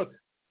gone for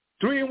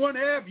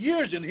 3.5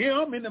 years, and here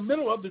I'm in the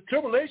middle of the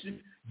tribulation.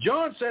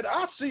 John said,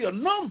 I see a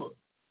number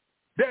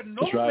that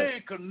no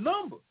man can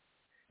number.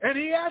 And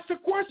he asked the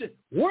question,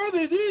 where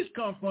did these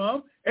come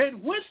from,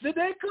 and whence did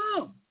they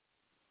come?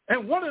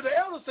 And one of the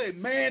elders said,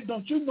 man,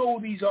 don't you know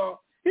who these are?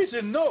 He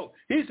said, no.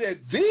 He said,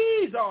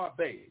 these are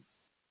they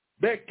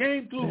that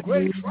came through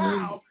great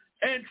trial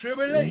and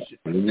tribulation.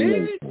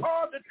 These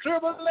are the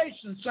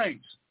tribulation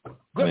saints.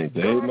 Good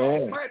God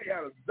Almighty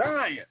out of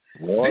Zion.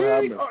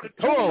 These are the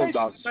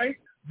tribulation saints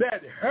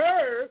that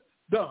heard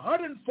the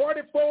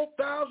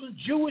 144,000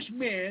 Jewish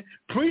men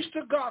preach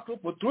the gospel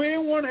for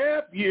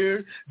 3.5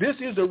 years. This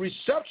is a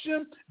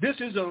reception. This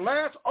is the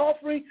last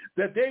offering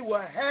that they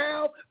will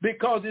have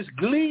because it's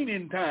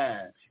gleaning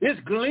time. It's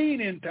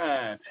gleaning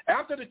time.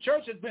 After the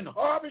church has been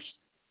harvested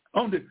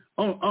on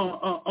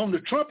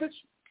the trumpets,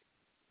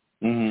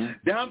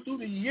 down through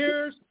the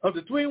years of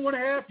the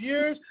 3.5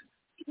 years,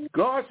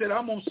 God said,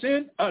 I'm going to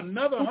send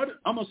another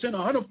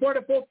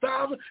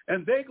 144,000,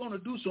 and they're going to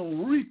do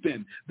some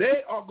reaping.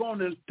 They are going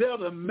to tell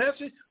the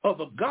message of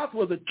the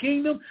gospel of the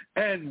kingdom,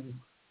 and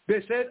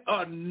they said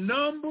a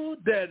number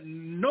that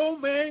no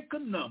man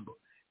can number,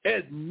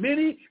 as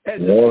many as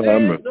the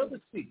sands of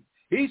the sea.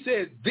 He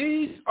said,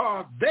 these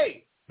are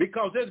they,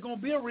 because there's going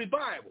to be a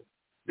revival.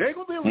 There's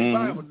going to be a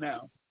revival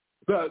now,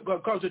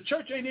 because the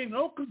church ain't in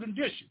no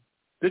condition.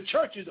 The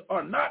churches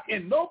are not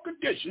in no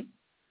condition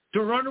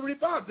to run a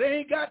revival. They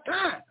ain't got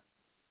time.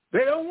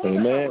 They don't want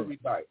to have a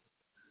revival.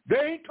 They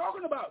ain't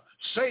talking about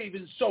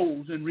saving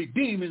souls and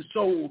redeeming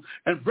souls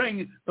and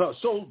bringing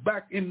souls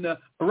back in the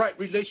right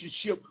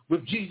relationship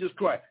with Jesus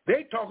Christ.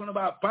 They talking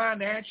about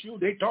financial.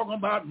 They talking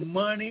about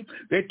money.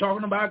 They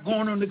talking about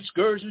going on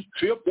excursions,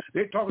 trip.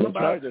 They talking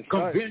about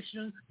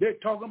conventions. They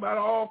talking about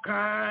all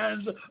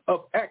kinds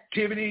of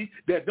activities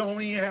that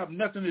don't even have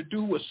nothing to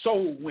do with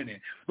soul winning.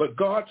 But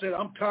God said,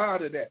 I'm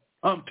tired of that.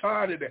 I'm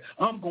tired of that.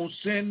 I'm going to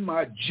send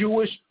my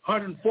Jewish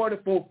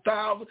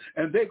 144,000,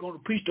 and they're going to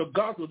preach the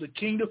gospel of the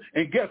kingdom.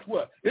 And guess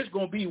what? It's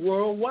going to be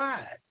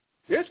worldwide.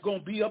 It's going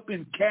to be up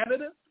in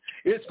Canada.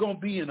 It's going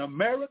to be in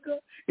America.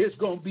 It's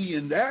going to be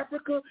in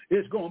Africa.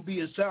 It's going to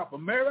be in South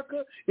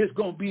America. It's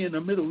going to be in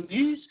the Middle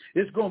East.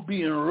 It's going to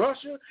be in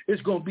Russia.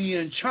 It's going to be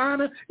in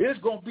China. It's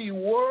going to be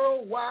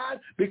worldwide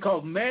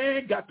because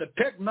man got the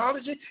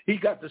technology. He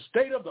got the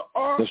state of the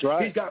art. That's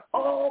right. He got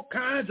all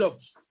kinds of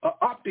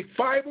optic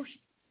fibers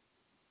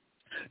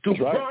to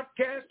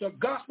broadcast the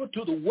gospel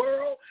to the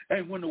world.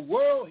 And when the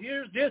world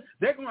hears this,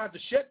 they're going to have to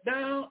shut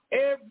down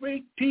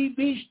every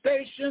TV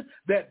station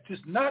that is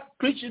not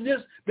preaching this.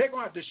 They're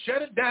going to have to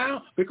shut it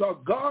down because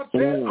God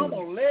said, I'm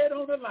going to lay it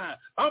on the line.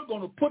 I'm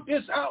going to put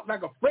this out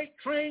like a freight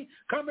train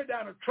coming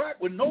down a track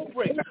with no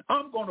brakes.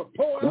 I'm going to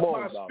pour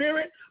out my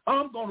spirit.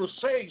 I'm going to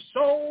save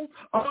souls.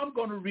 I'm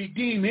going to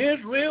redeem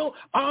Israel.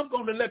 I'm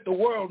going to let the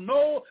world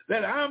know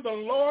that I'm the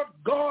Lord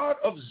God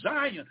of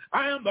Zion.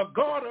 I am the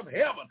God of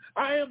heaven.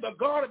 I am the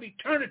God of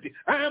eternity.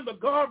 I am the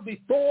God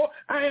before.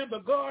 I am the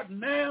God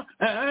now.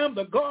 And I am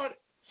the God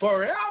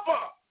forever.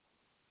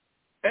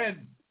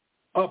 And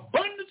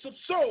abundance of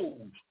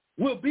souls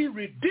will be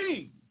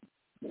redeemed.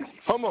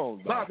 Come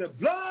on, by the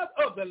blood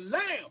of the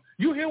Lamb.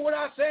 You hear what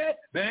I said?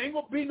 There ain't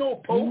going to be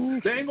no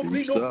pope. There ain't going to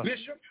be no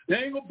bishop.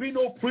 There ain't going to be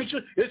no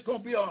preacher. It's going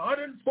to be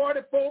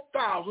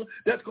 144,000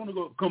 that's going to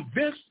go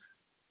convince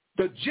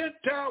the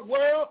Gentile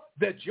world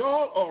that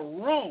y'all are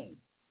wrong.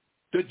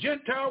 The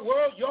Gentile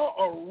world, y'all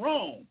are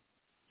wrong.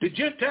 The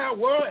Gentile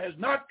world has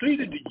not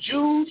treated the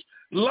Jews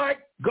like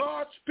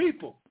God's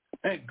people.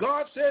 And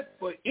God said,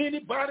 for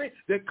anybody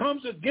that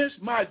comes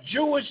against my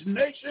Jewish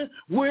nation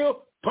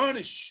will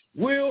punish,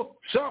 will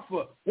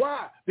suffer.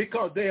 Why?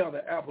 Because they are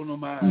the apple of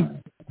my eye.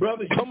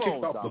 Brother, you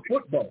kicked off the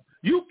football.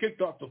 You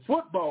kicked off the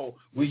football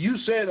when you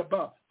said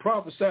about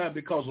prophesying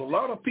because a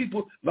lot of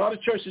people, a lot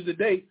of churches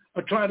today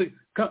are trying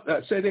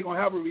to say they're going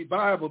to have a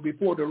revival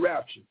before the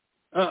rapture.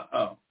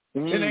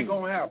 It ain't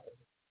going to happen.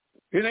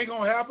 It ain't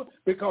going to happen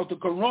because the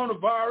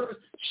coronavirus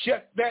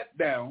shut that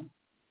down.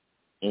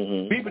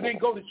 People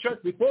didn't go to church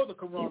before the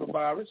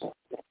coronavirus.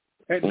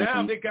 And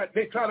now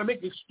they try to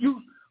make an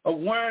excuse of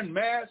wearing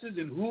masks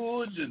and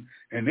hoods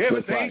and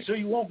everything so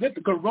you won't get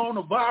the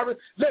coronavirus.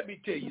 Let me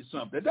tell you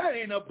something. That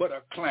ain't nothing but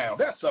a clown.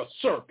 That's a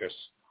circus.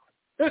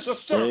 It's a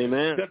circus.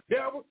 Amen. The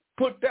devil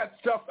put that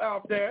stuff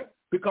out there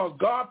because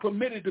God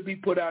permitted it to be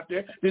put out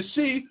there to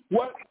see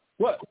what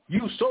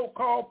you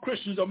so-called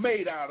Christians are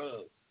made out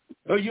of.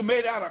 Are you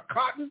made out of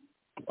cotton?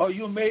 Are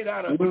you made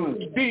out of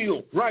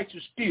steel,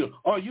 righteous steel?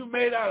 Are you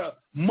made out of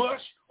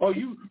mush? Are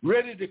you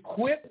ready to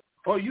quit?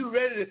 Are you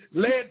ready to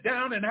lay it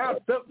down and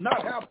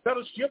not have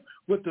fellowship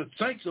with the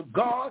saints of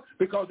God?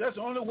 Because that's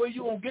the only way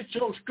you're going to get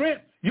your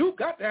strength. You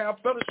got to have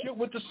fellowship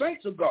with the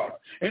saints of God.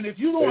 And if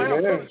you don't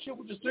have fellowship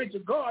with the saints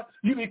of God,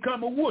 you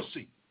become a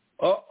wussy.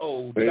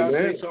 Did I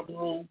say something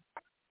wrong?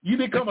 You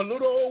become a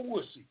little old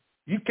wussy.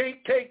 You can't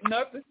take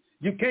nothing.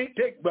 You can't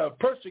take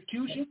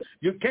persecution.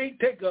 You can't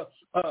take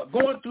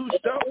going through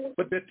stuff.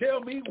 But they tell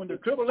me when the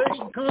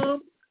tribulation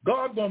comes,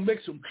 God's going to make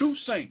some true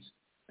saints.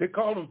 They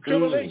call them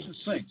tribulation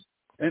saints.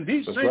 And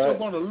these saints are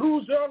going to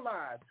lose their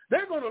lives.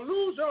 They're going to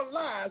lose their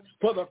lives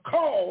for the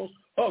cause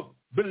of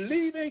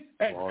believing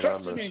and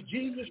trusting in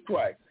Jesus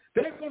Christ.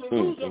 They're going to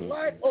lose their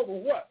life over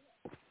what?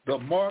 The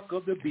mark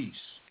of the beast.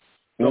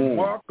 The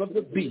mark of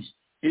the beast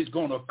is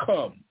going to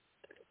come.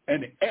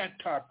 And the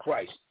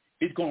Antichrist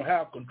is going to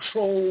have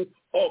control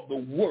of the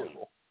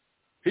world.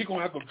 He's going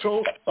to have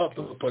control of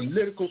the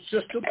political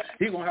system.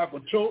 He's going to have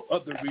control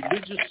of the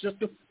religious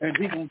system. And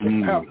he's going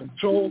to have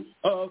control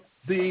of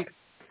the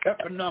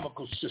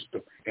economical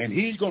system. And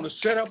he's going to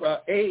set up an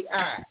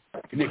AI.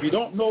 And if you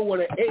don't know what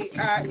an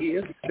AI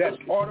is, that's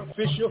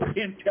artificial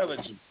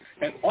intelligence.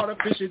 And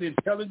artificial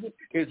intelligence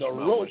is a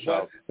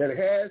robot that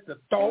has the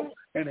thought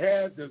and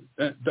has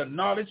the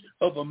knowledge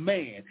of a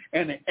man.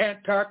 And the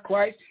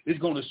Antichrist is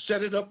going to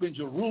set it up in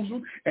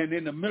Jerusalem. And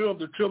in the middle of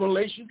the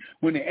tribulation,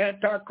 when the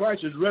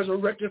Antichrist is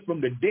resurrected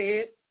from the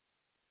dead,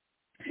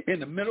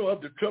 in the middle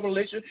of the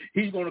tribulation,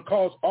 he's going to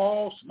cause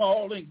all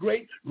small and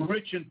great,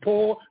 rich and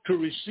poor to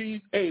receive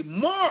a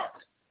mark.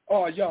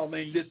 Oh, y'all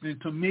ain't listening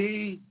to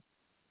me.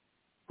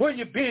 Where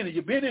you been?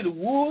 You been in the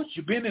woods?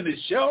 You been in the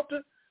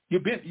shelter?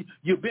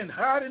 You've been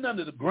hiding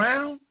under the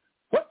ground?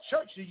 What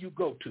church do you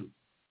go to?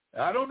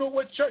 I don't know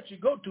what church you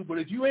go to, but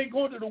if you ain't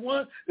going to the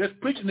one that's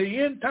preaching the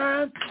end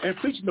time and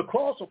preaching the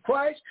cross of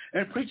Christ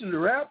and preaching the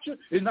rapture,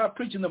 is not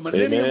preaching the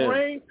millennium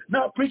reign,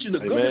 not preaching the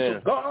goodness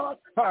of God,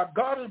 how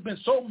God has been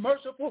so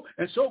merciful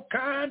and so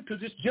kind to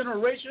this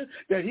generation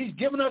that he's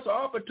given us an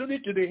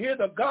opportunity to hear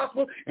the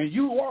gospel, and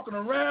you walking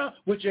around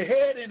with your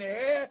head in the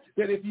air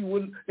that if you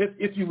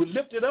would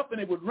lift it up and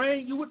it would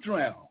rain, you would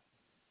drown.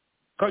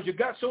 Because you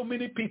got so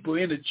many people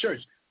in the church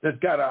that's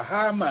got a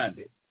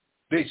high-minded.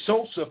 They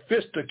so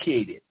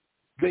sophisticated.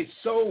 They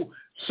so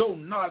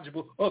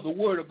knowledgeable of the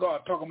word of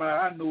God, talking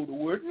about, I know the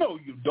word. No,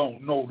 you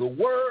don't know the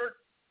word.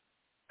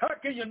 How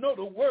can you know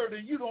the word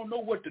and you don't know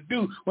what to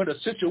do when a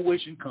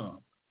situation comes?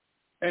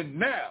 And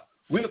now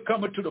we're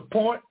coming to the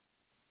point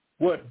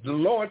where the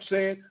Lord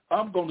said,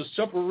 I'm going to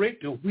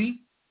separate the wheat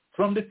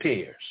from the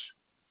tares.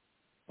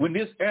 When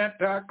this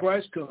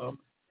Antichrist comes,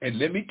 and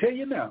let me tell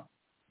you now,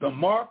 the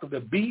mark of the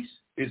beast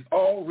is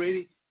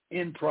already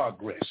in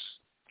progress.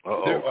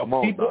 There are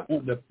people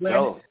on the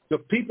planet. The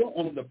people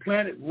on the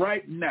planet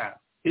right now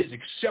is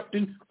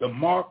accepting the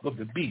mark of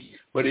the beast,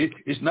 but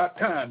it's not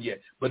time yet.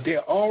 But they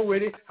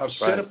already have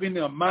set up in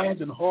their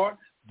minds and heart.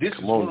 This is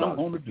what I'm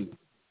going to do.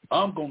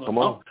 I'm going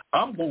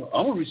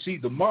to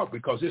receive the mark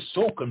because it's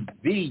so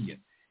convenient.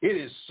 It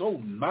is so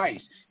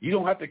nice. You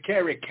don't have to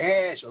carry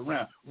cash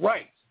around,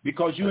 right?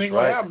 Because you ain't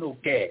gonna have no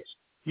cash.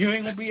 You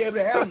ain't gonna be able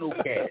to have no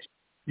cash.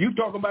 You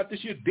talking about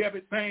this year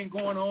debit thing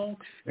going on,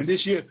 and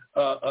this year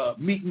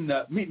meeting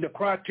the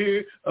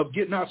criteria of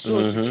getting our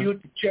Social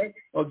Security check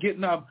or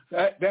getting our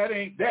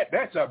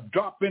that's a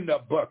drop in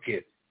the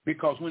bucket,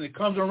 because when it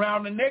comes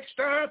around the next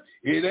time,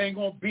 it ain't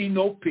gonna be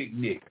no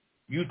picnic.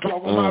 You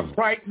talking about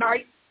Fright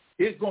Night?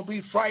 It's gonna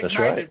be Fright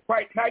Night, and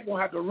Fright Night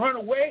gonna have to run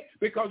away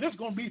because it's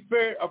gonna be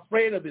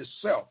afraid of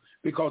itself,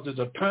 because there's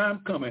a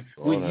time coming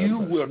when you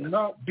will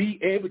not be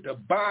able to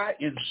buy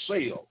and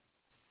sell.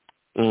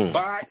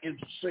 Buy and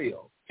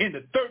sell. In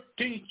the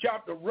 13th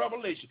chapter of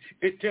Revelation,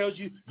 it tells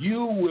you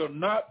you will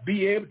not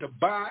be able to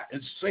buy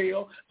and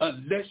sell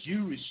unless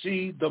you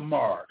receive the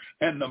mark.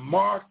 And the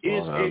mark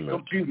is a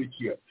computer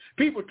chip.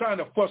 People trying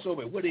to fuss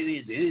over what it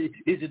is.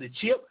 Is it a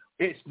chip?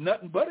 It's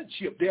nothing but a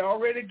chip. They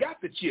already got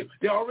the chip.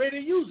 They're already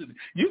using it.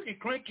 You can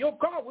crank your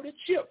car with a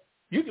chip.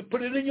 You can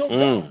put it in your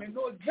car and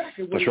know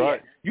exactly what it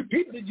is. You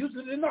people are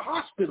using it in the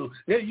hospital.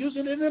 They're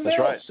using it in the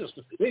mail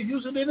system. They're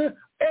using it in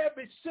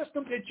every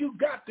system that you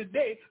got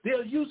today.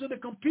 They're using the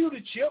computer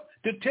chip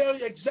to tell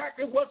you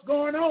exactly what's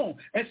going on.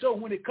 And so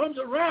when it comes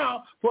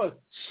around for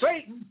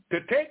Satan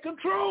to take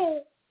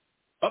control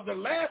of the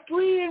last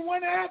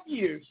 3.5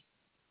 years,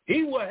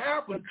 he will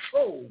have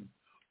control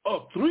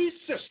of 3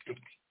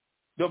 systems.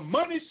 The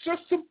money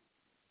system,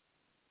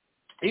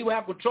 he will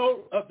have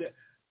control of the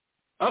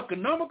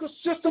economical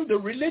system, the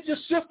religious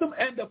system,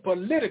 and the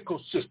political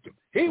system.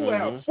 He will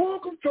have full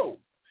control.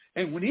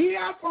 And when he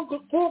has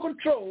full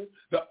control,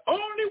 the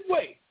only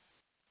way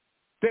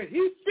that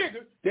he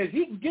figured that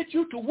he can get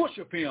you to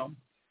worship him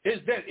is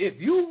that if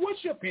you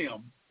worship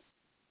him,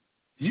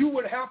 you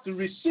would have to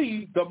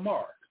receive the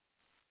mark.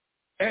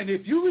 And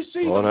if you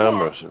receive the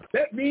mark,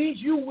 that means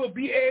you will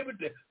be able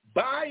to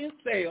buy and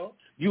sell.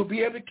 You'll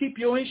be able to keep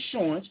your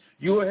insurance.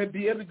 You'll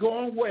be able to go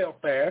on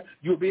welfare.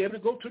 You'll be able to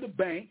go to the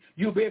bank.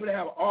 You'll be able to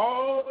have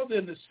all of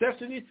the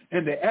necessities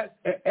and the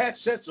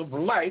assets of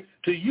life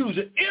to use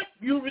it if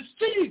you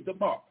receive the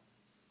mark.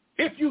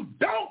 If you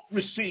don't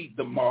receive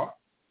the mark,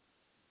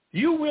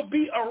 you will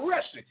be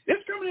arrested.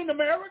 It's coming in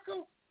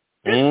America.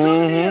 It's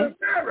coming in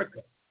America.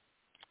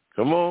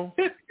 Come on.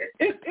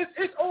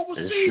 It's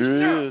overseas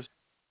now. Is.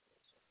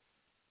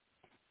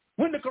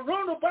 When the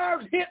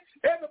coronavirus hit,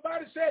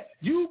 everybody said,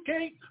 you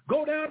can't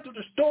go down to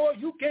the store,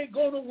 you can't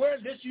go nowhere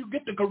unless you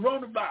get the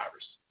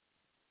coronavirus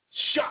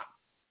shot.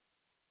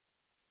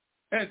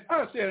 And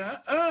I said,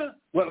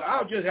 well,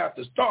 I'll just have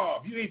to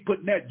starve. You ain't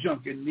putting that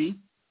junk in me.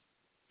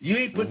 You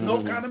ain't putting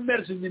no kind of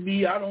medicine in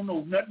me I don't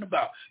know nothing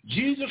about.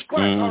 Jesus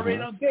Christ already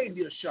done gave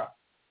me a shot.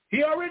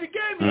 He already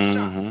gave me a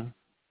shot.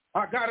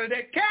 I got it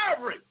at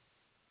Calvary.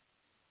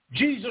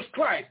 Jesus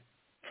Christ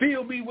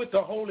filled me with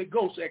the Holy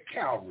Ghost at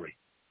Calvary.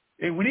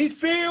 And when he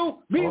filled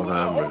me with the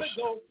Holy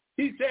Ghost,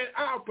 he said,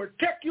 I'll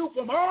protect you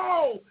from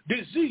all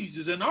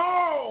diseases and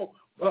all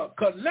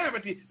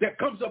calamity that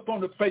comes up on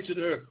the face of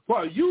the earth.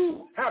 For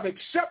you have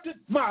accepted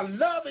my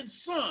loving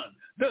Son,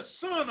 the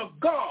Son of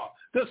God,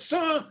 the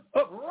Son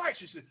of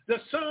righteousness, the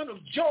Son of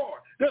joy,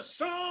 the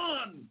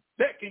Son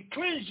that can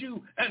cleanse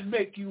you and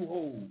make you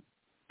whole.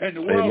 And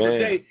the world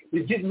today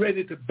is getting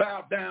ready to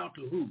bow down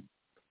to who?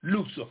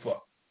 Lucifer.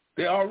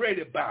 They're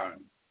already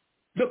bowing.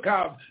 Look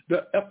how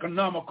the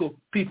economical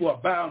people are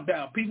bound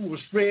down. People were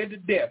scared to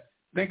death,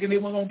 thinking they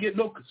weren't going to get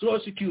no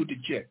Social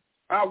Security check.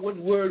 I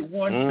wouldn't worry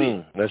one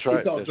bit. That's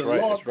right. Because the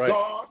Lord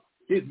God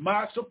is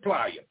my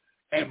supplier.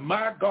 And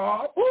my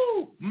God,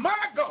 my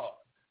God.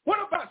 What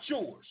about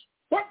yours?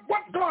 What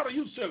God are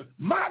you serving?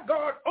 My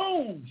God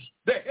owns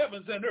the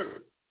heavens and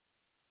earth.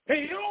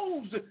 He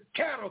owns the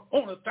cattle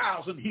on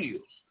 1,000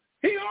 hills.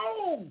 He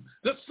owns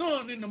the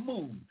sun and the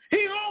moon.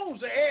 He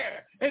owns the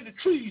air and the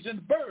trees and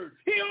the birds.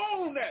 He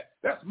owned that.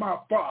 That's my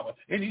Father.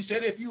 And he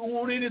said, if you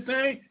want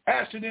anything,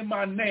 ask it in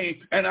my name,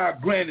 and I'll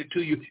grant it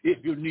to you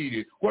if you need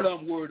it. What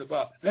I'm worried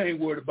about, I ain't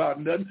worried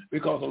about nothing,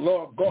 because the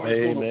Lord God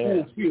is going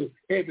to fulfill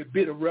every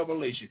bit of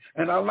revelation.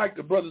 And I like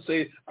the brother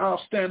say,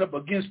 I'll stand up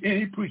against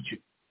any preacher,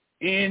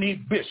 any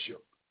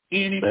bishop,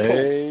 any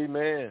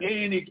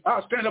pope,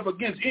 I'll stand up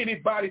against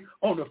anybody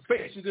on the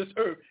face of this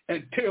earth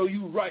and tell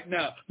you right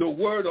now, the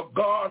word of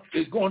God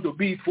is going to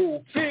be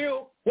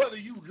fulfilled whether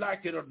you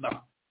like it or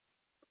not.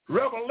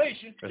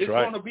 Revelation is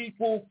going to be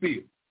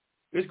fulfilled.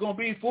 It's going to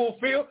be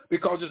fulfilled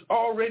because it's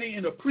already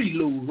in the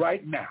prelude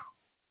right now.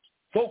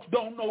 Folks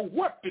don't know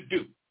what to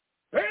do.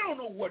 They don't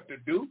know what to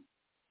do,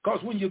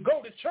 because when you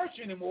go to church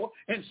anymore,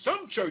 in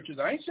some churches,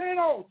 I ain't saying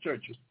all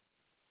churches,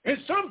 in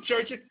some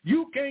churches,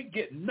 you can't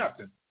get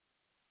nothing.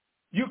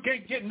 You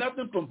can't get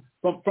nothing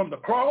from the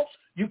cross.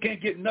 You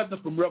can't get nothing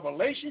from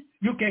Revelation.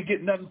 You can't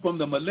get nothing from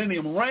the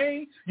millennium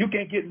reign. You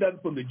can't get nothing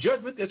from the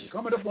judgment that's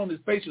coming up on the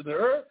face of the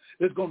earth.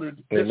 That's going to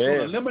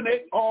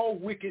eliminate all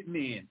wicked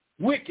men.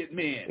 Wicked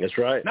men. That's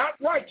right.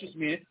 Not righteous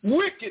men.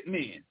 Wicked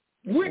men.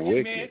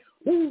 Wicked men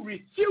who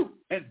refute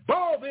and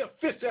ball their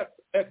fists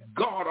at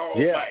God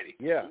Almighty.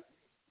 Yeah.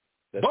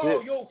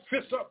 Ball your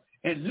fists up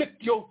and lick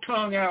your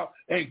tongue out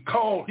and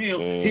call him,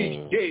 he's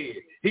dead.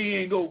 He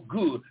ain't no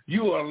good.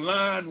 You are a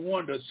lying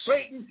wonder.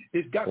 Satan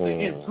has got the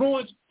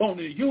influence on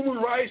the human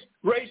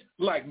race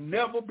like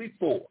never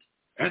before.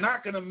 And I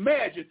can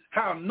imagine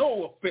how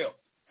Noah felt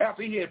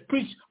after he had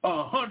preached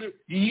 100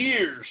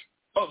 years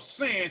of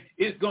saying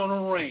it's going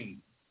to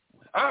rain.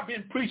 I've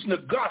been preaching the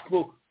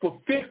gospel for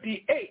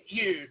 58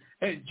 years,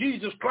 and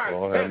Jesus Christ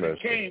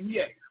hasn't came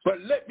yet.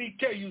 But let me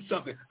tell you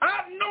something.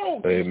 I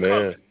know he's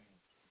coming.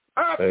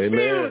 I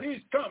feel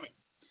he's coming.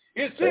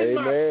 It's in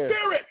my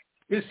spirit.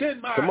 It's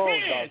in my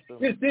hand.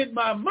 It's in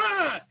my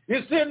mind.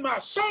 It's in my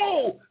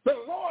soul. The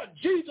Lord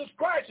Jesus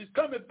Christ is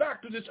coming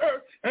back to this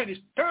earth, and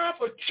it's time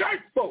for church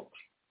folks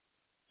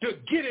to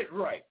get it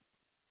right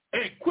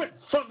and quit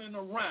funning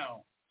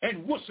around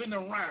and wussing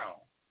around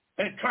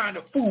and trying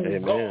to fool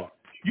God.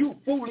 You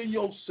fooling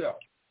yourself,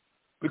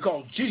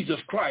 because Jesus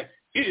Christ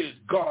is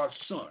God's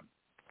son,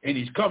 and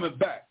he's coming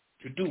back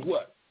to do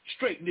what?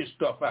 Straighten this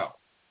stuff out.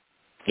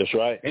 That's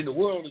right. And the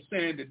world is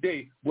saying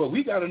today, well,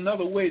 we got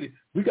another way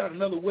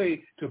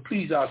to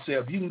please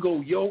ourselves. You can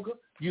go yoga,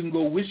 you can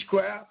go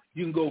witchcraft,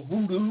 you can go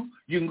voodoo,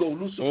 you can go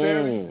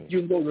Luciferian, you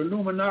can go to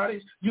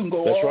Illuminati, you can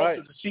go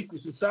to the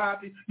secret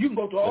society, you can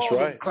go to all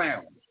the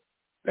clowns.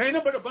 There ain't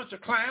nothing but a bunch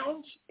of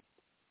clowns.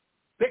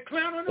 They're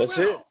clowning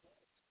around.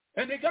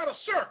 And they got a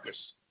circus.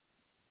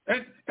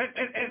 And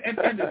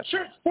the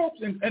church folks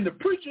and the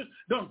preachers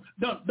done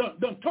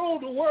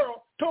told the world,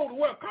 come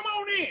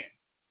on in.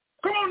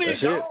 Come on in,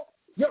 y'all.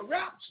 Your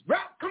rap,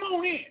 come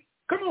on in.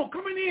 Come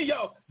on in,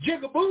 y'all.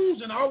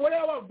 Jigaboos and all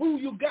whatever boo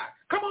you got.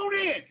 Come on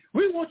in.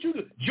 We want you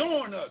to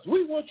join us.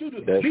 We want you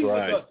to be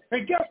with us.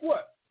 And guess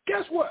what?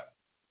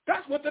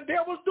 That's what the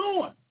devil's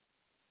doing.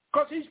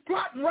 Because he's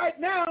plotting right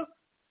now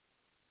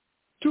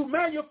to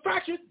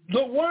manufacture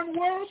the one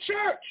world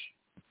church.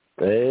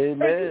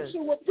 Amen.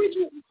 So what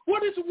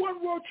does the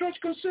one world church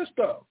consist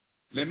of?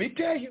 Let me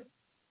tell you.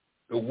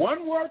 The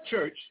one world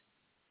church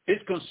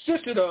is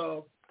consisted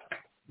of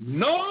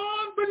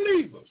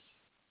non-believers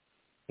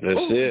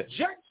who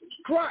reject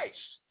Christ.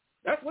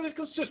 That's what it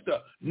consists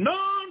of.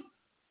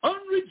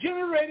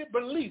 Unregenerated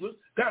believers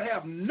that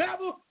have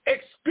never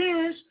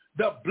experienced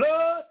the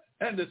blood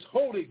and the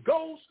Holy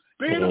Ghost,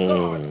 Spirit of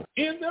God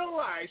in their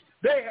lives.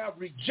 They have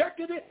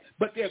rejected it,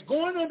 but they're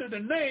going under the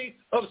name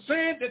of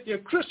saying that they're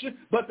Christian,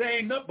 but they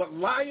ain't nothing but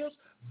liars,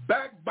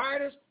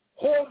 backbiters,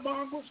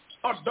 whoremongers,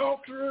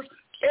 adulterers,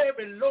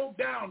 every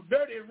low-down,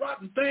 dirty,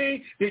 rotten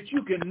thing that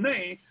you can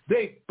name,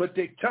 but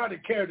they try to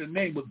carry the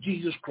name of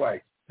Jesus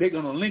Christ. They're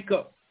going to link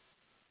up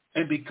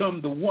and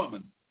become the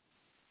woman.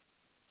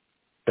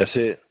 That's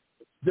it.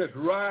 That's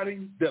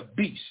riding the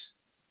beast,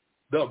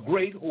 the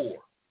great whore,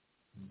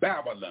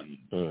 Babylon,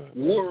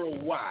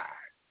 worldwide.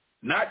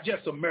 Not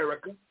just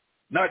America,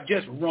 not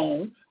just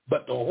Rome,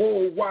 but the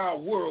whole wide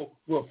world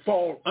will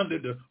fall under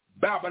the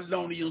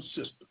Babylonian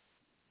system.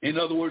 In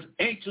other words,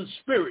 ancient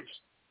spirits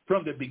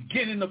from the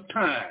beginning of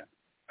time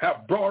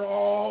have brought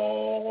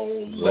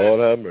all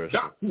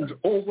doctrines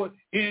over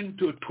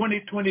into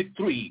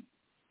 2023.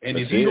 And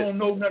if you don't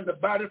know nothing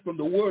about it from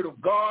the word of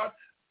God,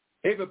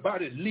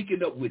 everybody's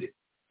linking up with it.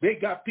 They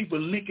got people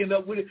linking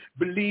up with it,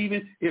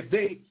 believing if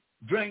they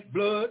drink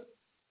blood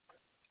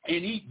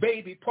and eat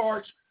baby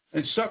parts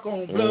and suck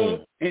on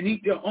blood and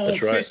eat their own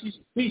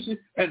pieces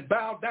and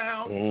bow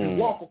down and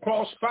walk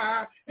across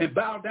fire and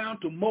bow down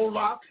to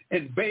Moloch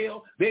and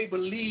Baal, they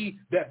believe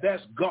that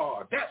that's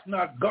God. That's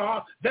not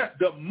God. That's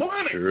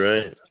demonic.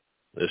 Right.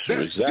 That's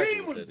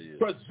exactly what that is.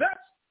 Possess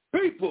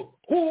people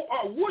who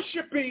are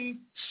worshiping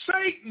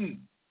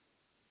Satan.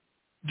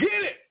 Get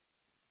it?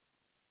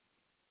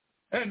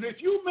 And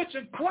if you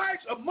mention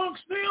Christ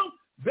amongst them,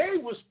 they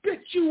will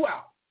spit you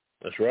out.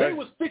 That's right. They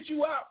will spit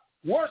you out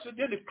worse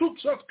than the Ku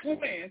Klux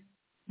Klan,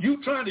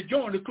 You trying to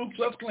join the Ku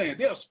Klux Klan,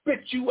 they'll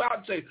spit you out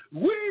and say,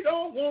 we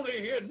don't want to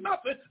hear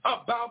nothing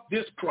about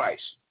this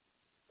Christ.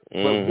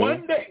 But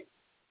one day,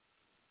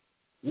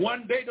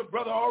 the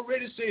brother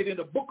already said in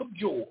the book of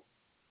Joel,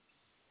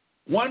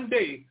 one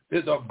day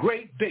there's a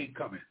great day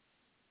coming.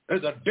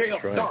 There's a day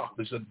of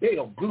darkness, a day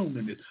of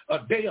gloominess, a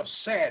day of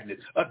sadness,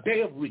 a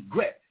day of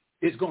regret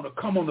is going to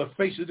come on the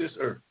face of this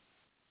earth.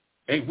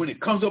 And when it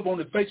comes up on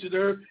the face of the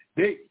earth,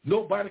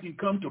 nobody can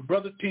come to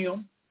Brother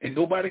Tim and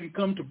nobody can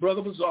come to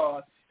Brother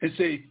Bazard and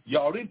say,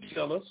 y'all didn't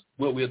tell us.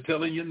 Well, we're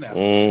telling you now.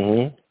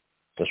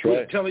 That's right.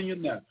 We're telling you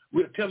now.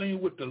 We're telling you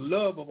with the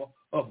love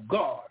of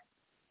God.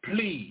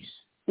 Please,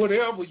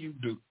 whatever you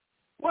do,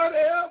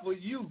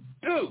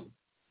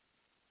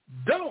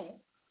 don't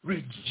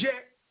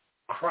reject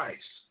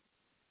Christ.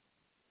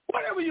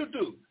 Whatever you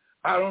do.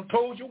 I done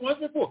told you once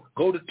before.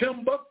 Go to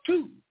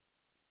Timbuktu.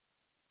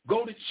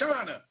 Go to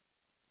China.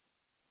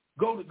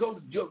 Go to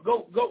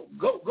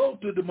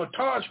the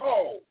Montage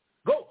Hall.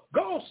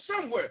 Go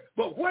somewhere.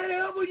 But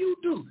whatever you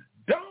do,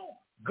 don't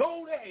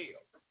go to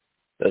hell.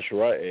 That's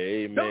right.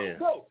 Amen. Don't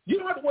go. You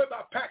don't have to worry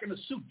about packing a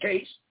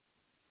suitcase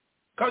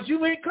because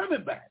you ain't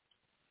coming back.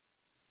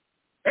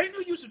 Ain't no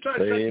use to try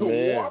to drink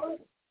your water.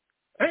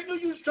 Ain't no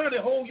use trying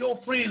to hold your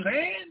friend's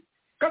hand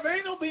because there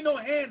ain't going to be no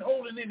hand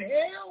holding in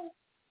hell.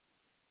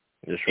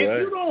 That's if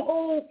right. you don't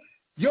hold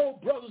your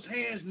brother's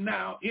hands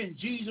now in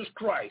Jesus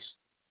Christ,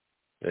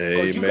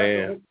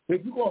 amen.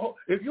 If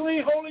you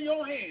ain't holding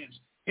your hands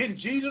in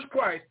Jesus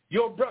Christ,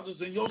 your brothers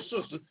and your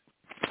sisters,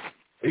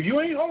 if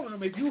you ain't holding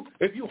them,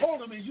 if you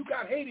hold them and you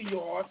got hate in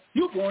your heart,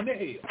 you're going to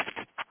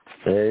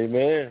hell.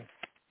 Amen.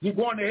 You're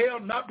going to hell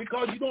not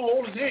because you don't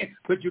hold his hand,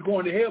 but you're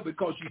going to hell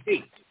because you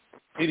hate.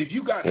 And if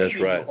you got hate in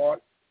your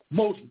heart,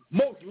 most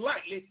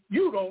likely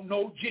you don't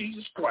know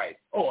Jesus Christ.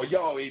 Oh,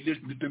 y'all ain't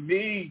listening to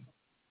me.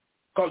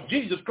 Because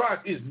Jesus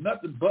Christ is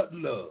nothing but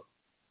love.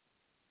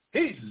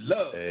 He's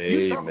love.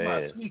 You're talking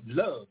about sweet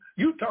love.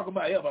 You're talking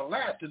about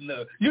everlasting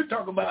love. You're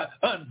talking about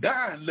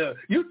undying love.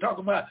 You're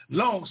talking about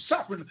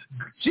long-suffering.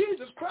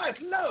 Jesus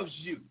Christ loves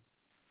you.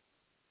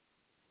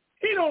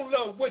 He don't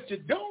love what you're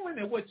doing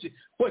and what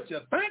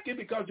you're thinking,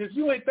 because if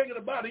you ain't thinking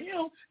about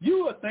him,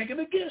 you are thinking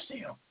against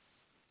him.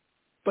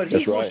 But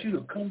he wants you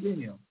to come to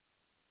him.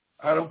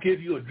 I don't care if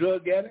you're a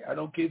drug addict. I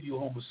don't care if you're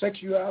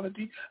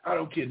homosexuality. I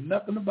don't care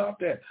nothing about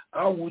that.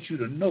 I want you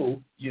to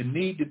know you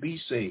need to be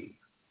saved.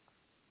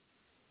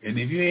 And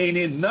if you ain't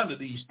in none of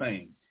these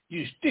things,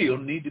 you still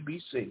need to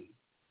be saved.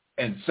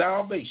 And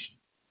salvation,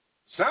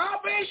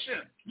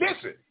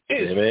 listen,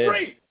 is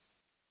free.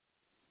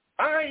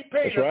 I ain't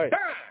paid a dime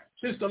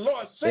since the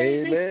Lord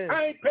saved me.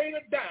 I ain't paid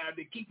a dime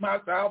to keep my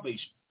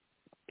salvation.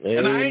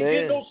 And I ain't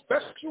did no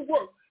special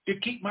work to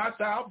keep my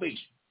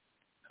salvation.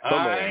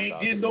 I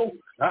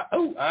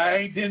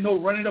ain't did no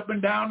running up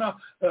and down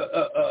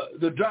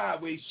the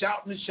driveway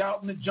shouting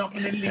and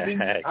jumping and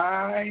leaving.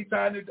 I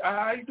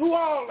ain't do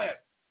all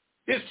that.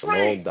 It's free.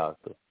 Come on,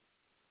 doctor.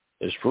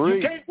 It's free.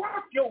 You can't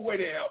walk your way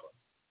to heaven.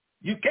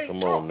 You can't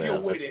talk your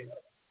way to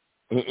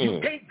heaven. You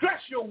can't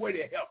dress your way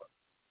to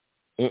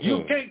heaven.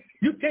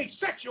 You can't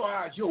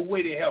sexualize your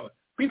way to heaven.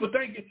 People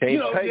think they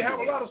have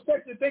a lot of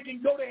sex that they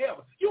can go to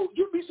heaven. You'll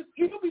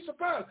be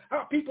surprised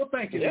how people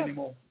think it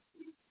anymore.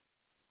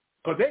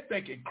 Because they're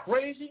thinking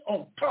crazy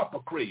on top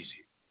of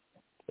crazy.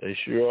 They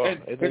sure are.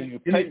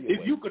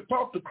 If you could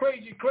talk to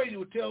crazy, crazy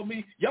would tell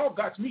me, y'all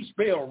got me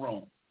spelled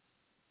wrong.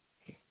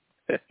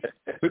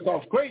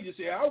 Because crazy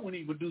said, I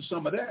wouldn't even do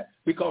some of that,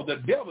 because the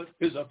devil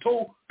is a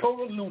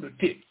total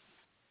lunatic.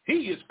 He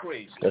is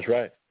crazy. That's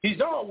right.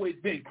 He's always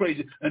been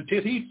crazy.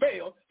 Until he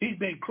failed, he's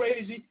been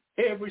crazy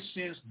ever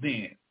since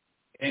then.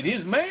 And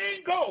his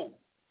main goal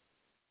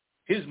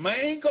is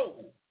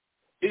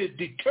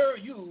deter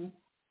you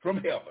from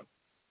heaven.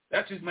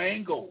 That's his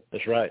main goal.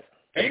 That's right.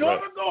 Ain't no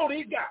other goal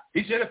he got.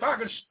 He said, if I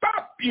can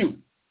stop you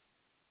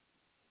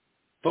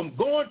from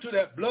going to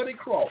that bloody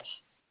cross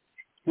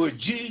where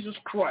Jesus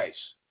Christ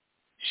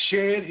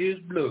shed his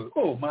blood.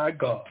 Oh, my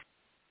God.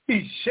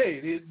 He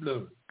shed his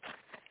blood.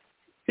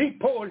 He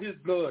poured his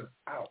blood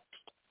out.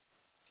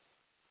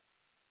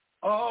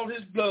 All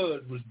his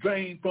blood was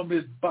drained from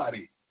his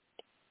body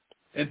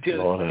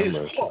until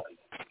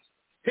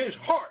his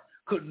heart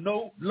could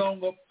no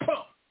longer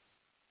pump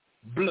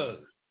blood.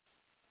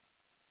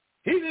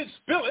 He didn't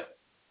spill it.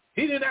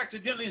 He didn't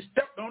accidentally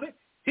step on it.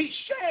 He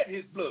shed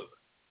his blood.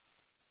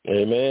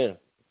 Amen.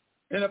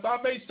 And if I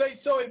may say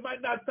so, it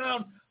might not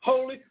sound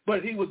holy,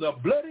 but he was a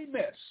bloody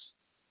mess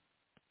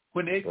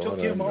when they took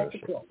him off the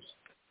cross.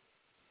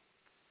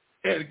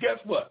 And guess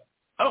what?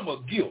 I'm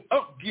guilty.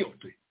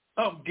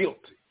 I'm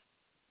guilty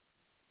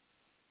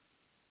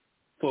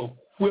for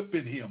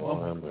whipping him.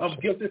 I'm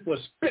guilty for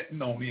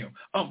spitting on him.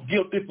 I'm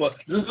guilty for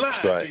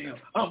lying to him.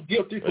 I'm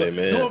guilty for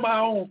doing my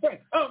own thing.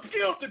 I'm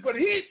guilty, but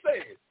he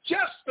said,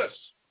 justice,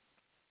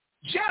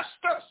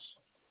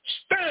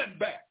 stand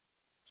back.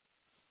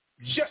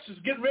 Justice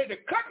getting ready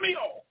to cut me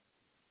off.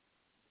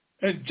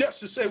 And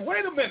justice said,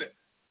 wait a minute,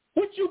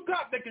 what you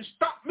got that can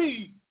stop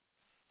me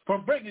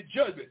from bringing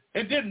judgment?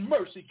 And then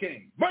mercy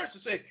came. Mercy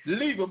said,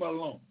 leave him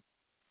alone.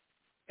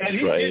 And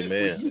he did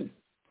it for you.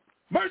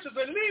 Mercy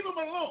said, leave him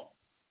alone.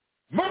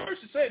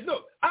 Mercy said,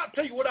 look, I'll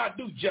tell you what I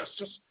do,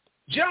 Justice.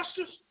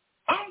 Justice,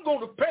 I'm going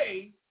to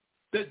pay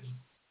the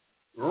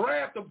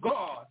wrath of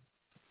God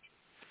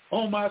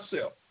on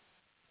myself.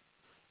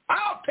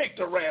 I'll take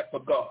the wrath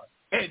of God.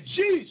 And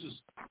Jesus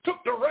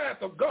took the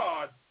wrath of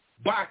God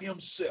by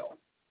himself.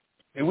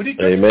 And when he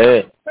took it by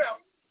himself,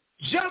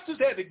 justice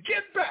had to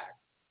get back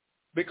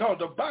because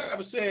the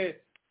Bible said,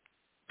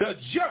 the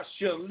just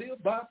shall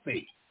live by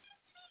faith.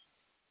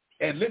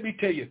 And let me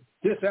tell you,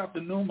 this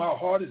afternoon my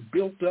heart is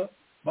built up.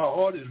 My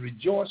heart is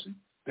rejoicing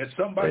that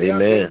somebody out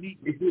there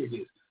needs to hear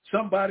this.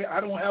 Somebody,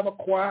 I don't have a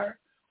choir,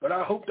 but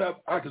I hope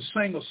that I can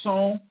sing a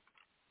song,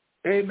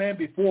 amen,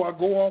 before I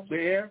go off the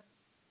air.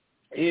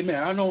 Amen.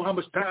 I don't know how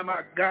much time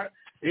I got,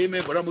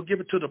 amen, but I'm going to give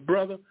it to the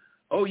brother.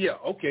 Oh, yeah,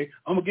 okay.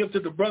 I'm going to give it to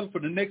the brother for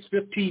the next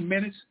 15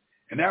 minutes.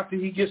 And after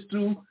he gets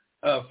through,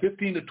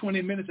 15 to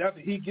 20 minutes after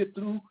he gets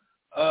through,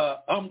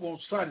 I'm going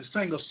to try to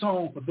sing a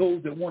song for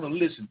those that want to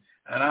listen.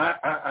 And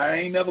I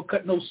ain't never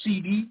cut no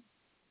CD.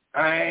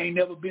 I ain't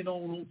never been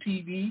on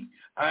TV.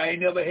 I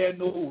ain't never had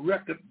no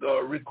record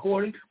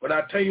recording. But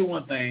I tell you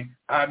one thing,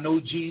 I know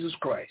Jesus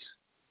Christ.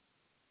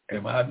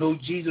 And when I know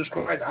Jesus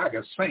Christ, I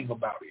can sing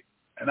about it.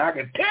 And I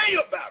can tell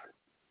you about it.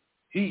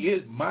 He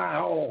is my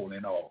all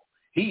in all.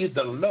 He is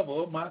the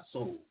lover of my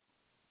soul.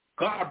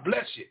 God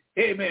bless you.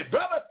 Amen.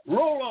 Brother,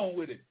 roll on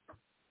with it.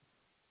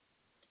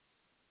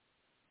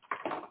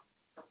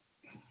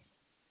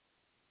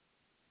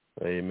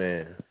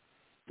 Amen.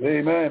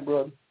 Amen,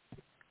 brother.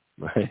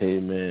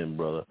 Amen,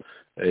 brother.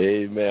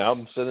 Amen.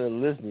 I'm sitting there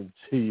listening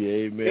to you.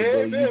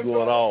 Amen, brother. You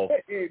going off.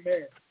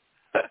 Amen.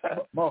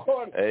 My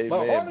heart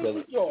is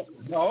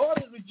rejoicing. My heart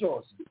is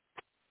rejoicing.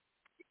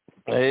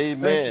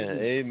 Amen.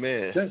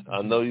 Amen.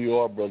 I know you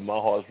are, brother. My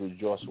heart's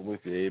rejoicing with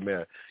you.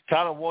 Amen.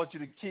 Kind of want you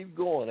to keep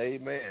going.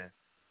 Amen.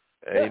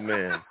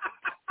 Amen.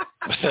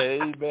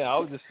 Amen. I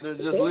was just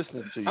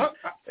listening to you.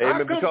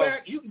 I'll come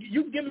back. You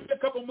can give me a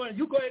couple months.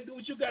 You go ahead and do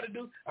what you got to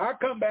do. I'll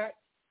come back.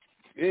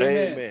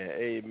 Amen.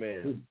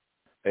 Amen.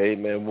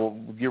 Amen. We'll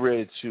get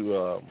ready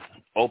to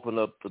open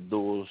up the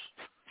doors,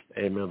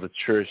 amen, of the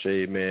church,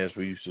 amen, as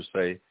we used to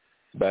say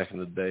back in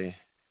the day.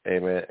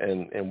 Amen.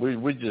 And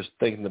we're just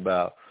thinking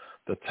about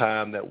the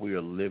time that we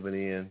are living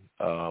in.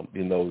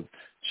 You know,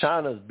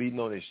 China's beating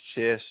on his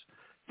chest.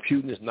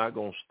 Putin is not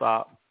going to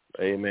stop.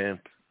 Amen.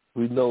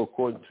 We know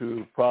according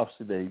to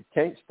prophecy that he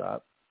can't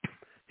stop.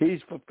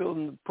 He's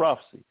fulfilling the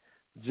prophecy,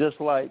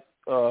 just like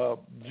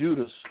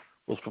Judas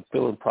was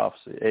fulfilling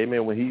prophecy.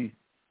 Amen. When he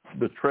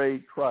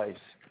betrayed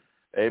Christ,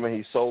 amen,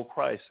 he sold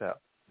Christ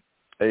out.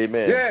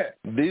 Amen. Yeah.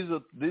 These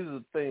are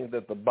things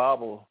that the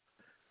Bible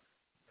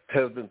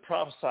has been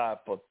prophesied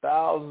for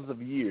thousands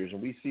of years,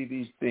 and we see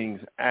these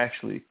things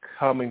actually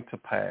coming to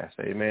pass.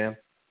 Amen.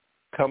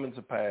 Coming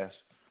to pass.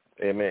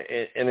 Amen.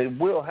 And it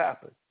will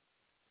happen.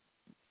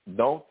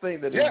 Don't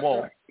think that it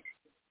won't.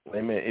 Right.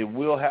 Amen. It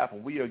will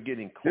happen. We are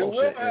getting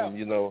closer. And,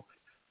 you know,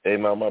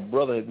 amen, my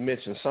brother had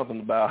mentioned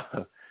something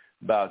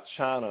about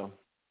China,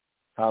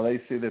 how they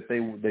say that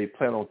they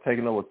plan on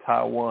taking over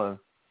Taiwan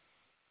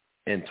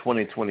in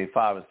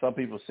 2025. And some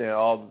people say,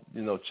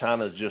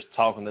 China's just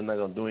talking, they're not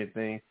going to do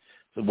anything.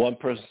 So one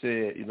person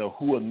said,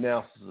 who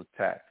announces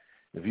attack?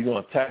 If you're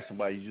going to attack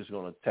somebody, you're just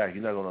going to attack.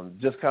 You're not going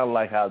to, just kind of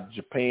like how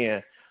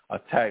Japan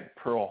attacked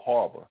Pearl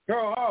Harbor.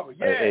 Pearl Harbor,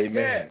 yeah.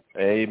 Amen.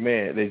 Yeah.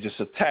 Amen. They just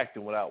attacked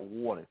it without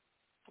warning.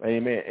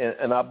 Amen.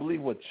 And I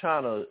believe what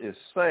China is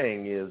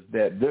saying is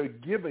that they're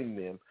giving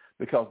them,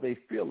 because they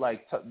feel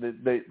like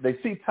they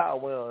see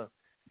Taiwan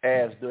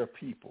as their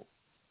people.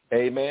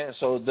 Amen.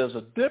 So there's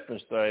a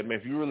difference there. I mean,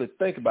 if you really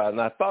think about it,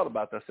 and I thought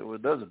about that, I said, well,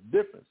 there's a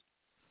difference.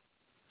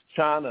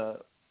 China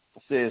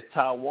says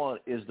Taiwan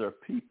is their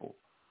people.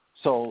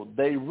 So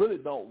they really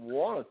don't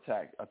want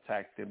to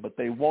attack them, but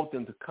they want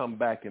them to come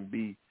back and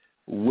be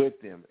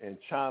with them. And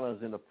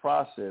China's in the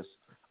process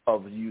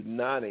of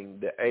uniting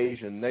the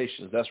Asian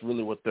nations. That's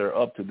really what they're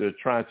up to. They're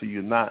trying to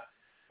unite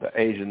the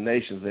Asian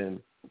nations. And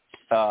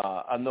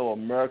I know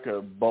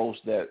America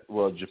boasts that,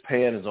 well,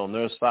 Japan is on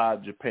their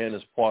side. Japan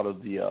is part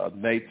of the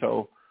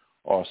NATO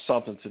or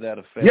something to that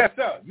effect. Yes,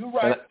 sir. You're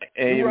right.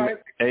 You're right.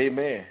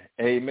 Amen.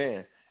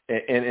 Amen.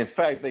 And in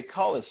fact, they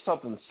call it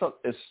something.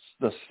 It's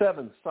the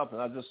 7 something.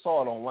 I just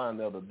saw it online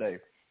the other day,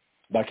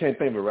 but I can't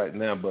think of it right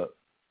now. But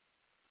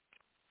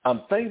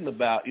I'm thinking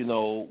about,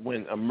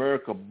 when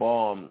America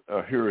bombed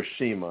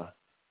Hiroshima.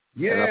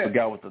 Yeah. And I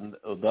forgot what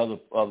the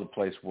other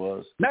place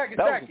was.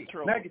 Nagasaki.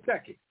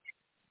 Nagasaki.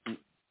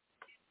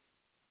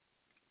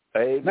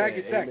 Amen.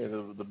 Nagasaki.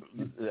 Amen.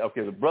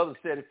 Okay, the brother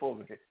said it for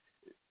me.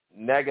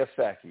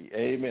 Nagasaki.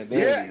 Amen.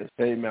 There it is.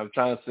 Amen. I'm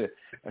trying to say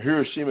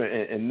Hiroshima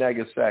and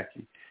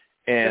Nagasaki.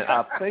 And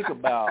I think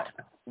about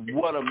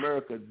what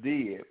America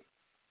did.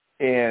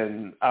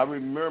 And I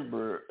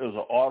remember it was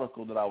an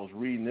article that I was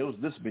reading.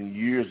 This has been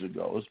years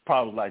ago. It was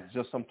probably like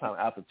just sometime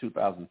after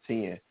 2010.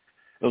 It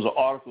was an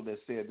article that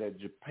said that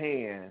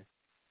Japan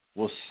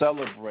was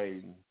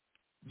celebrating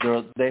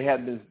they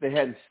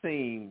hadn't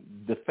seen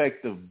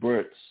defective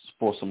births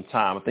for some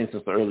time. I think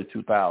since the early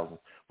 2000s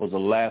was the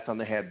last time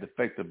they had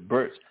defective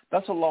births.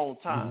 That's a long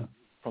time.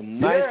 From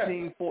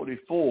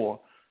 1944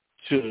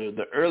 to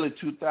the early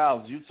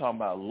 2000s, you're talking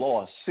about,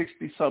 Lord,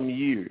 60-some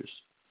years.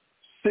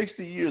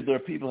 60 years there are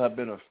people have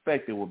been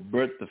affected with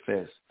birth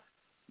defects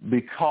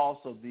because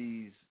of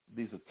these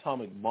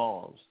atomic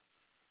bombs.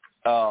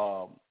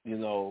 They're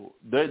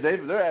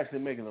actually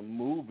making a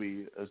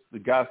movie. The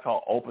guy's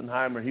called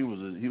Oppenheimer. He was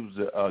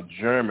a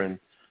German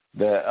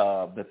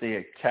that they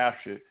had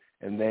captured,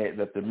 and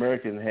that the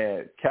American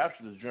had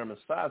captured the German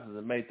scientists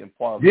and made them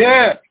part of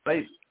the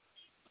space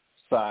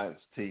science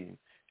team.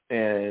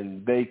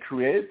 And they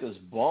created this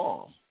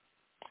bomb,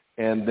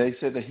 and they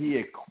said that he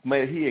had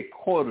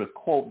quoted a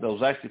quote that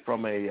was actually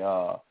from it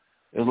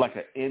was like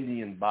an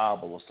Indian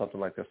Bible or something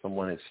like that.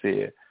 Someone had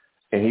said,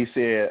 and he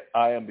said,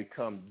 "I am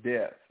become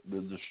death,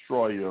 the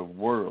destroyer of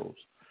worlds."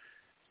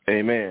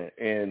 Amen.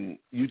 And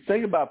you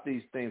think about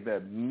these things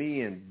that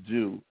men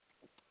do,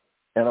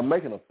 and I'm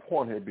making a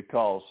point here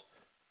because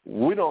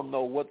we don't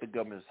know what the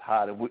government is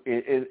hiding.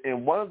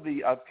 And one of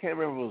I can't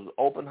remember if it was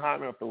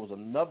Oppenheimer or if it was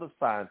another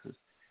scientist,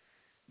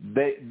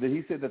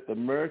 he said that the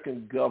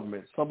American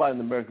government, somebody in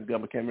the American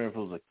government, can't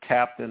remember if it was a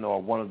captain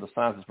or one of the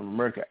scientists from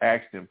America,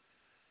 asked him,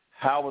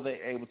 how were they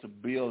able to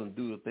build and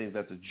do the things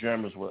that the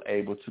Germans were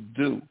able to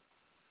do?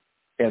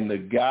 And the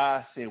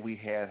guy said, we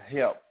had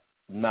help,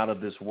 not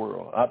of this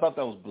world. I thought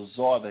that was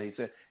bizarre that he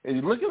said. And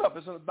you look it up,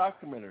 it's in a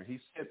documentary. He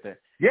said that.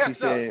 Yes, he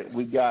said,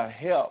 we got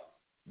help,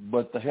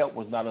 but the help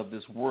was not of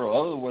this world.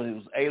 In other words, it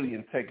was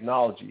alien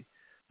technology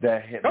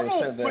that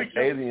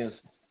aliens,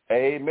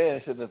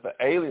 amen, said that the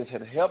aliens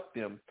had helped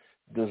them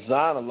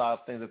design a lot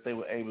of things that they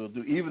were able to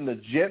do. Even the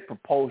jet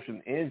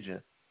propulsion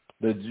engine.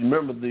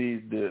 Remember,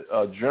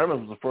 the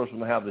Germans was the first one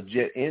to have the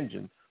jet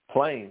engine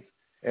planes.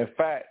 In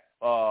fact,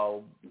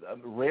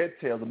 Red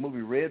Tail, the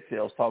movie Red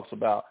Tails, talks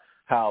about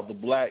how the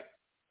black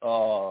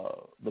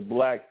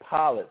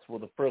pilots were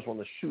the first one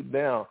to shoot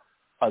down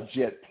a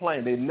jet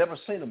plane. They'd never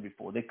seen them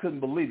before. They couldn't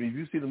believe it. If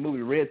you see the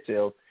movie Red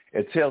Tails,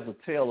 it tells the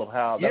tale of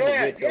how that's what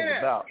Red Tails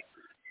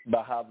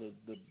about how the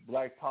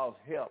black pilots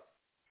helped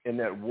in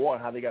that war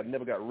and how they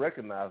never got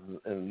recognized,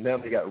 and now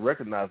they got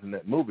recognized in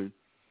that movie.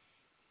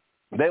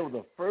 They were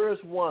the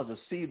first ones to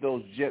see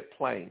those jet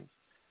planes,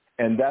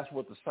 and that's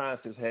what the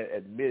scientists had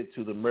admitted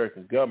to the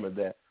American government,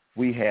 that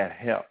we had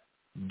help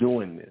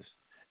doing this.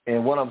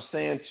 And what I'm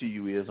saying to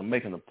you is, I'm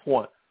making a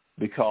point,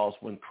 because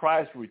when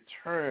Christ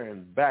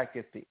returned back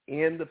at the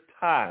end of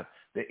time,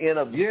 the end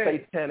of the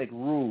satanic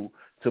rule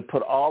to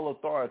put all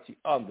authority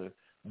under,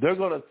 they're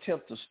going to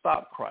attempt to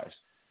stop Christ.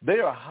 They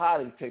are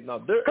hiding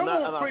technology.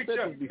 I've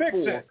said this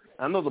before.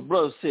 I know the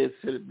brother said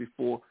it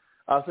before.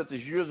 I said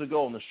this years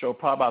ago on the show,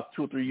 probably about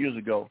 2 or 3 years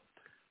ago.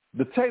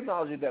 The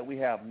technology that we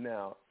have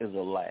now is a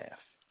laugh.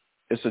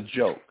 It's a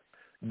joke.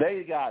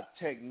 They got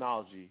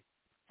technology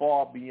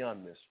far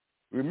beyond this.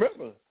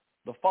 Remember,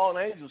 the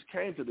fallen angels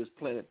came to this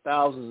planet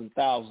thousands and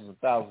thousands and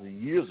thousands of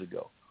years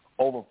ago.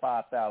 Over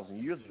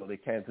 5,000 years ago, they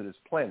came to this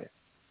planet.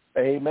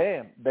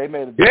 Amen. They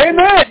made a decision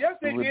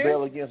to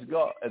rebel against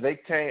God. They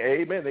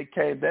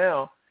came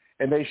down,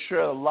 and they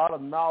shared a lot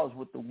of knowledge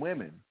with the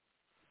women.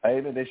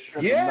 Amen. They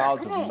shared the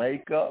knowledge of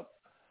makeup.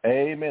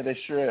 Amen. They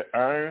shared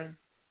iron,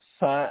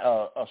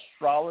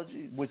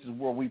 astrology, which is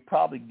where we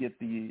probably get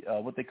the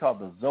what they call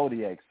the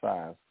zodiac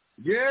signs.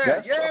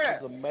 That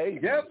stuff is amazing.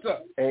 Yes, sir.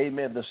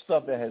 Amen. The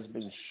stuff that has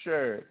been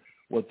shared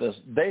with us.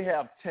 They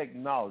have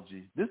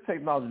technology. This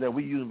technology that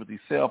we use with these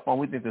cell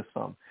phones, we think there's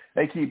something.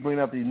 They keep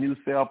bringing up these new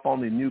cell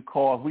phones, these new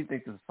cars. We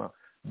think there's something.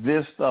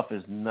 This stuff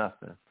is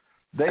nothing.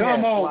 They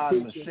had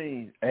flying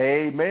machines.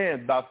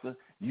 Amen, doctor.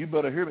 You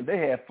better hear me. They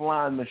had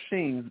flying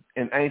machines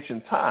in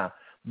ancient time.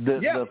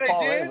 The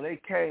fallen, they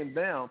came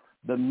down.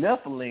 The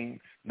Nephilim,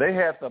 they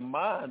had the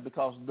mind,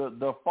 because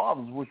their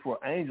fathers, which were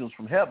angels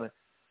from heaven,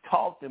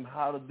 taught them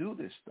how to do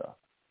this stuff.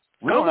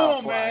 We don't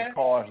have flying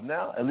cars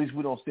now. At least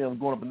we don't see them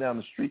going up and down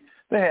the street.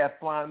 They had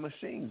flying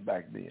machines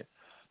back then.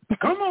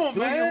 Come on,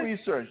 man. Do your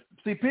research.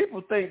 See,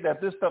 people think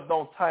that this stuff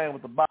don't tie in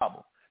with the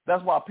Bible.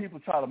 That's why people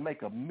try to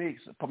make a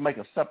mix, make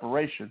a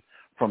separation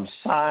from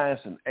science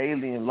and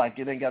alien, like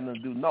it ain't got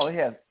nothing to do. No, it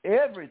has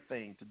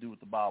everything to do with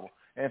the Bible.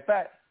 In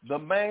fact, the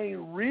main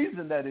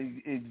reason that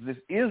it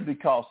exists is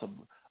because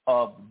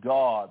of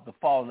God, the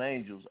fallen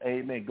angels.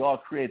 Amen.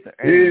 God created the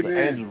angels. Amen.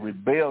 The angels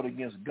rebelled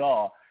against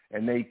God,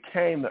 and they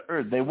came to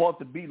earth. They want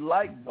to be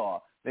like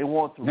God. They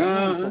want to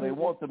rule, so they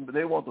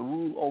want to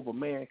rule over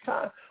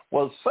mankind.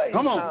 Well,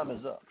 Satan's time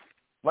is up.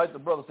 Like the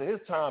brother said, his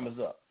time is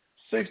up.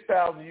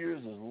 6,000 years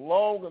is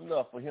long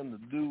enough for him to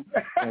do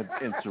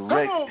and to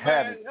wreak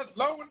havoc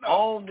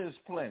on this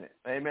planet.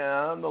 Amen.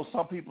 I know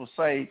some people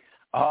say,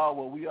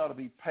 well, we ought to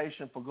be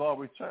patient for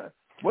God's return.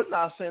 We're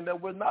not saying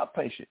that we're not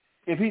patient.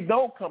 If he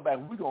don't come back,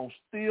 we're going to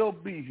still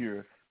be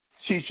here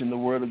teaching the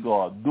word of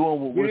God, doing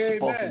what we're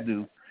supposed to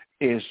do,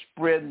 is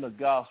spreading the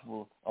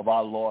gospel of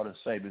our Lord and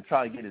Savior,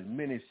 trying to get as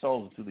many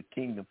souls into the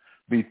kingdom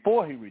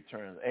before he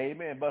returns.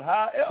 Amen. But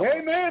however,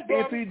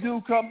 if he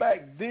do come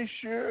back this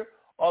year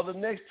or the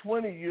next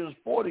 20 years,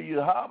 40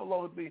 years, however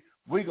long it be,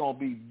 we're going to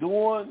be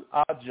doing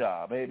our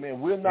job. Amen.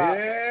 We're not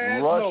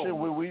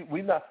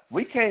rushing.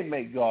 We can't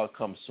make God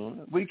come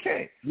sooner. We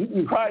can't.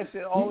 Mm-mm. Christ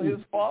said only his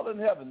Father in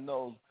heaven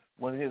knows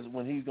when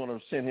he's going to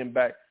send him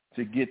back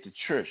to get the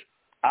church.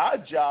 Our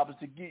job is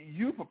to get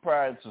you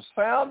prepared to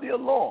sound the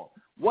alarm.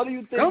 What do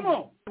you think? Come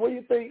on. What do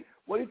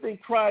you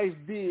think Christ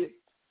did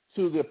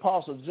to the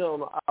Apostle John on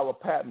the Isle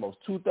of Patmos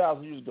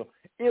 2,000 years ago?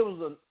 It was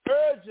an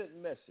urgent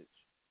message.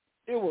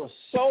 It was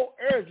so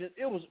urgent.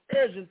 It was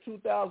urgent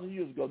 2,000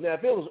 years ago. Now,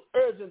 if it was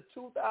urgent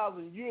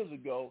 2,000 years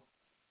ago,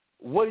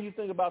 what do you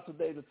think about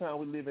today, the time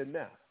we live in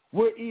now?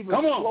 We're even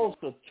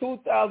closer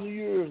 2,000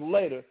 years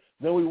later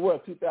than we were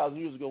 2,000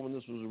 years ago when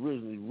this was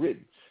originally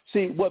written.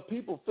 See, what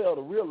people fail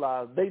to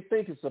realize, they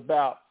think it's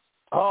about,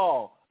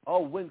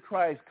 when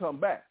Christ come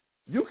back.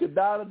 You could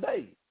die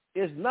today.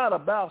 It's not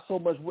about so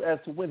much as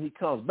to when he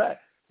comes back.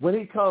 When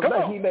he comes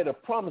back, he made a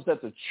promise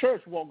that the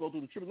church won't go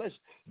through the tribulation.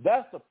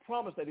 That's the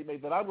promise that he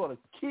made, that I'm going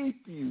to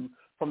keep you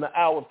from the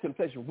hour of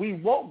temptation. We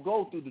won't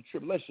go through the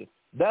tribulation.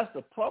 That's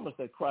the promise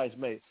that Christ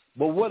made.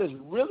 But what it's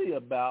really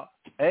about,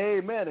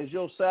 amen, is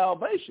your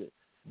salvation.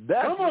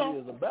 That's what it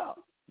is about.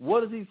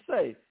 What does he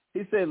say?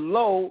 He said,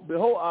 lo,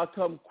 behold, I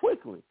come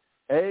quickly.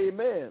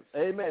 Amen.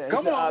 Amen. He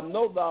said, I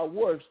know thy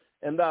works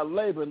and thy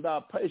labor and thy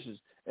patience,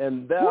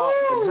 and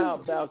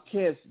how thou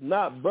canst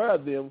not bear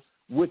them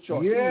which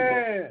are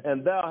evil,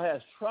 and thou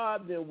hast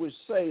tried them which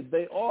say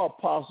they are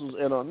apostles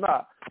and are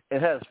not,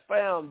 and hast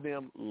found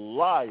them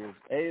liars.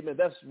 Amen.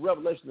 That's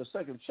Revelation, the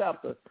 2nd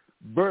chapter,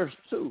 verse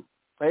 2.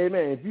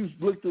 Amen. If you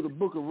look through the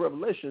book of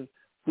Revelation,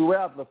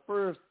 throughout the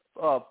first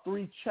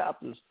 3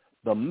 chapters,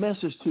 the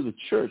message to the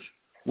church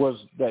was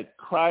that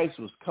Christ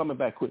was coming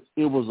back quick.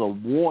 It was a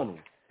warning.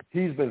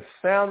 He's been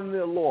sounding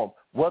the alarm,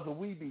 whether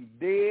we be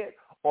dead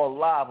or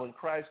alive when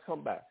Christ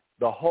come back.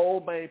 The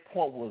whole main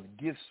point was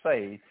get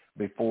saved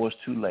before it's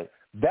too late.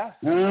 That's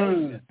the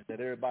message that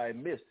everybody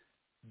missed.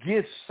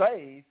 Get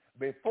saved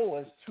before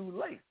it's too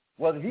late.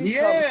 Whether he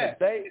comes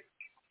today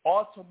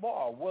or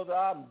tomorrow, whether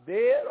I'm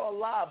dead or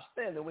alive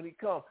standing when he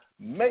comes,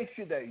 make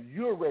sure that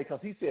you're ready, because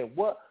he said,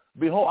 what?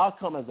 Behold, I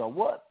come as a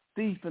what?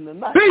 Thief in the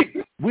night.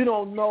 Thief. We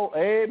don't know,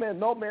 amen,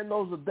 no man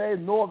knows the day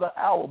nor the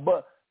hour,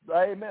 but,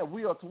 amen,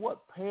 we are to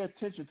what? Pay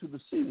attention to the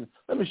season.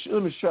 Let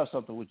me share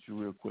something with you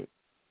real quick.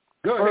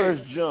 Go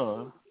ahead. 1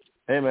 John.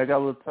 Amen, I got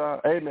a little time.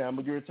 Amen, I'm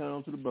going to give it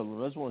time to the brother.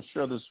 I just want to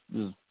share this.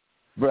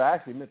 Bro, I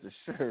actually meant to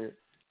share it,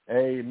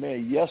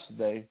 amen,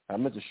 yesterday. I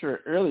meant to share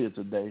it earlier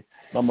today.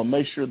 I'm going to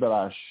make sure that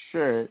I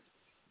share it,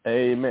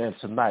 amen,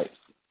 tonight.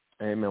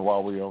 Amen,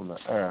 while we're on the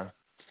air.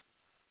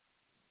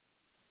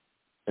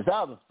 It's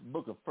out of the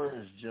book of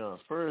 1 John.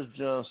 1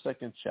 John,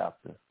 2nd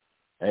chapter.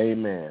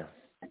 Amen.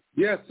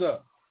 Yes, sir.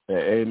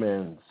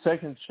 Amen.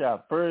 2nd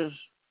chapter.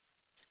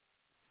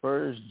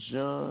 1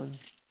 John.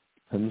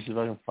 Let me see if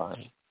I can find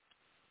it.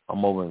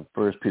 I'm over in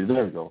 1 Peter.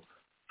 There we go.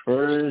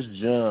 1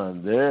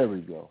 John. There we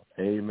go.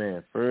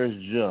 Amen.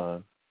 1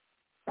 John.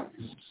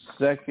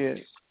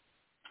 2nd.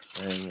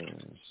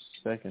 Amen.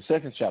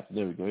 Second chapter.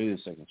 There we go. It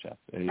is 2nd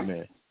chapter.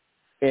 Amen.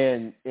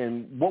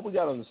 And what we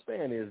got to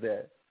understand is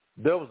that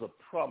there was a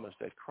promise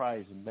that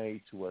Christ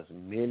made to us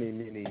many,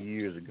 many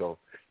years ago.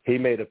 He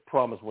made a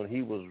promise when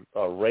he was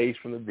raised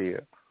from the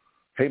dead.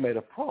 He made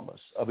a promise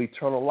of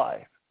eternal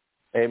life.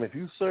 And if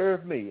you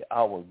serve me,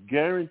 I will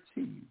guarantee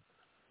you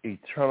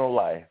eternal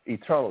life,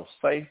 eternal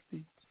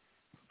safety,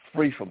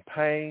 free from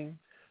pain,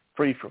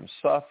 free from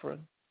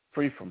suffering,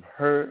 free from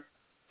hurt,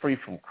 free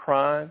from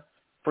crime,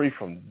 free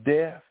from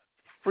death,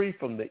 free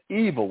from the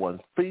evil one,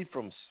 free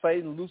from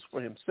Satan, Lucifer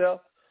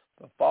himself,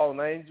 the fallen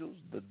angels,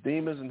 the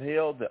demons in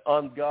hell, the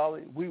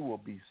ungodly. We will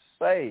be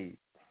saved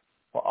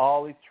for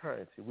all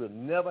eternity. We'll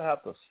never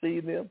have to see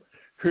them,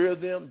 hear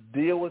them,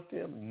 deal with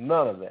them,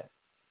 none of that.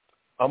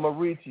 I'm going to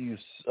read to you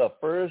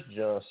 1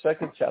 John,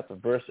 2nd chapter,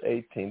 verse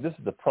 18. This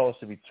is the promise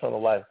of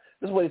eternal life.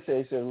 This is what he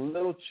said. He said,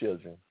 little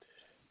children,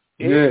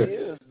 it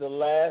is the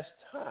last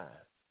time.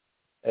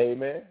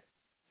 Amen.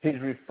 He's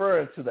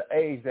referring to the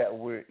age that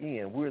we're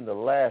in. We're in the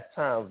last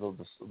times of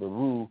the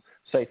rule,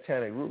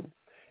 satanic rule.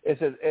 It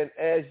says, and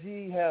as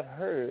ye have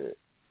heard,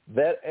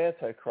 that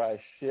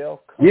Antichrist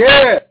shall come.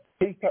 Yeah.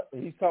 He's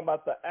talking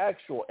about the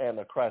actual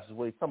Antichrist is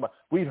what he's talking about.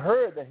 We've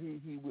heard that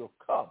he will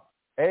come.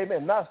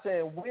 Amen. Not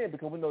saying when,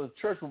 because we know the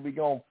church will be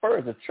gone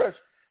first. The church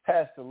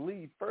has to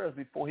leave first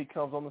before he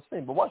comes on the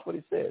scene. But watch what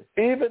he says.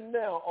 Even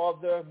now are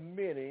there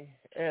many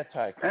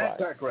Antichrists.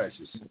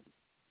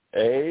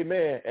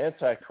 Amen.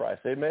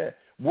 Antichrist. Amen.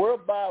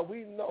 Whereby we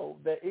know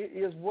that it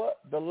is what?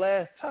 The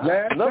last time.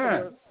 In other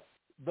words,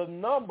 the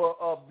number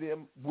of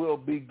them will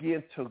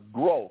begin to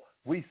grow.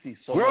 We see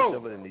so much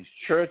of it in these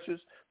churches.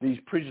 These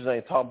preachers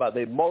ain't talking about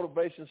their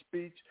motivation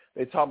speech.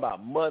 They're talking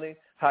about money,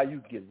 how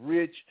you get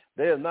rich.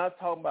 They're not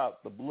talking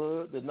about the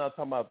blood. They're not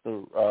talking about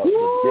the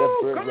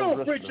death, burial,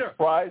 resurrection of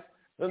Christ.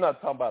 They're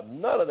not talking about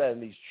none of that in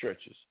these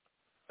churches.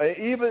 And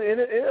even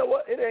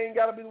it ain't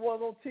got to be the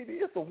ones on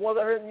TV. It's the ones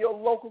that are in your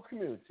local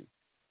community.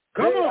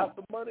 They ain't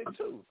after money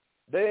too.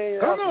 They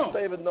ain't after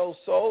saving no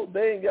soul.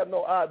 They ain't got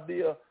no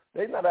idea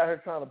They're not out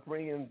here trying to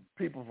bring in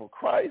people for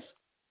Christ.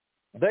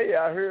 They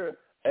out here,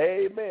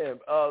 amen.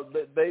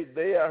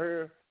 They out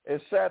here,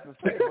 it's sad to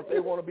say, but they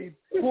want to be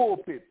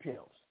pulpit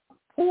pimps,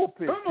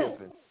 pulpit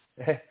pimping.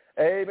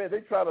 Amen.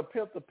 They try to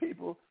pimp the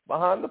people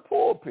behind the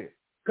pulpit.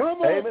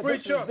 Come on, amen.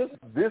 preacher.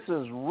 This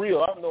is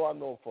real. I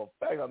know for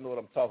a fact I know what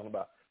I'm talking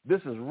about.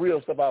 This is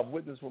real stuff I've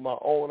witnessed with my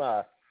own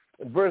eye.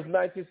 And verse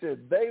 19 says,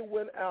 they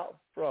went out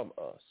from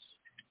us.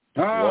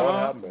 Lord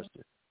have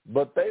mercy.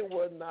 But they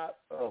were not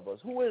of us.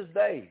 Who is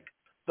they?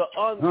 The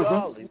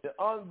ungodly, the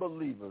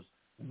unbelievers,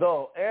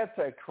 the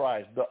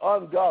antichrist, the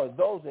ungodly,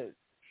 those that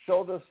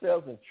show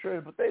themselves in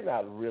church, but they're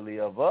not really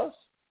of us.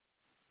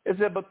 It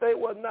said, but they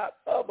were not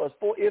of us.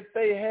 For if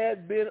they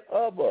had been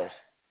of us,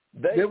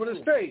 they would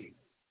have stayed.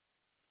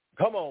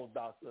 Come on,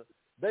 doctor.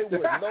 They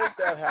would no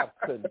doubt have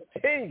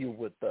continued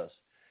with us.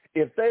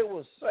 If they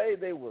were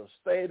saved, they would have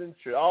stayed in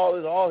church.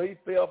 All he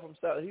fell from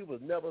Satan, he was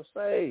never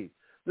saved.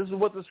 This is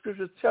what the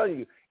scriptures tell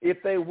you.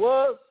 If they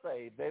was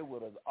saved, they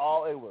would have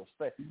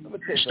stayed. Let me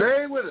tell you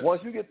Stay with us.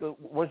 Once you get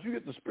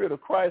the Spirit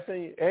of Christ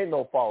in you, ain't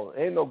no falling,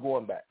 ain't no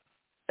going back.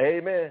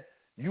 Amen.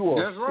 You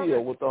are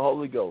filled with the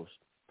Holy Ghost.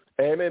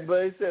 Amen.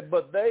 But he said,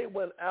 but they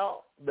went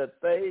out that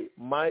they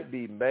might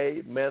be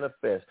made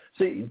manifest.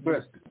 See,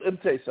 let me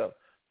tell you something.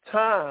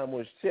 Time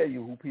will tell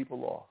you who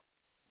people are.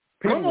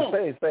 People will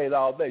say it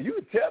all day. You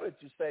can tell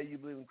that you say you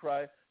believe in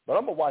Christ, but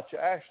I'm going to watch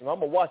your action. I'm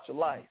going to watch your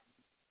life.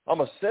 I'm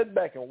going to sit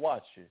back and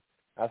watch you.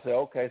 I say,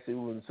 okay,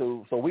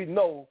 so we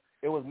know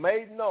it was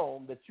made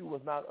known that you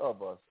was not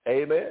of us.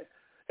 Amen.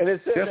 And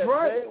it said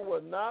they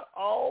were not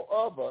all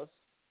of us,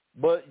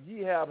 but ye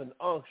have an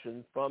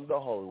unction from the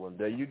Holy One.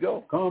 There you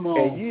go. Come on.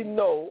 And ye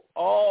know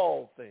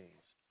all things.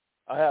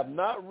 I have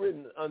not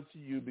written unto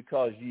you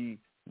because ye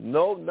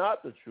know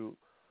not the truth,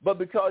 but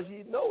because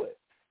ye know it,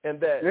 and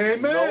that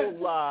no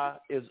lie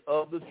is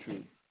of the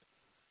truth.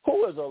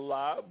 Who is a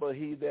liar but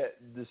he that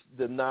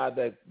denied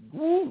that,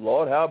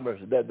 Lord have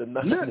mercy, that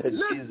denied that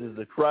Jesus is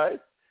the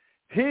Christ?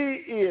 He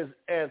is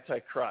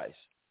Antichrist,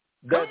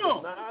 that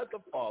denied the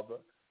Father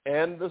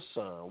and the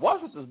Son.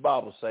 Watch what this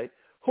Bible say.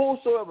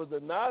 Whosoever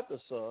denied the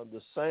Son,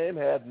 the same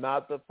had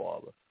not the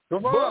Father.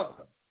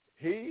 But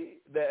he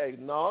that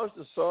acknowledged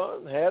the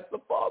Son had the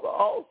Father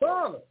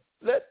also.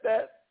 Let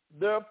that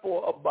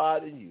therefore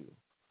abide in you,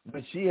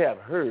 which ye have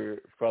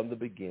heard from the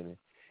beginning.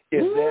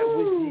 If that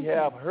which ye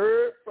have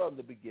heard from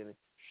the beginning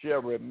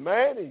shall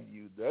remain in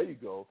you, there you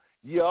go,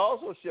 ye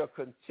also shall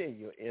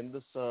continue in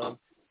the Son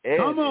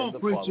and in the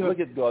Father.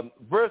 Look at God.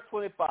 Verse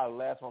 25,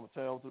 last one, I'm going to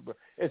turn over to the verse.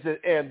 It says,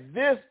 and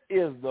this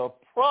is the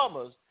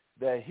promise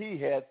that he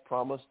had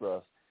promised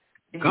us,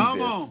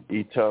 even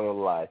eternal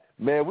life.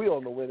 Man, we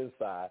on the winning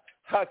side.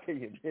 How can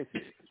you miss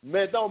it?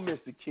 Man, don't miss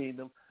the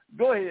kingdom.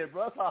 Go ahead,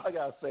 bro. That's all I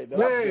got to say.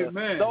 Hey,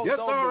 man. That's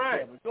all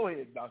right. Go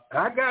ahead, doctor.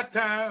 I got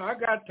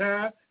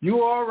time.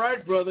 You all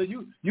right, brother.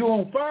 You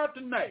on fire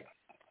tonight.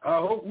 I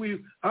hope you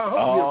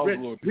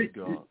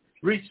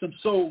reach some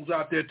souls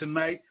out there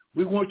tonight.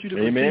 We want you to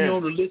continue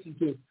on to listen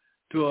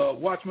to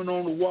Watchman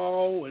on the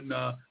Wall and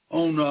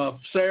on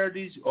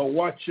Saturdays, or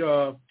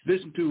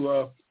listen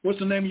to, what's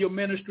the name of your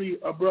ministry,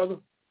 brother?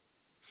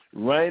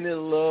 Reign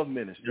in Love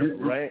Ministry.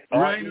 Reign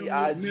in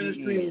Love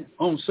Ministry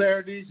on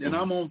Saturdays, and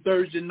I'm on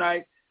Thursday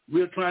night.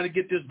 We're trying to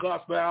get this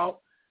gospel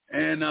out,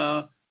 and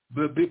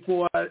but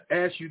before I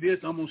ask you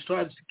this, I'm going to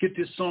try to get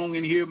this song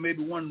in here,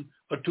 maybe one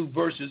or two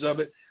verses of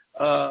it.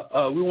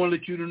 We want to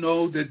let you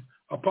know that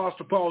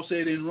Apostle Paul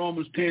said in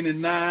Romans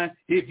 10:9,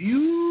 if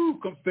you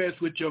confess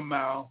with your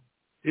mouth,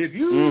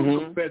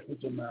 confess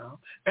with your mouth,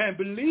 and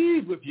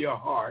believe with your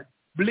heart,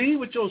 believe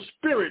with your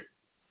spirit,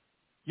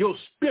 your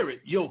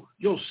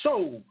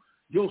soul,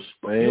 your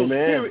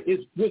spirit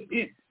is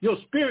within. Your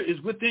spirit is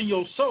within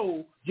your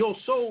soul. Your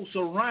soul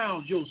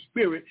surrounds your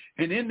spirit,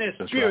 and in that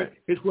spirit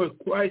is where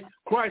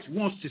Christ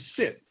wants to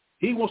sit.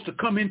 He wants to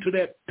come into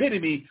that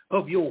epitome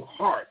of your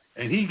heart,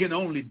 and he can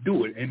only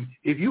do it. And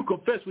if you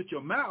confess with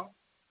your mouth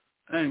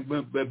and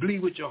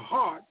believe with your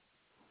heart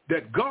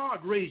that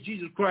God raised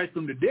Jesus Christ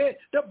from the dead,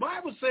 the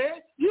Bible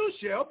said you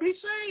shall be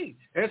saved.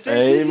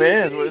 Amen.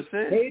 That's what it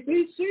says.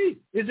 ABC.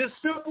 It's as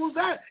simple as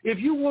that. If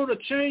you want to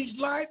change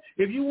life,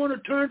 if you want to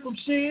turn from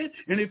sin,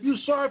 and if you're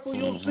sorry for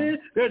your sin,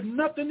 there's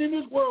nothing in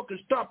this world can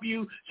stop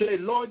you. Say,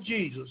 Lord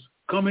Jesus,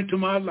 come into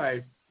my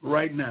life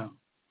right now.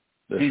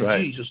 That's in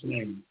right. Jesus'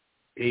 name,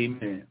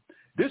 amen.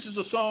 This is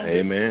a song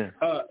amen.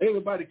 That,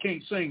 everybody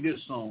can't sing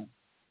this song.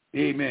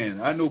 Amen.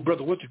 I know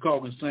Brother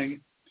What-You-Call can sing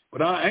it.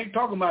 But I ain't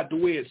talking about the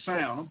way it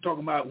sounds. I'm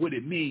talking about what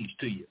it means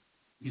to you.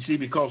 You see,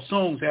 because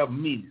songs have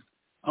meaning.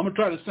 I'm going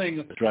to try to sing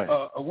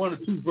one or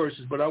two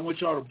verses, but I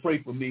want y'all to pray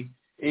for me,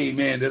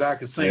 amen, that I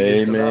can sing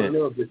this because I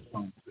love this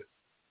song.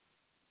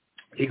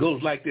 It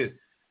goes like this.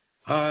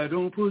 I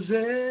don't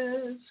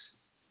possess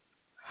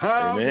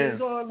houses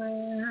or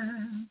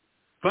land,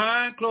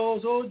 fine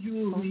clothes or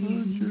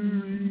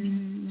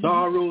jewelry,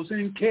 sorrows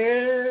and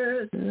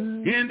cares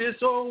in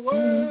this old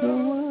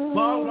world,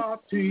 my life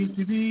seems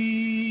to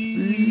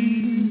be.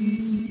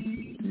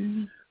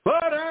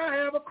 But I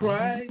have a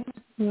Christ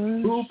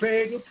who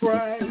paid the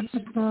price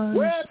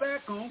way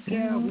back on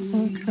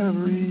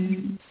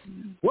Calvary.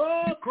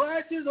 Well,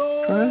 Christ is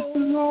all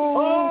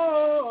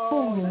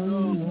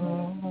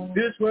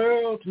this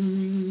world to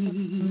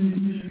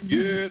me.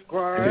 Yes,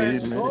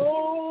 Christ is all.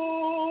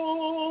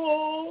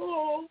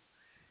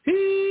 He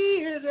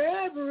is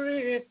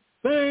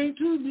everything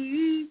to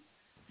me.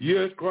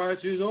 Yes,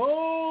 Christ is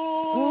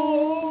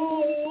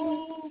all.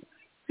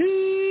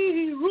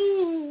 He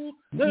rules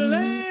the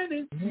land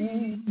and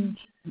sea.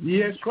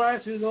 Yes,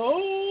 Christ is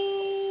all.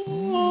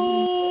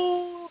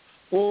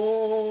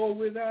 Oh,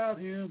 without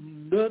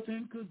him,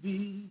 nothing could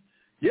be.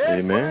 Yes,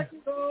 Amen. Christ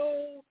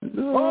is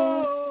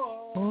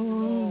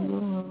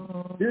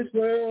all. This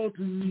world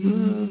to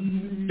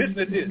me. Listen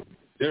to this.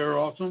 There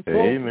are some folks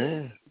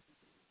Amen.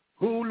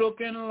 who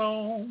looking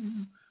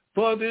long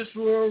for this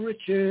world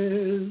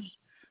riches.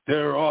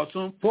 There are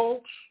some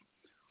folks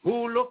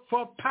who look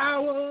for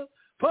power,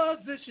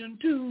 position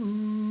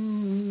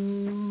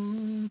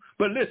too.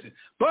 But listen,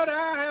 but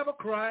I have a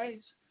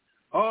Christ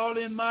all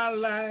in my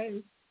life.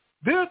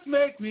 This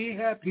makes me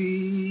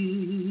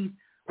happy.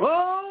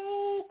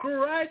 Oh,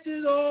 Christ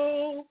is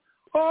all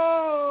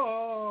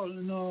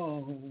in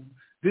all.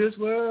 This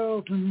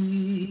world to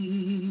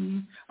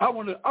me. I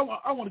want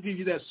to give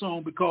you that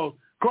song because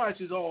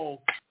Christ is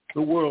all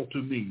the world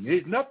to me.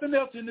 There's nothing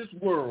else in this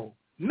world.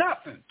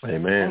 Nothing.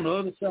 Amen. On the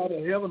other side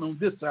of heaven, on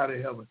this side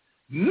of heaven.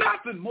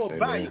 Nothing more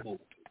valuable,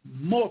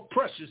 more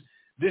precious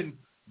than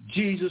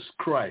Jesus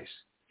Christ.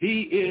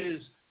 He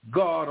is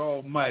God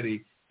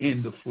Almighty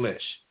in the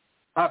flesh.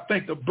 I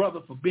thank the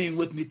brother for being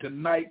with me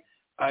tonight.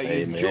 I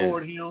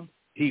enjoyed him.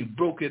 He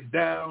broke it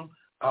down.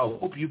 I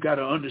hope you got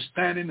an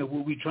understanding of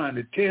what we're trying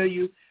to tell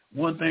you.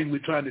 One thing we're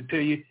trying to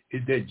tell you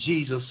is that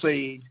Jesus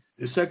saved.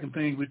 The second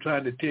thing we're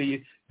trying to tell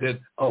you that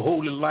a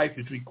holy life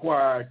is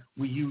required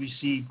when you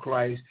receive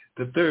Christ.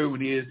 The third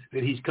one is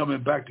that he's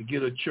coming back to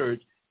get a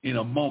church in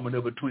a moment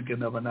of a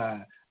twinkling of an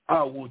eye.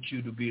 I want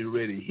you to be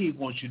ready. He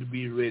wants you to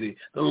be ready.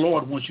 The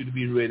Lord wants you to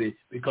be ready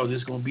because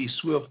it's going to be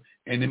swift,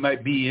 and it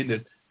might be in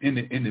the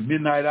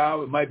midnight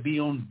hour. It might be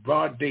on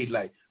broad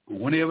daylight. But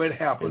whenever it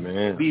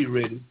happens, be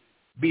ready.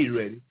 Be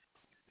ready.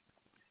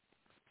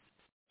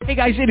 Hey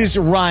guys, it is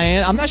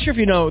Ryan. I'm not sure if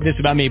you know this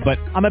about me, but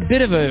I'm a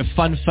bit of a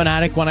fun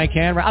fanatic when I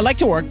can. I like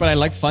to work, but I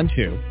like fun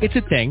too. It's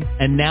a thing.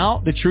 And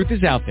now the truth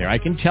is out there. I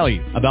can tell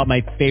you about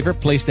my favorite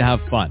place to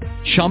have fun.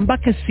 Chumba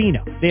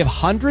Casino. They have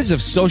hundreds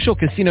of social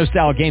casino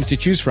style games to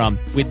choose from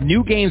with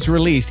new games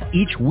released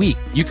each week.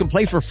 You can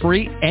play for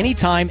free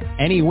anytime,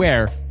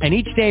 anywhere. And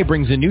each day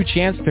brings a new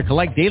chance to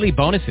collect daily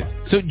bonuses.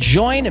 So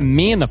join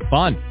me in the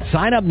fun.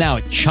 Sign up now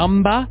at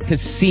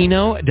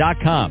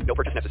ChumbaCasino.com. No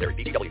purchase necessary.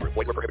 VGW Group.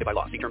 Void where prohibited by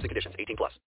law. See terms and conditions. 18+.